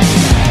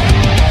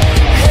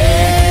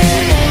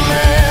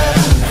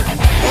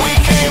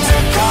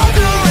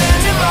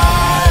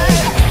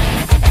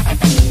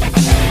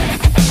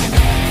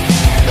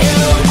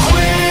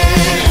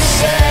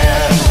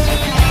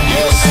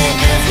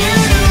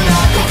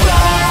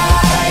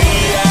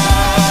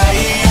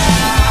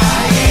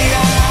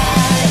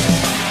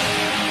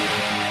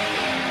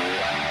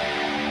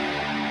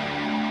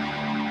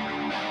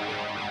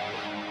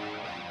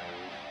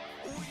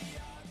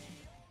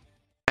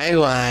 I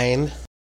whine.